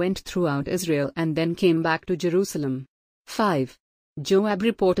left and went throughout Israel and then came back to Jerusalem. 5. Joab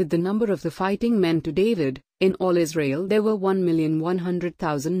reported the number of the fighting men to David. In all Israel there were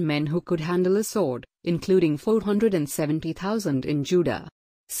 1,100,000 men who could handle a sword, including 470,000 in Judah.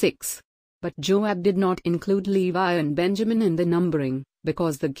 6. But Joab did not include Levi and Benjamin in the numbering,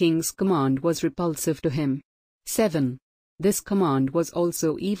 because the king's command was repulsive to him. 7. This command was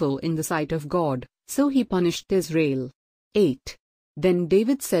also evil in the sight of God, so he punished Israel. 8. Then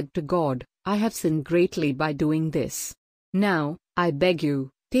David said to God, "I have sinned greatly by doing this. Now, I beg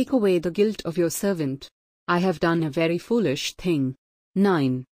you, take away the guilt of your servant. I have done a very foolish thing."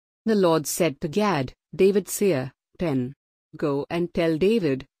 9. The Lord said to Gad, David's seer. 10. Go and tell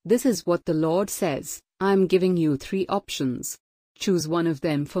David, "This is what the Lord says, I am giving you 3 options. Choose one of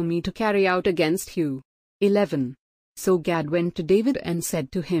them for me to carry out against you." 11. So Gad went to David and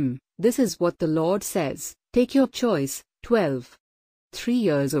said to him, "This is what the Lord says, take your choice." 12. 3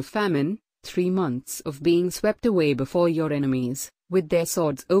 years of famine, 3 months of being swept away before your enemies, with their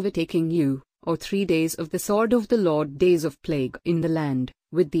swords overtaking you, or 3 days of the sword of the Lord, days of plague in the land,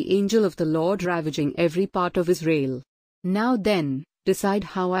 with the angel of the Lord ravaging every part of Israel. Now then, decide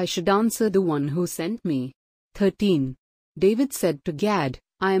how I should answer the one who sent me." 13. David said to Gad,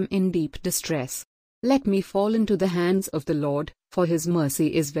 "I am in deep distress. Let me fall into the hands of the Lord, for his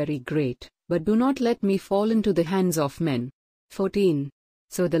mercy is very great, but do not let me fall into the hands of men." 14.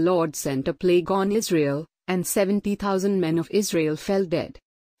 So the Lord sent a plague on Israel, and 70,000 men of Israel fell dead.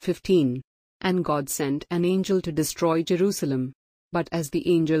 15. And God sent an angel to destroy Jerusalem. But as the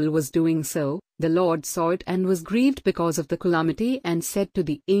angel was doing so, the Lord saw it and was grieved because of the calamity and said to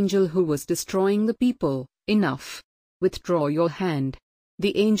the angel who was destroying the people, "Enough. Withdraw your hand."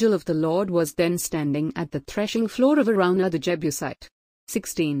 The angel of the Lord was then standing at the threshing floor of Araunah the Jebusite.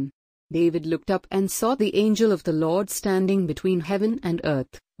 16. David looked up and saw the angel of the Lord standing between heaven and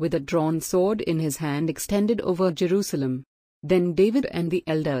earth, with a drawn sword in his hand extended over Jerusalem. Then David and the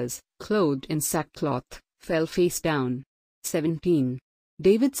elders, clothed in sackcloth, fell face down. 17.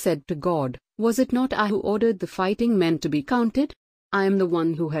 David said to God, "Was it not I who ordered the fighting men to be counted? I am the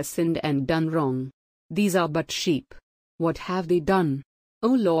one who has sinned and done wrong. These are but sheep. What have they done?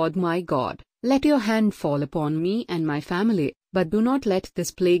 O Lord my God, let your hand fall upon me and my family, but do not let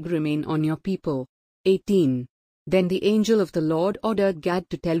this plague remain on your people." 18. Then the angel of the Lord ordered Gad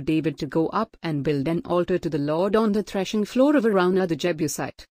to tell David to go up and build an altar to the Lord on the threshing floor of Araunah the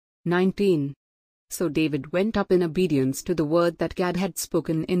Jebusite. 19. So David went up in obedience to the word that Gad had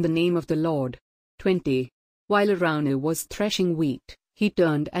spoken in the name of the Lord. 20. While Araunah was threshing wheat, he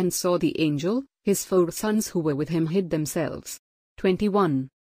turned and saw the angel. His 4 sons who were with him hid themselves. 21.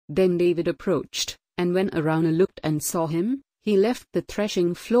 Then David approached, and when Araunah looked and saw him, he left the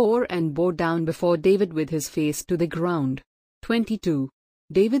threshing floor and bowed down before David with his face to the ground. 22.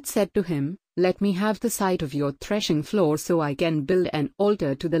 David said to him, "Let me have the site of your threshing floor so I can build an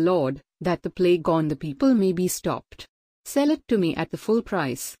altar to the Lord, that the plague on the people may be stopped. Sell it to me at the full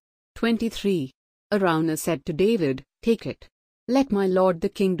price." 23. Araunah said to David, "Take it. Let my lord the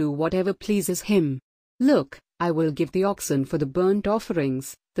king do whatever pleases him. Look, I will give the oxen for the burnt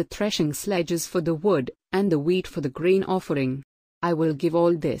offerings, the threshing sledges for the wood, and the wheat for the grain offering. I will give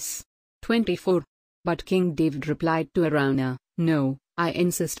all this." 24. But King David replied to Araunah, "No, I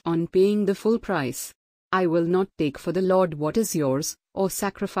insist on paying the full price. I will not take for the Lord what is yours, or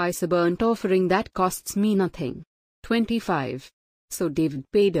sacrifice a burnt offering that costs me nothing." 25. So David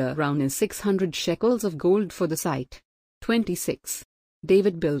paid around 600 shekels of gold for the site. 26.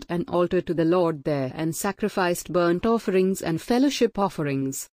 David built an altar to the Lord there and sacrificed burnt offerings and fellowship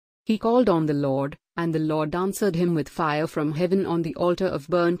offerings. He called on the Lord, and the Lord answered him with fire from heaven on the altar of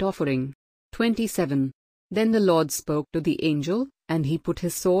burnt offering. 27. Then the Lord spoke to the angel, and he put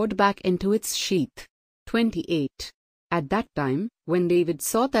his sword back into its sheath. 28. At that time, when David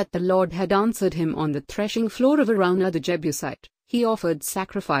saw that the Lord had answered him on the threshing floor of Araunah the Jebusite, he offered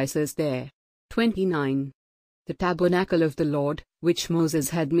sacrifices there. 29. The tabernacle of the Lord, which Moses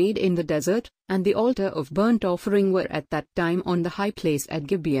had made in the desert, and the altar of burnt offering were at that time on the high place at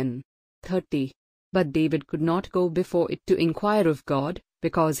Gibeon. 30. But David could not go before it to inquire of God,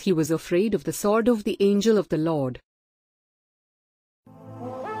 because he was afraid of the sword of the angel of the Lord.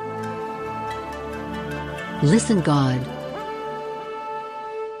 Listen God.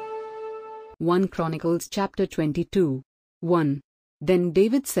 1 Chronicles chapter 22. 1. Then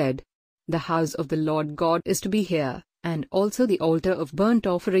David said, The house of the Lord God is to be here, and also the altar of burnt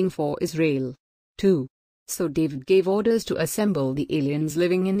offering for Israel. 2. So David gave orders to assemble the aliens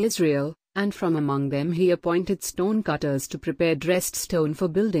living in Israel, and from among them he appointed stone cutters to prepare dressed stone for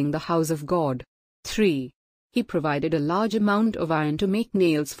building the house of God. 3. He provided a large amount of iron to make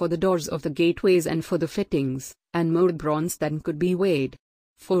nails for the doors of the gateways and for the fittings, and more bronze than could be weighed.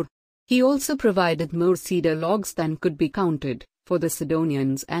 4. He also provided more cedar logs than could be counted, for the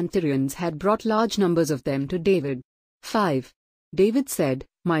Sidonians and Tyrians had brought large numbers of them to David. 5. David said,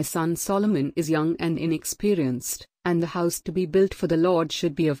 My son Solomon is young and inexperienced, and the house to be built for the Lord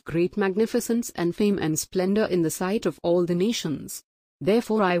should be of great magnificence and fame and splendor in the sight of all the nations.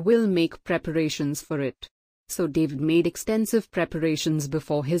 Therefore I will make preparations for it. So David made extensive preparations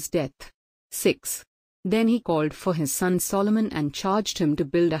before his death. 6. Then he called for his son Solomon and charged him to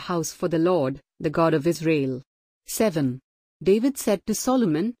build a house for the Lord, the God of Israel. 7. David said to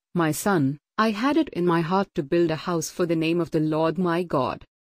Solomon, My son, I had it in my heart to build a house for the name of the Lord my God.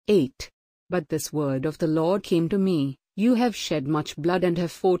 8. But this word of the Lord came to me, You have shed much blood and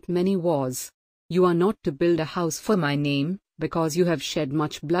have fought many wars. You are not to build a house for my name, because you have shed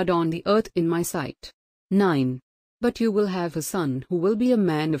much blood on the earth in my sight. 9. But you will have a son who will be a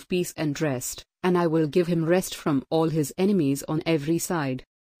man of peace and rest, and I will give him rest from all his enemies on every side.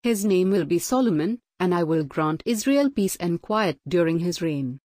 His name will be Solomon, and I will grant Israel peace and quiet during his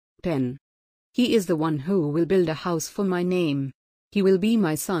reign. 10. He is the one who will build a house for my name. He will be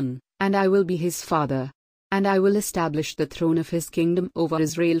my son, and I will be his father. And I will establish the throne of his kingdom over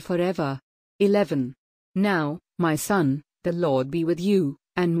Israel forever. 11. Now, my son, the Lord be with you,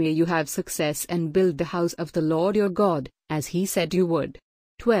 and may you have success and build the house of the Lord your God, as he said you would.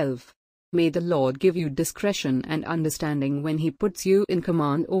 12. May the Lord give you discretion and understanding when he puts you in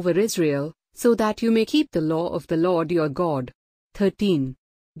command over Israel, so that you may keep the law of the Lord your God. 13.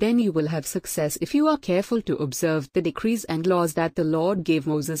 Then you will have success if you are careful to observe the decrees and laws that the Lord gave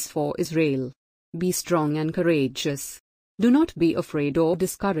Moses for Israel. Be strong and courageous. Do not be afraid or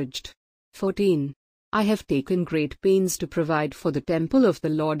discouraged. 14. I have taken great pains to provide for the temple of the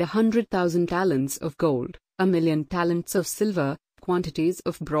Lord 100,000 talents of gold, 1,000,000 talents of silver, quantities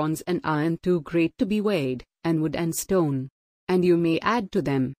of bronze and iron too great to be weighed, and wood and stone. And you may add to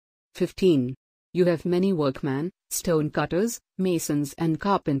them. 15. You have many workmen, stone cutters, masons and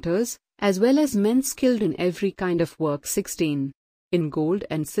carpenters, as well as men skilled in every kind of work. 16. In gold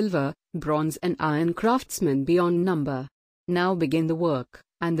and silver, bronze and iron craftsmen beyond number. Now begin the work,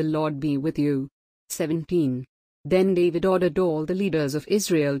 and the Lord be with you. 17. Then David ordered all the leaders of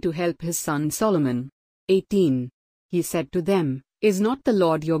Israel to help his son Solomon. 18. He said to them, Is not the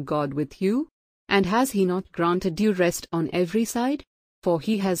Lord your God with you? And has he not granted you rest on every side? For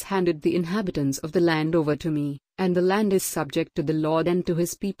he has handed the inhabitants of the land over to me, and the land is subject to the Lord and to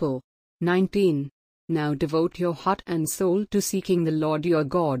his people. 19. Now devote your heart and soul to seeking the Lord your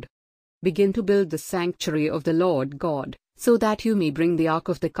God. Begin to build the sanctuary of the Lord God, so that you may bring the ark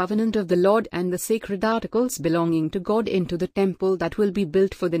of the covenant of the Lord and the sacred articles belonging to God into the temple that will be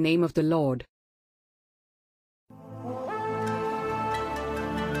built for the name of the Lord.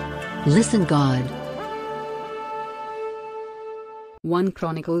 Listen God. 1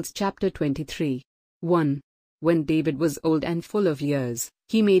 Chronicles chapter 23. 1. When David was old and full of years,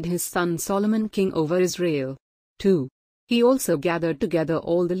 he made his son Solomon king over Israel. 2. He also gathered together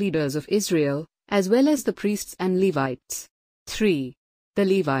all the leaders of Israel, as well as the priests and Levites. 3. The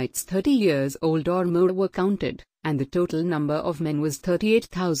Levites 30 years old or more were counted, and the total number of men was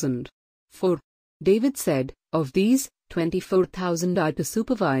 38,000. 4. David said, Of these, 24,000 are to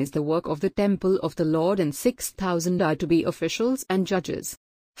supervise the work of the temple of the Lord and 6,000 are to be officials and judges.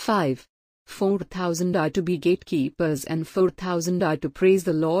 5. 4,000 are to be gatekeepers and 4,000 are to praise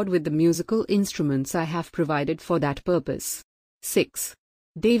the Lord with the musical instruments I have provided for that purpose. 6.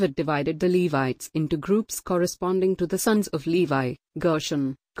 David divided the Levites into groups corresponding to the sons of Levi,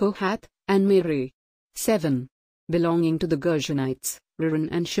 Gershon, Kohath, and Merari. 7. Belonging to the Gershonites, Reuben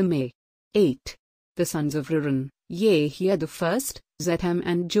and Shimei. 8. The sons of Reuben, Yehia the first, Zetham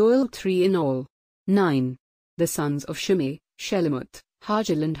and Joel, 3 in all. 9. The sons of Shimei, Shelomoth,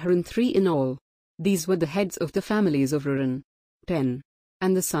 Hajil and Haran, 3 in all. These were the heads of the families of Reuben. 10.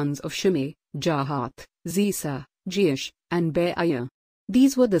 And the sons of Shimei, Jahath, Zisa, Jeish, and Beaiah.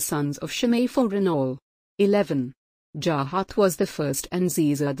 These were the sons of Shimei, 4 in all. 11. Jahath was the first and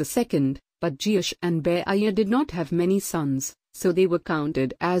Zisa the second, but Jeish and Beaiah did not have many sons, so they were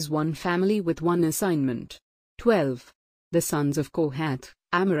counted as one family with one assignment. 12. The sons of Kohath,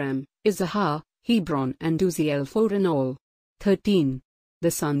 Amram, Issachar, Hebron and Uzziel, 4 in all. 13.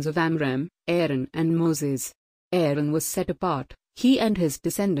 The sons of Amram, Aaron and Moses. Aaron was set apart, he and his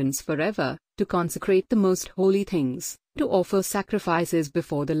descendants forever, to consecrate the most holy things, to offer sacrifices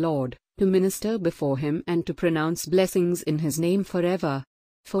before the Lord, to minister before him and to pronounce blessings in his name forever.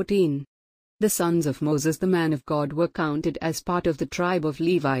 14. The sons of Moses the man of God were counted as part of the tribe of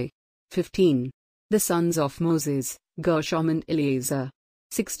Levi. 15. The sons of Moses, Gershom and Eleazar.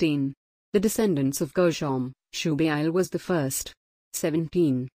 16. The descendants of Gershom, Shubael was the first.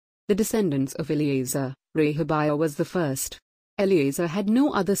 17. The descendants of Eleazar, Rehabiah was the first. Eleazar had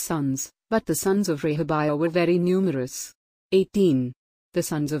no other sons, but the sons of Rehabiah were very numerous. 18. The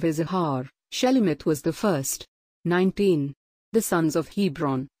sons of Issachar, Shelomoth was the first. 19. The sons of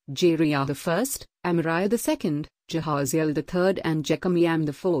Hebron, Jeriah the first, Amariah the second, Jehaziel the third and Jekameam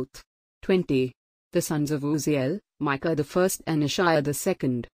the fourth. 20. The sons of Uzziel, Micah the first and Ishiah the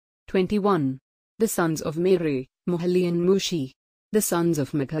second. 21. The sons of Merari, Mahli and Mushi. The sons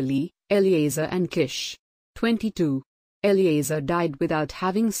of Mahli, Eleazar and Kish. 22. Eleazar died without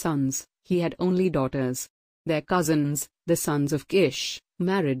having sons, he had only daughters. Their cousins, the sons of Kish,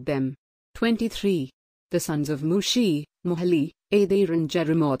 married them. 23. The sons of Mushi, Mahli, Adair and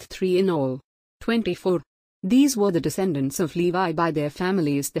Jeremoth, 3 in all. 24. These were the descendants of Levi by their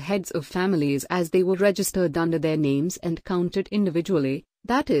families, the heads of families as they were registered under their names and counted individually,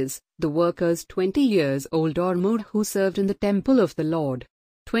 that is, the workers 20 years old or more who served in the temple of the Lord.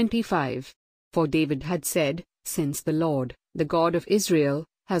 25. For David had said, since the Lord, the God of Israel,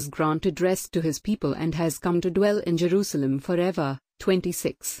 has granted rest to his people and has come to dwell in Jerusalem forever.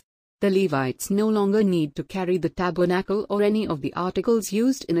 26. The Levites no longer need to carry the tabernacle or any of the articles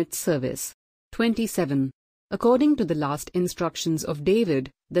used in its service. 27. According to the last instructions of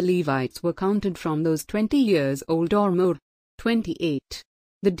David, the Levites were counted from those 20 years old or more. 28.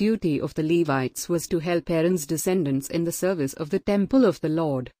 The duty of the Levites was to help Aaron's descendants in the service of the temple of the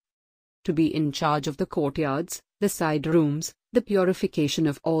Lord. To be in charge of the courtyards, the side rooms, the purification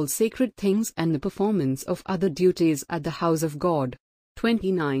of all sacred things and the performance of other duties at the house of God.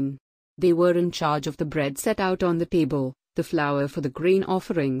 29. They were in charge of the bread set out on the table, the flour for the grain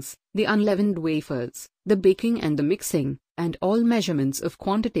offerings, the unleavened wafers, the baking and the mixing, and all measurements of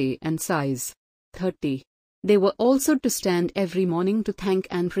quantity and size. 30. They were also to stand every morning to thank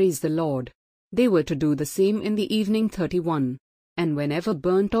and praise the Lord. They were to do the same in the evening. 31. And whenever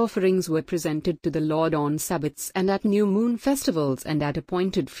burnt offerings were presented to the Lord on Sabbaths and at new moon festivals and at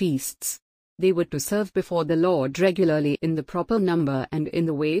appointed feasts, they were to serve before the Lord regularly in the proper number and in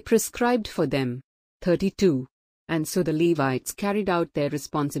the way prescribed for them. 32. And so the Levites carried out their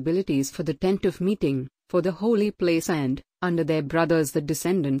responsibilities for the tent of meeting, for the holy place and, under their brothers the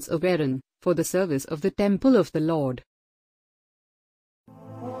descendants of Aaron, for the service of the temple of the Lord.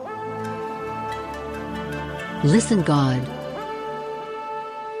 Listen God.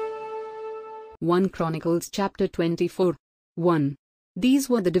 1 Chronicles chapter 24. 1. These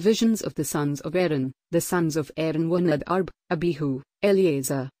were the divisions of the sons of Aaron. The sons of Aaron were Nadab, Abihu,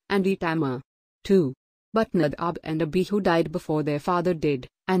 Eleazar, and Itamar. 2. But Nadab and Abihu died before their father did,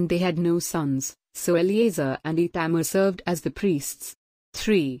 and they had no sons, so Eleazar and Itamar served as the priests.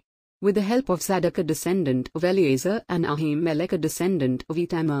 3. With the help of Zadok a descendant of Eleazar and Ahimelech a descendant of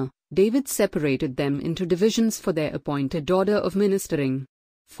Itamar, David separated them into divisions for their appointed order of ministering.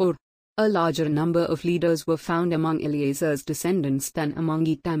 4. A larger number of leaders were found among Eleazar's descendants than among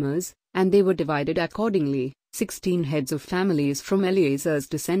Itamar's, and they were divided accordingly, 16 heads of families from Eleazar's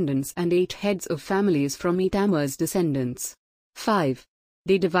descendants and 8 heads of families from Itamar's descendants. 5.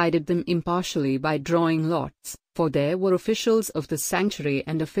 They divided them impartially by drawing lots, for there were officials of the sanctuary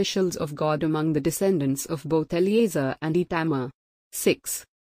and officials of God among the descendants of both Eleazar and Itamar. 6.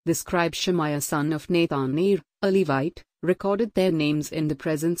 The scribe Shemaiah son of Nethanel, a Levite, recorded their names in the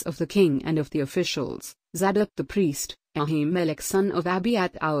presence of the king and of the officials. Zadok the priest, Ahimelech son of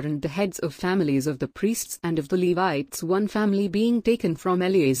Abiathar, and the heads of families of the priests and of the Levites, one family being taken from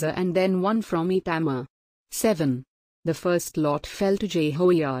Eleazar and then one from Ithamar. 7. The first lot fell to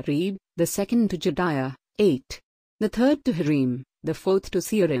Jehoiarib, the second to Jedaiah. 8. The third to Hiram, the fourth to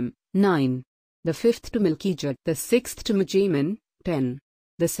Seorim. 9. The fifth to Malchijah, the sixth to Mijamin. 10.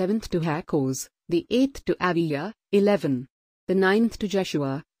 The seventh to Hakkoz, the eighth to Aviyah. 11. The ninth to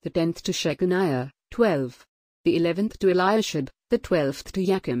Jeshua, the 10th to Shechaniah. 12. The 11th to Eliashib, the 12th to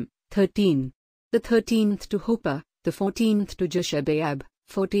Yakim. 13. The 13th to Hopah, the 14th to Jeshebeab.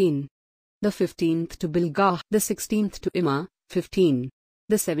 14. The 15th to Bilgah, the 16th to Immer. 15.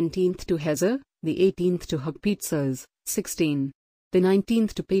 The 17th to Hezer, the 18th to Hagpitzers. 16. The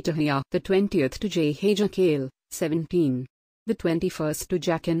 19th to Petahiah, the 20th to Jehajakeel. 17. The 21st to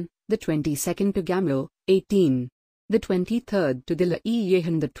Jachin, the 22nd to Gamul. 18. The 23rd to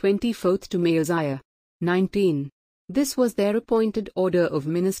Dilaiah, the 24th to Maaziah. 19. This was their appointed order of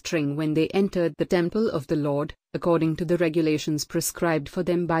ministering when they entered the temple of the Lord, according to the regulations prescribed for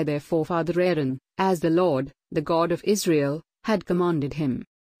them by their forefather Aaron, as the Lord, the God of Israel, had commanded him.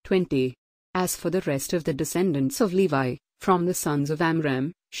 20. As for the rest of the descendants of Levi, from the sons of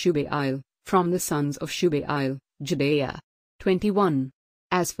Amram, Shubael; from the sons of Shubael, Jedaiah. 21.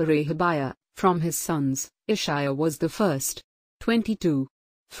 As for Rehabiah, from his sons, Ishiah was the first. 22.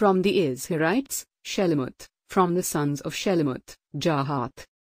 From the Izharites, Shelomoth; from the sons of Shelomoth, Jahath.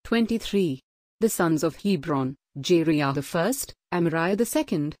 23. The sons of Hebron, Jeriah the first, Amariah the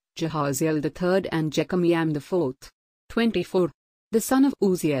second, Jahaziel the third, and Jekameam the fourth. 24. The son of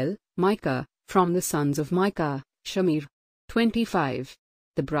Uzziel, Micah; from the sons of Micah, Shamir. 25.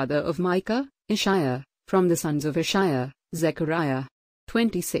 The brother of Micah, Ishiah; from the sons of Ishiah, Zechariah.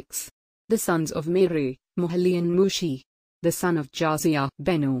 26. The sons of Merari, Mahli and Mushi; the son of Jasiah,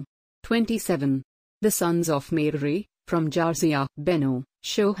 Beno. 27. The sons of Merari, from Jasiah, Beno,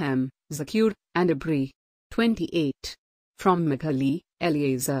 Shoham, Zakur, and Abri. 28. From Machali,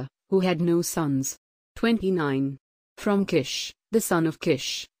 Eleazar, who had no sons. 29. From Kish, the son of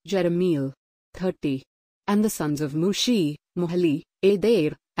Kish, Jerahmeel. 30. And the sons of Mushi, Mahli,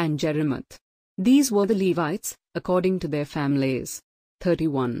 Adair, and Jeremoth. These were the Levites, according to their families.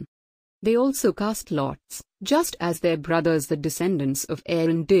 31. They also cast lots, just as their brothers the descendants of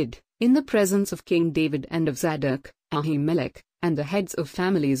Aaron did, in the presence of King David and of Zadok, Ahimelech, and the heads of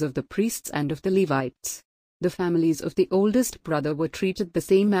families of the priests and of the Levites. The families of the oldest brother were treated the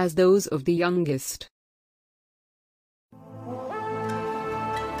same as those of the youngest.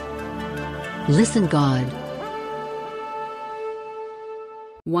 Listen God.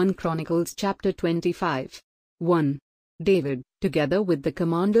 1 Chronicles chapter 25. 1. David, together with the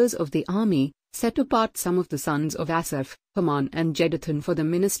commanders of the army, set apart some of the sons of Asaph, Heman and Jeduthun, for the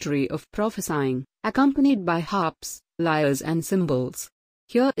ministry of prophesying, accompanied by harps, lyres and cymbals.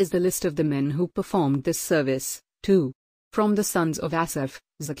 Here is the list of the men who performed this service. 2. From the sons of Asaph,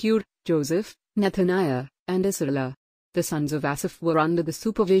 Zakur, Joseph, Nethaniah, and Israel. The sons of Asaph were under the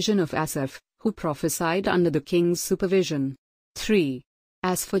supervision of Asaph, who prophesied under the king's supervision. 3.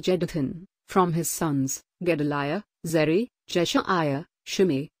 As for Jeduthun, from his sons, Gedaliah, Zeri, Jeshaiah,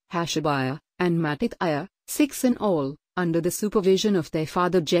 Shimei, Hashabiah, and Mattithiah, 6 in all, under the supervision of their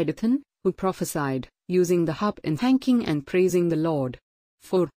father Jeduthun, who prophesied, using the harp in thanking and praising the Lord.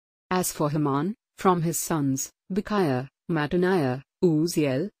 4. As for Heman, from his sons, Bechiah, Mattaniah,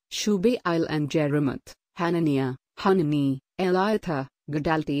 Uzziel, Shubael and Jeremoth, Hananiah, Hanani, Eliathah,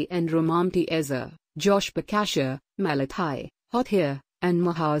 Gedalti and Romamti-Ezer, Joshbekashah, Malachi, Hothir, and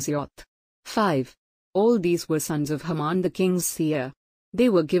Mahazioth. 5. All these were sons of Heman the king's seer. They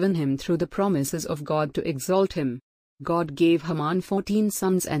were given him through the promises of God to exalt him. God gave Heman 14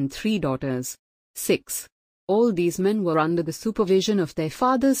 sons and 3 daughters. 6. All these men were under the supervision of their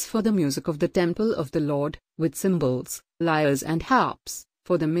fathers for the music of the temple of the Lord, with cymbals, lyres and harps,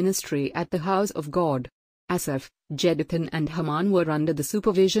 for the ministry at the house of God. Asaph, Jeduthun and Heman were under the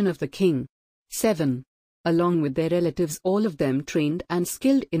supervision of the king. 7. Along with their relatives, all of them trained and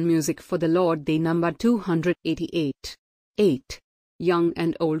skilled in music for the Lord, they numbered 288. 8. Young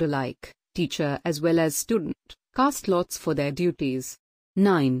and old alike, teacher as well as student, cast lots for their duties.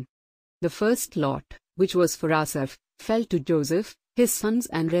 9. The first lot, which was for Asaph, fell to Joseph, his sons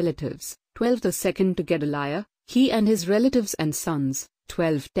and relatives. 12. The second to Gedaliah, he and his relatives and sons.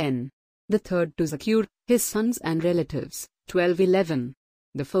 12:10. The third to Zakur, his sons and relatives. 12:11.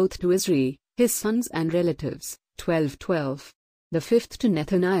 The fourth to Isri, his sons and relatives. 12:12. The fifth to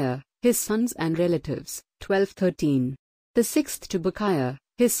Nethaniah, his sons and relatives. 12:13. The sixth to Bechiah,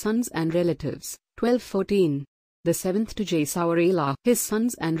 his sons and relatives. 12:14. The 7th to Jesaurelah, his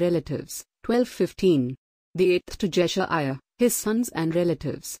sons and relatives, 12:15. The 8th to Jeshaiah, his sons and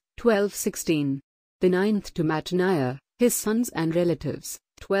relatives, 12:16. The 9th to Mattaniah, his sons and relatives,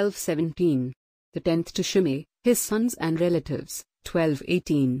 12:17. The 10th to Shimei, his sons and relatives,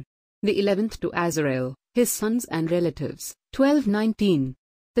 12:18. The 11th to Azarel, his sons and relatives, 12:19.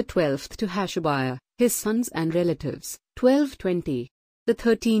 The 12th to Hashabiah, his sons and relatives, 12:20. The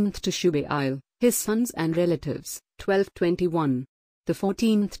 13th to Shubael, his sons and relatives, 12:21. The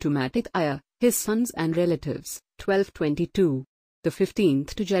 14th to Mattithiah, his sons and relatives, 12:22. The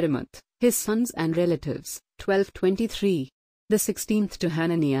 15th to Jeremoth, his sons and relatives, 12:23. The 16th to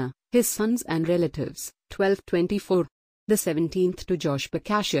Hananiah, his sons and relatives, 12:24. The 17th to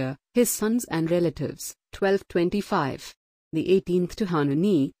Joshbekashah, his sons and relatives, 12:25. The 18th to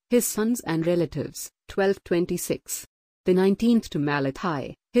Hanani, his sons and relatives, 12:26. The 19th to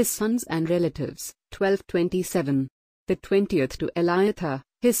Malachi, his sons and relatives, 12:27. The 20th to Eliathah,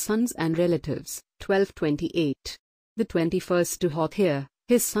 his sons and relatives, 12:28. The 21st to Hothir,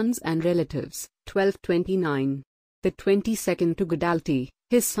 his sons and relatives, 12:29. The 22nd to Gedalti,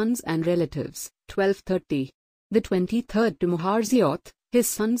 his sons and relatives, 12:30. The 23rd to Maharzioth, his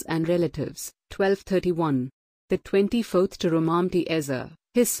sons and relatives, 12:31. The 24th to Romamti-Ezer,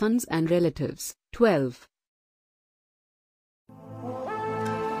 his sons and relatives, 12.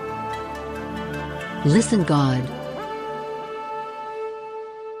 Listen God.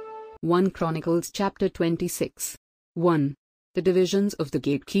 1 Chronicles chapter 26. 1. The divisions of the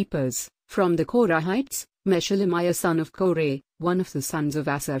gatekeepers. From the Korahites, Meshelemiah son of Korah, one of the sons of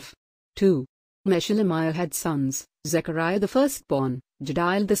Asaph. 2. Meshelemiah had sons, Zechariah the firstborn,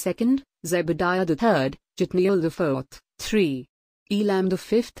 Jediel the second, Zebediah the third, Jitniel the fourth. 3. Elam the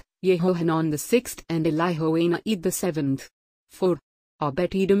fifth, Yehohanan the sixth and Elihoenai the seventh. 4.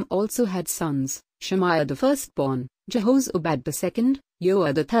 Obed-Edom also had sons, Shemaiah the firstborn, Jehozabad the second,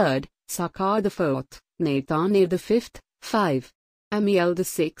 Yoah the third, Sakar the fourth, Nethanel the fifth. 5. Amiel the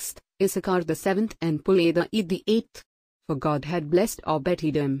sixth, Issachar the seventh and Puledai the eighth. For God had blessed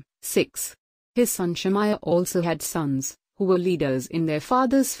Obed-Edom. 6. His son Shemaiah also had sons, who were leaders in their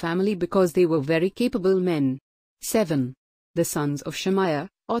father's family because they were very capable men. 7. The sons of Shemaiah,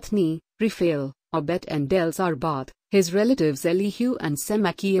 Othni, Raphael, Obed and Delzarbath, his relatives Elihu and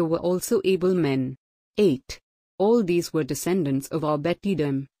Semachiah were also able men. 8. All these were descendants of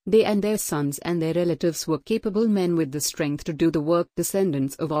Obed-Edom. They and their sons and their relatives were capable men with the strength to do the work.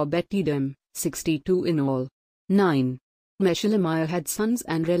 Descendants of Obed-Edom, 62 in all. 9. Meshelemiah had sons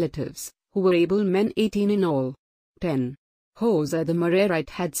and relatives, who were able men, 18 in all. 10. Hosea the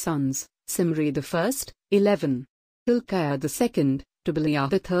Merarite had sons, Simri the first, 11. Hilkiah the second, Tobiah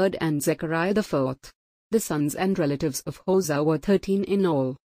the third and Zechariah the fourth. The sons and relatives of Hosea were 13 in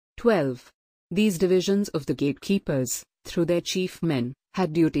all. 12. These divisions of the gatekeepers, through their chief men,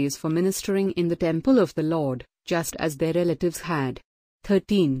 had duties for ministering in the temple of the Lord, just as their relatives had.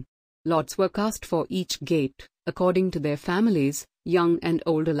 13. Lots were cast for each gate, according to their families, young and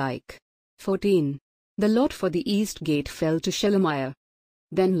old alike. 14. The lot for the east gate fell to Shelemiah.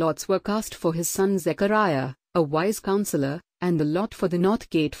 Then lots were cast for his son Zechariah, a wise counselor, and the lot for the north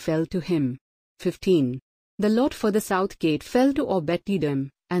gate fell to him. 15. The lot for the south gate fell to Obed-Edom,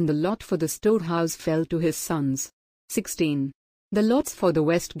 and the lot for the storehouse fell to his sons. 16. The lots for the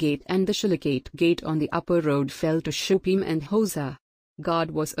west gate and the Shiloh gate on the upper road fell to Shuppim and Hosea.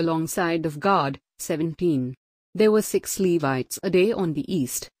 God was alongside of God. 17. There were 6 Levites a day on the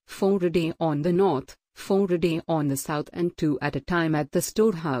east, 4 a day on the north, 4 a day on the south and 2 at a time at the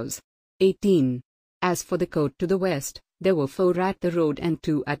storehouse. 18. As for the court to the west, there were 4 at the road and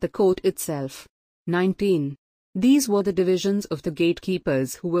 2 at the court itself. 19. These were the divisions of the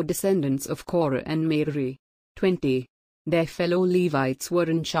gatekeepers who were descendants of Korah and Merari. 20. Their fellow Levites were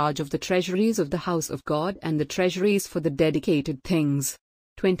in charge of the treasuries of the house of God and the treasuries for the dedicated things.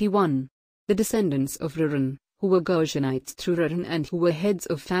 21. The descendants of Riran, who were Gershonites through Riran and who were heads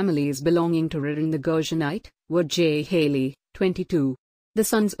of families belonging to Riran the Gershonite, were Jehalel. 22. The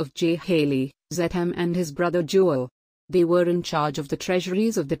sons of Jehalel, Zetham and his brother Joel. They were in charge of the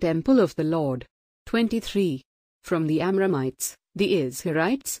treasuries of the temple of the Lord. 23. From the Amramites, the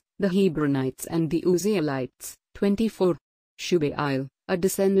Izharites, the Hebronites and the Uzzielites. 24. Shubael, a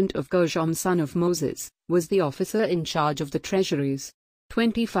descendant of Gershom son of Moses, was the officer in charge of the treasuries.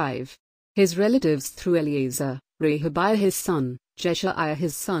 25. His relatives through Eleazar, Rehabiah his son, Jeshaiah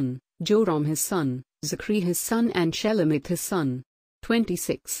his son, Joram his son, Zachri his son and Shelomith his son.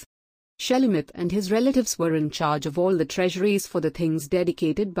 26. Shelomith and his relatives were in charge of all the treasuries for the things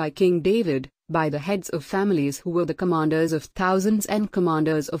dedicated by King David, by the heads of families who were the commanders of thousands and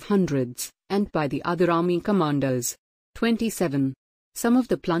commanders of hundreds, and by the other army commanders. 27. Some of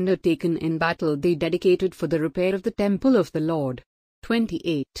the plunder taken in battle they dedicated for the repair of the temple of the Lord.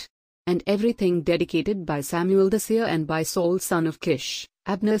 28. And everything dedicated by Samuel the seer and by Saul son of Kish,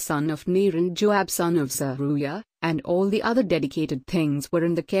 Abner son of Ner and Joab son of Zeruiah, and all the other dedicated things were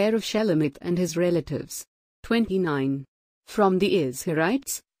in the care of Shelomith and his relatives. 29. From the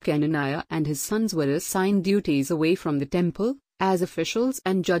Israelites, Kenaniah and his sons were assigned duties away from the temple, as officials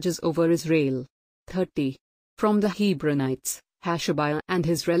and judges over Israel. 30. From the Hebronites, Hashabiah and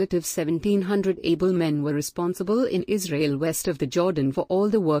his relatives 1700 able men were responsible in Israel west of the Jordan for all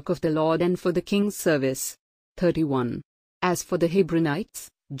the work of the Lord and for the king's service. 31. As for the Hebronites,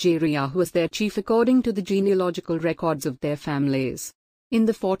 Jeriah was their chief according to the genealogical records of their families. In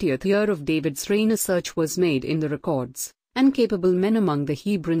the 40th year of David's reign a search was made in the records, and capable men among the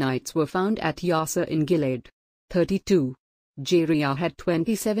Hebronites were found at Yasser in Gilead. 32. Jeriah had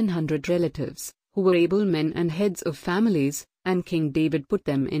 2700 relatives, who were able men and heads of families, and King David put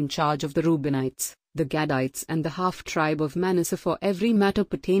them in charge of the Reubenites, the Gadites and the half-tribe of Manasseh for every matter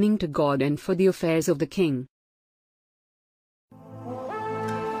pertaining to God and for the affairs of the king.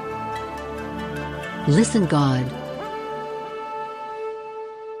 Listen God.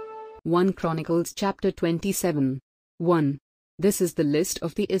 1 Chronicles chapter 27. 1. This is the list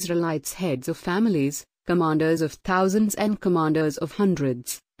of the Israelites' heads of families, commanders of thousands and commanders of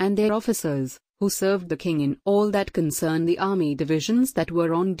hundreds, and their officers, who served the king in all that concerned the army divisions that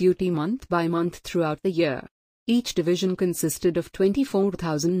were on duty month by month throughout the year. Each division consisted of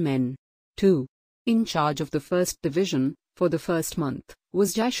 24,000 men. 2. In charge of the first division, for the first month,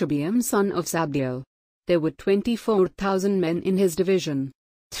 was Jashobeam son of Zabdiel. There were 24,000 men in his division.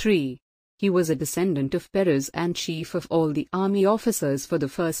 3. He was a descendant of Perez and chief of all the army officers for the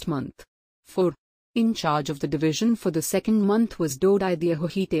first month. 4. In charge of the division for the second month was Dodai the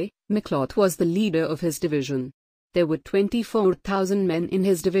Ahohite. Mikloth was the leader of his division. There were 24,000 men in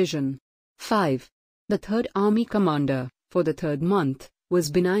his division. 5. The third army commander, for the third month,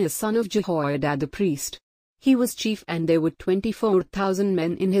 was Benaiah son of Jehoiada the priest. He was chief and there were 24,000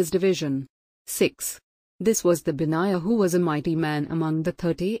 men in his division. 6. This was the Benaiah who was a mighty man among the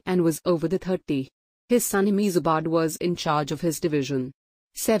 30 and was over the 30. His son Ammizabad was in charge of his division.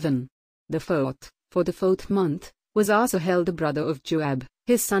 7. The fourth, for the fourth month, was Asahel the brother of Joab.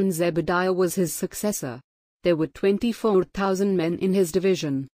 His son Zebediah was his successor. There were 24,000 men in his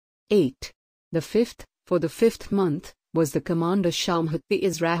division. 8. The fifth, for the fifth month, was the commander Shamhuth the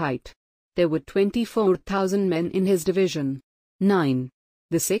Israelite. There were 24,000 men in his division. 9.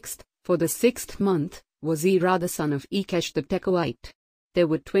 The sixth, for the sixth month, was Zerah the son of Ikesh the Tekoite. There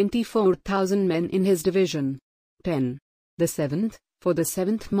were 24,000 men in his division. 10. The seventh, for the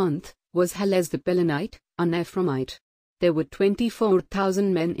seventh month, was Helez the Pelonite, an Ephraimite. There were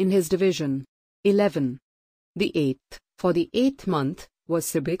 24,000 men in his division. 11. The eighth, for the eighth month, was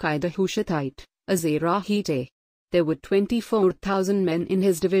Sibbecai the Hushathite, a Zerahite. There were 24,000 men in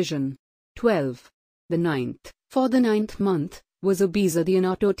his division. 12. The ninth, for the ninth month, was Abiezer the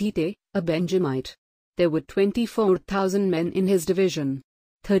Anatotite, a Benjamite. There were 24,000 men in his division.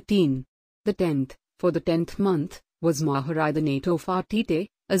 13. The 10th, for the 10th month, was Maharai the Netophatite,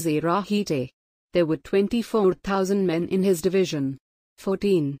 a Zerahite. There were 24,000 men in his division.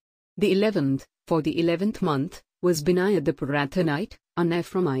 14. The 11th, for the 11th month, was Benaiah the Pirathonite, an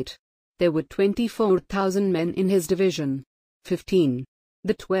Ephraimite. There were 24,000 men in his division. 15.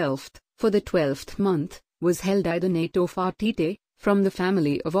 The 12th, for the 12th month, was Heldai the Netophatite, from the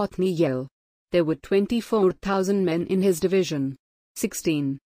family of Othniel. There were 24,000 men in his division.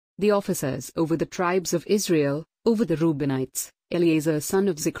 16. The officers over the tribes of Israel, over the Reubenites, Eleazar son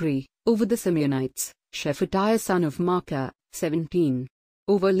of Zikri, over the Simeonites, Shephatiah son of Maacah. 17.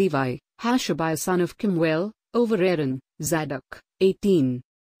 Over Levi, Hashabiah son of Kemuel, over Aaron, Zadok. 18.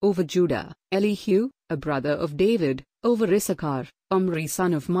 Over Judah, Elihu, a brother of David, over Issachar, Omri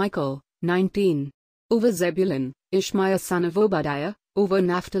son of Michael. 19. Over Zebulun, Ishmaiah son of Obadiah, over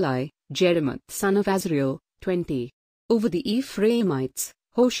Naphtali, Jeremoth son of Azriel. 20. Over the Ephraimites,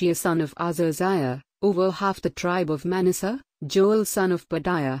 Hoshea son of Azaziah, over half the tribe of Manasseh, Joel son of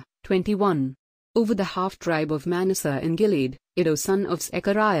Pedaiah. 21. Over the half-tribe of Manasseh in Gilead, Iddo son of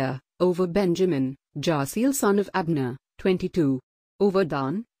Zechariah, over Benjamin, Jaasiel son of Abner. 22. Over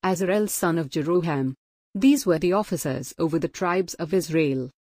Dan, Azarel son of Jeroham. These were the officers over the tribes of Israel.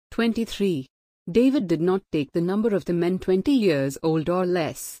 23. David did not take the number of the men 20 years old or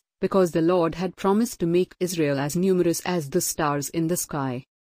less, because the Lord had promised to make Israel as numerous as the stars in the sky.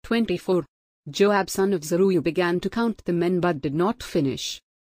 24. Joab son of Zeruiah began to count the men but did not finish.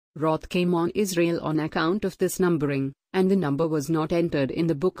 Wrath came on Israel on account of this numbering, and the number was not entered in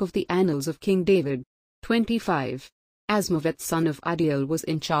the book of the annals of King David. 25. Azmaveth son of Adiel was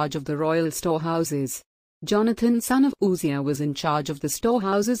in charge of the royal storehouses. Jonathan son of Uzziah was in charge of the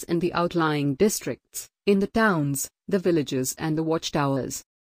storehouses in the outlying districts, in the towns, the villages and the watchtowers.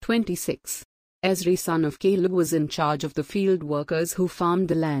 26. Ezri son of Caleb was in charge of the field workers who farmed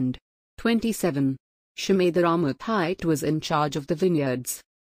the land. 27. Shimei the Ramathite was in charge of the vineyards.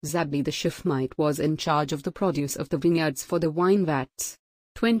 Zabdi the Shifmite was in charge of the produce of the vineyards for the wine vats.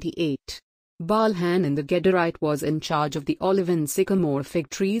 28. Baalhanan the Gederite was in charge of the olive and sycamore fig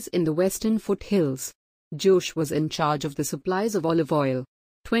trees in the western foothills. Josh was in charge of the supplies of olive oil.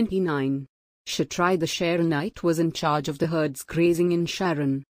 29. Shatrai the Sharonite was in charge of the herds grazing in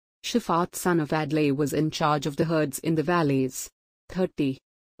Sharon. Shaphat son of Adlai was in charge of the herds in the valleys. 30.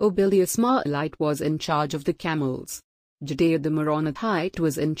 Obil the Ismaelite was in charge of the camels. Judea the Meronothite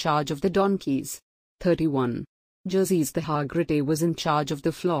was in charge of the donkeys. 31. Jerziz the Hagrite was in charge of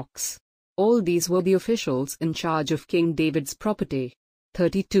the flocks. All these were the officials in charge of King David's property.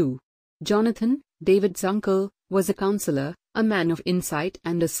 32. Jonathan, David's uncle, was a counselor, a man of insight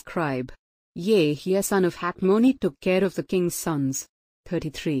and a scribe. Yehia son of Hakmoni took care of the king's sons.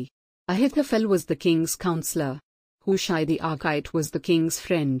 33. Ahithophel was the king's counselor. Hushai the Archite was the king's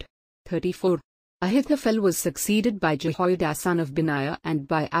friend. 34. Ahithophel was succeeded by Jehoiada son of Benaiah and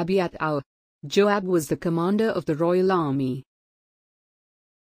by Abiathar. Joab was the commander of the royal army.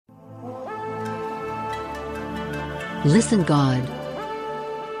 Listen God.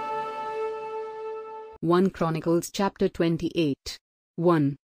 1 Chronicles chapter 28.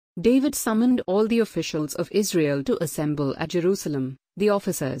 1. David summoned all the officials of Israel to assemble at Jerusalem, the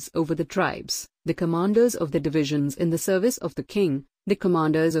officers over the tribes, the commanders of the divisions in the service of the king, the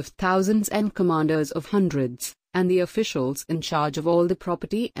commanders of thousands and commanders of hundreds, and the officials in charge of all the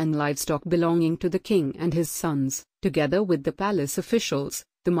property and livestock belonging to the king and his sons, together with the palace officials,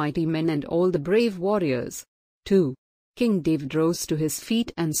 the mighty men and all the brave warriors. 2. King David rose to his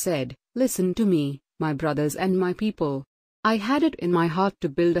feet and said, "Listen to me, my brothers and my people. I had it in my heart to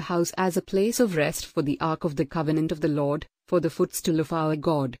build a house as a place of rest for the ark of the covenant of the Lord, for the footstool of our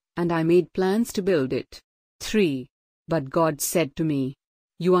God, and I made plans to build it. 3. But God said to me,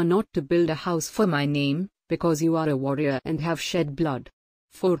 You are not to build a house for my name, because you are a warrior and have shed blood.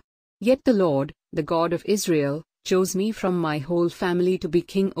 4. Yet the Lord, the God of Israel, chose me from my whole family to be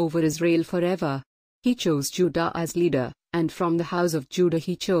king over Israel forever. He chose Judah as leader, and from the house of Judah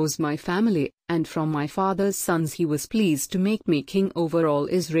he chose my family, and from my father's sons he was pleased to make me king over all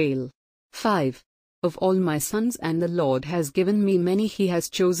Israel. 5. Of all my sons and the Lord has given me many, he has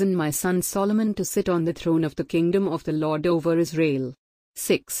chosen my son Solomon to sit on the throne of the kingdom of the Lord over Israel.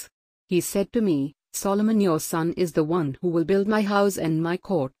 6. He said to me, Solomon your son is the one who will build my house and my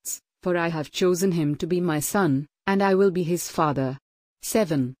courts, for I have chosen him to be my son, and I will be his father.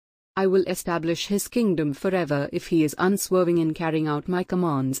 7. I will establish his kingdom forever if he is unswerving in carrying out my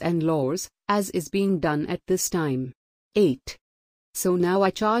commands and laws, as is being done at this time. 8. So now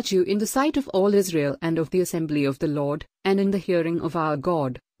I charge you in the sight of all Israel and of the assembly of the Lord, and in the hearing of our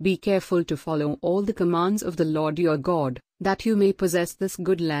God, be careful to follow all the commands of the Lord your God, that you may possess this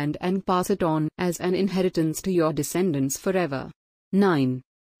good land and pass it on as an inheritance to your descendants forever. 9.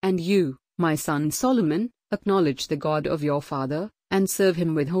 And you, my son Solomon, acknowledge the God of your father, and serve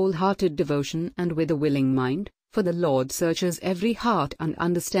him with wholehearted devotion and with a willing mind, for the Lord searches every heart and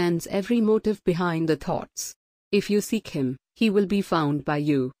understands every motive behind the thoughts. If you seek him, he will be found by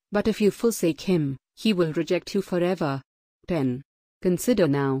you, but if you forsake him, he will reject you forever. 10. Consider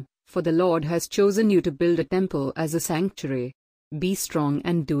now, for the Lord has chosen you to build a temple as a sanctuary. Be strong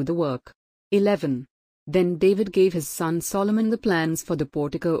and do the work. 11. Then David gave his son Solomon the plans for the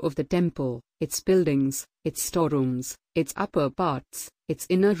portico of the temple, its buildings, its storerooms, its upper parts, its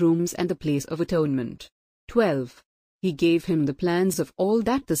inner rooms and the place of atonement. 12. He gave him the plans of all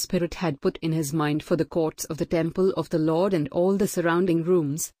that the Spirit had put in his mind for the courts of the temple of the Lord and all the surrounding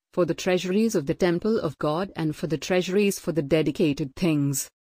rooms, for the treasuries of the temple of God and for the treasuries for the dedicated things.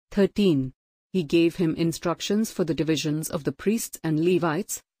 13. He gave him instructions for the divisions of the priests and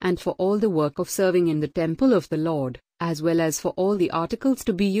Levites, and for all the work of serving in the temple of the Lord, as well as for all the articles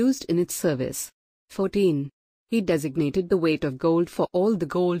to be used in its service. 14. He designated the weight of gold for all the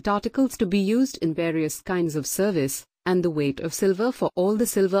gold articles to be used in various kinds of service, and the weight of silver for all the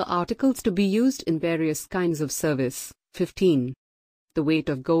silver articles to be used in various kinds of service. 15. The weight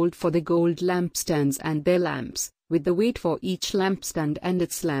of gold for the gold lampstands and their lamps, with the weight for each lampstand and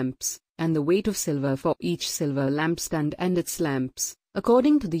its lamps, and the weight of silver for each silver lampstand and its lamps,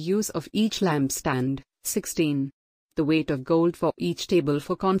 according to the use of each lampstand. 16. the weight of gold for each table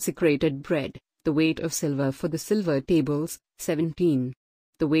for consecrated bread, the weight of silver for the silver tables. 17.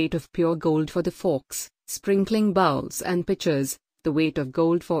 The weight of pure gold for the forks, sprinkling bowls and pitchers, the weight of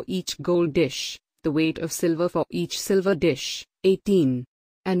gold for each gold dish, the weight of silver for each silver dish. 18.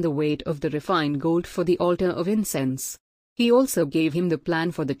 And the weight of the refined gold for the altar of incense. He also gave him the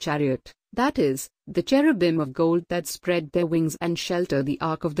plan for the chariot, that is, the cherubim of gold that spread their wings and shelter the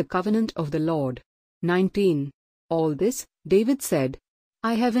ark of the covenant of the Lord. 19. All this, David said,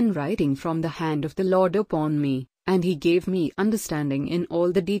 I have in writing from the hand of the Lord upon me, and he gave me understanding in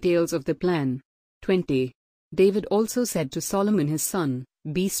all the details of the plan. 20. David also said to Solomon his son,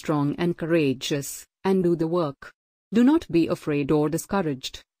 Be strong and courageous, and do the work. Do not be afraid or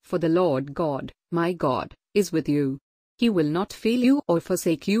discouraged, for the Lord God, my God, is with you. He will not fail you or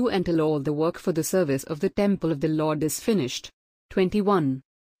forsake you until all the work for the service of the temple of the Lord is finished. 21.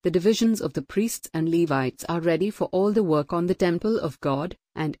 The divisions of the priests and Levites are ready for all the work on the temple of God,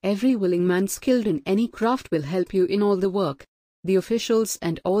 and every willing man skilled in any craft will help you in all the work. The officials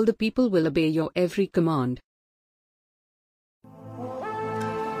and all the people will obey your every command.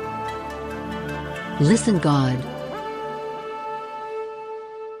 Listen God.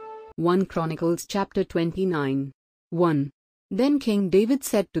 1 Chronicles chapter 29. 1. Then King David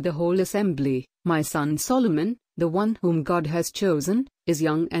said to the whole assembly, My son Solomon, the one whom God has chosen, is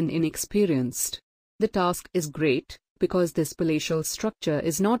young and inexperienced. The task is great, because this palatial structure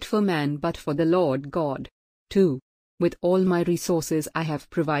is not for man but for the Lord God. 2. With all my resources I have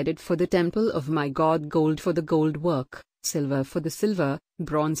provided for the temple of my God gold for the gold work, silver for the silver,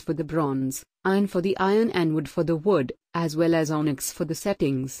 bronze for the bronze, iron for the iron and wood for the wood, as well as onyx for the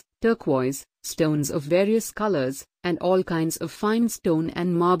settings, turquoise, stones of various colors, and all kinds of fine stone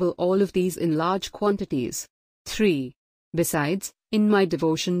and marble, all of these in large quantities. 3. Besides, in my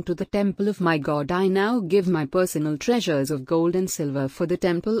devotion to the temple of my God I now give my personal treasures of gold and silver for the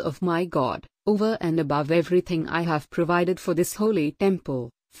temple of my God, over and above everything I have provided for this holy temple,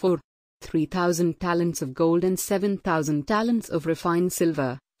 for 3,000 talents of gold and 7,000 talents of refined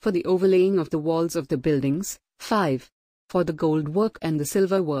silver, for the overlaying of the walls of the buildings. 5. For the gold work and the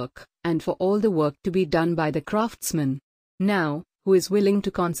silver work, and for all the work to be done by the craftsmen. Now, who is willing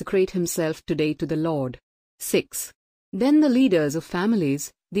to consecrate himself today to the Lord? 6. Then the leaders of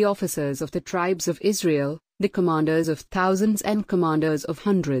families, the officers of the tribes of Israel, the commanders of thousands and commanders of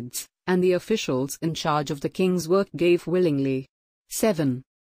hundreds, and the officials in charge of the king's work gave willingly. 7.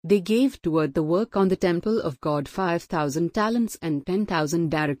 They gave toward the work on the temple of God 5,000 talents and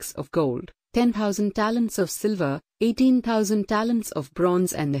 10,000 darics of gold, 10,000 talents of silver, 18,000 talents of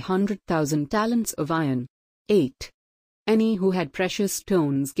bronze and 100,000 talents of iron. 8. Any who had precious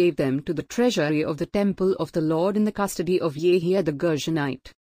stones gave them to the treasury of the temple of the Lord in the custody of Yehia the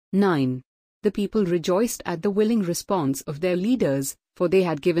Gershonite. 9. The people rejoiced at the willing response of their leaders, for they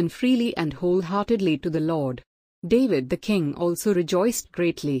had given freely and wholeheartedly to the Lord. David the king also rejoiced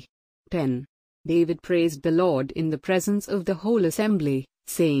greatly. 10. David praised the Lord in the presence of the whole assembly,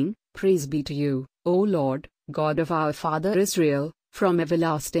 saying, Praise be to you, O Lord, God of our father Israel, from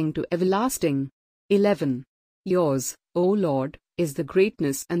everlasting to everlasting. 11. Yours, O Lord, is the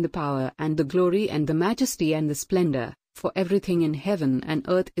greatness and the power and the glory and the majesty and the splendor, for everything in heaven and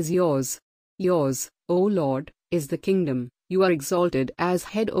earth is yours. Yours, O Lord, is the kingdom, you are exalted as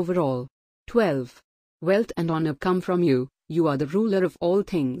head over all. 12. Wealth and honor come from you, you are the ruler of all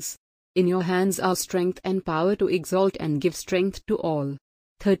things. In your hands are strength and power to exalt and give strength to all.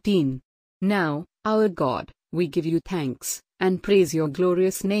 13. Now, our God, we give you thanks, and praise your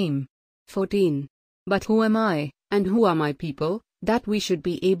glorious name. 14. But who am I, and who are my people, that we should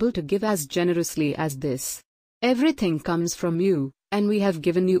be able to give as generously as this? Everything comes from you, and we have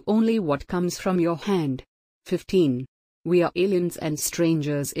given you only what comes from your hand. 15. We are aliens and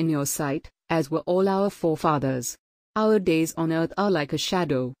strangers in your sight, as were all our forefathers. Our days on earth are like a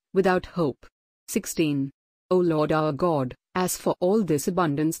shadow, without hope. 16. O Lord our God, as for all this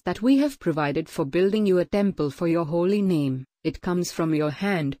abundance that we have provided for building you a temple for your holy name, it comes from your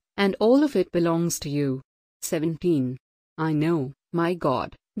hand, and all of it belongs to you. 17. I know, my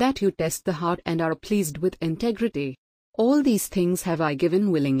God, that you test the heart and are pleased with integrity. All these things have I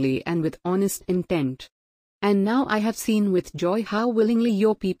given willingly and with honest intent. And now I have seen with joy how willingly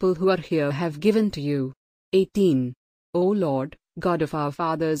your people who are here have given to you. 18. O Lord, God of our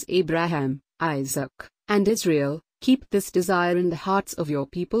fathers Abraham, Isaac, and Israel, keep this desire in the hearts of your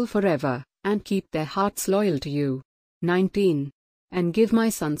people forever, and keep their hearts loyal to you. 19. And give my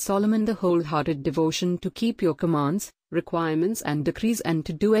son Solomon the wholehearted devotion to keep your commands, requirements and decrees and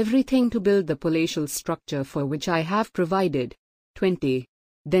to do everything to build the palatial structure for which I have provided. 20.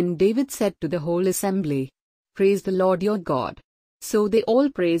 Then David said to the whole assembly, praise the Lord your God." So they all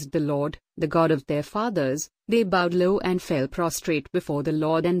praised the Lord, the God of their fathers. They bowed low and fell prostrate before the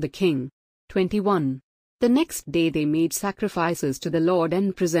Lord and the king. 21. The next day they made sacrifices to the Lord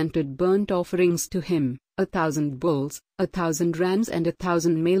and presented burnt offerings to him, 1,000 bulls, 1,000 rams and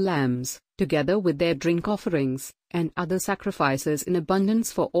 1,000 male lambs, together with their drink offerings, and other sacrifices in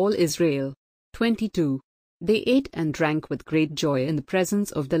abundance for all Israel. 22. They ate and drank with great joy in the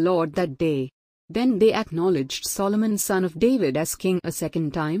presence of the Lord that day. Then they acknowledged Solomon son of David as king a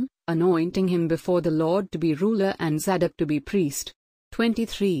second time, anointing him before the Lord to be ruler and Zadok to be priest.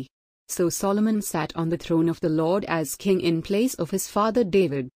 23. So Solomon sat on the throne of the Lord as king in place of his father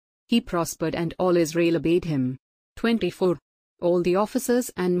David. He prospered and all Israel obeyed him. 24. All the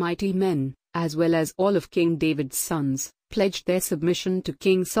officers and mighty men, as well as all of King David's sons, pledged their submission to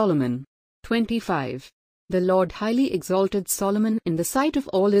King Solomon. 25. The Lord highly exalted Solomon in the sight of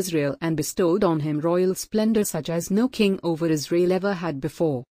all Israel and bestowed on him royal splendor such as no king over Israel ever had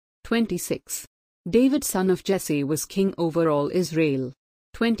before. 26. David son of Jesse was king over all Israel.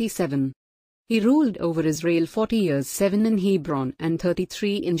 27. He ruled over Israel 40 years, 7 in Hebron and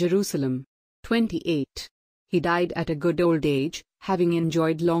 33 in Jerusalem. 28. He died at a good old age, having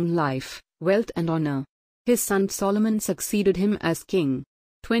enjoyed long life, wealth and honor. His son Solomon succeeded him as king.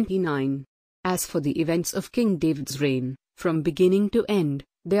 29. As for the events of King David's reign, from beginning to end,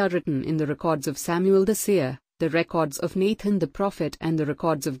 they are written in the records of Samuel the seer, the records of Nathan the prophet and the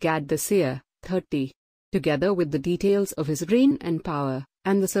records of Gad the seer, 30. Together with the details of his reign and power,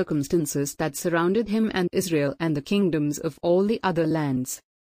 and the circumstances that surrounded him and Israel and the kingdoms of all the other lands.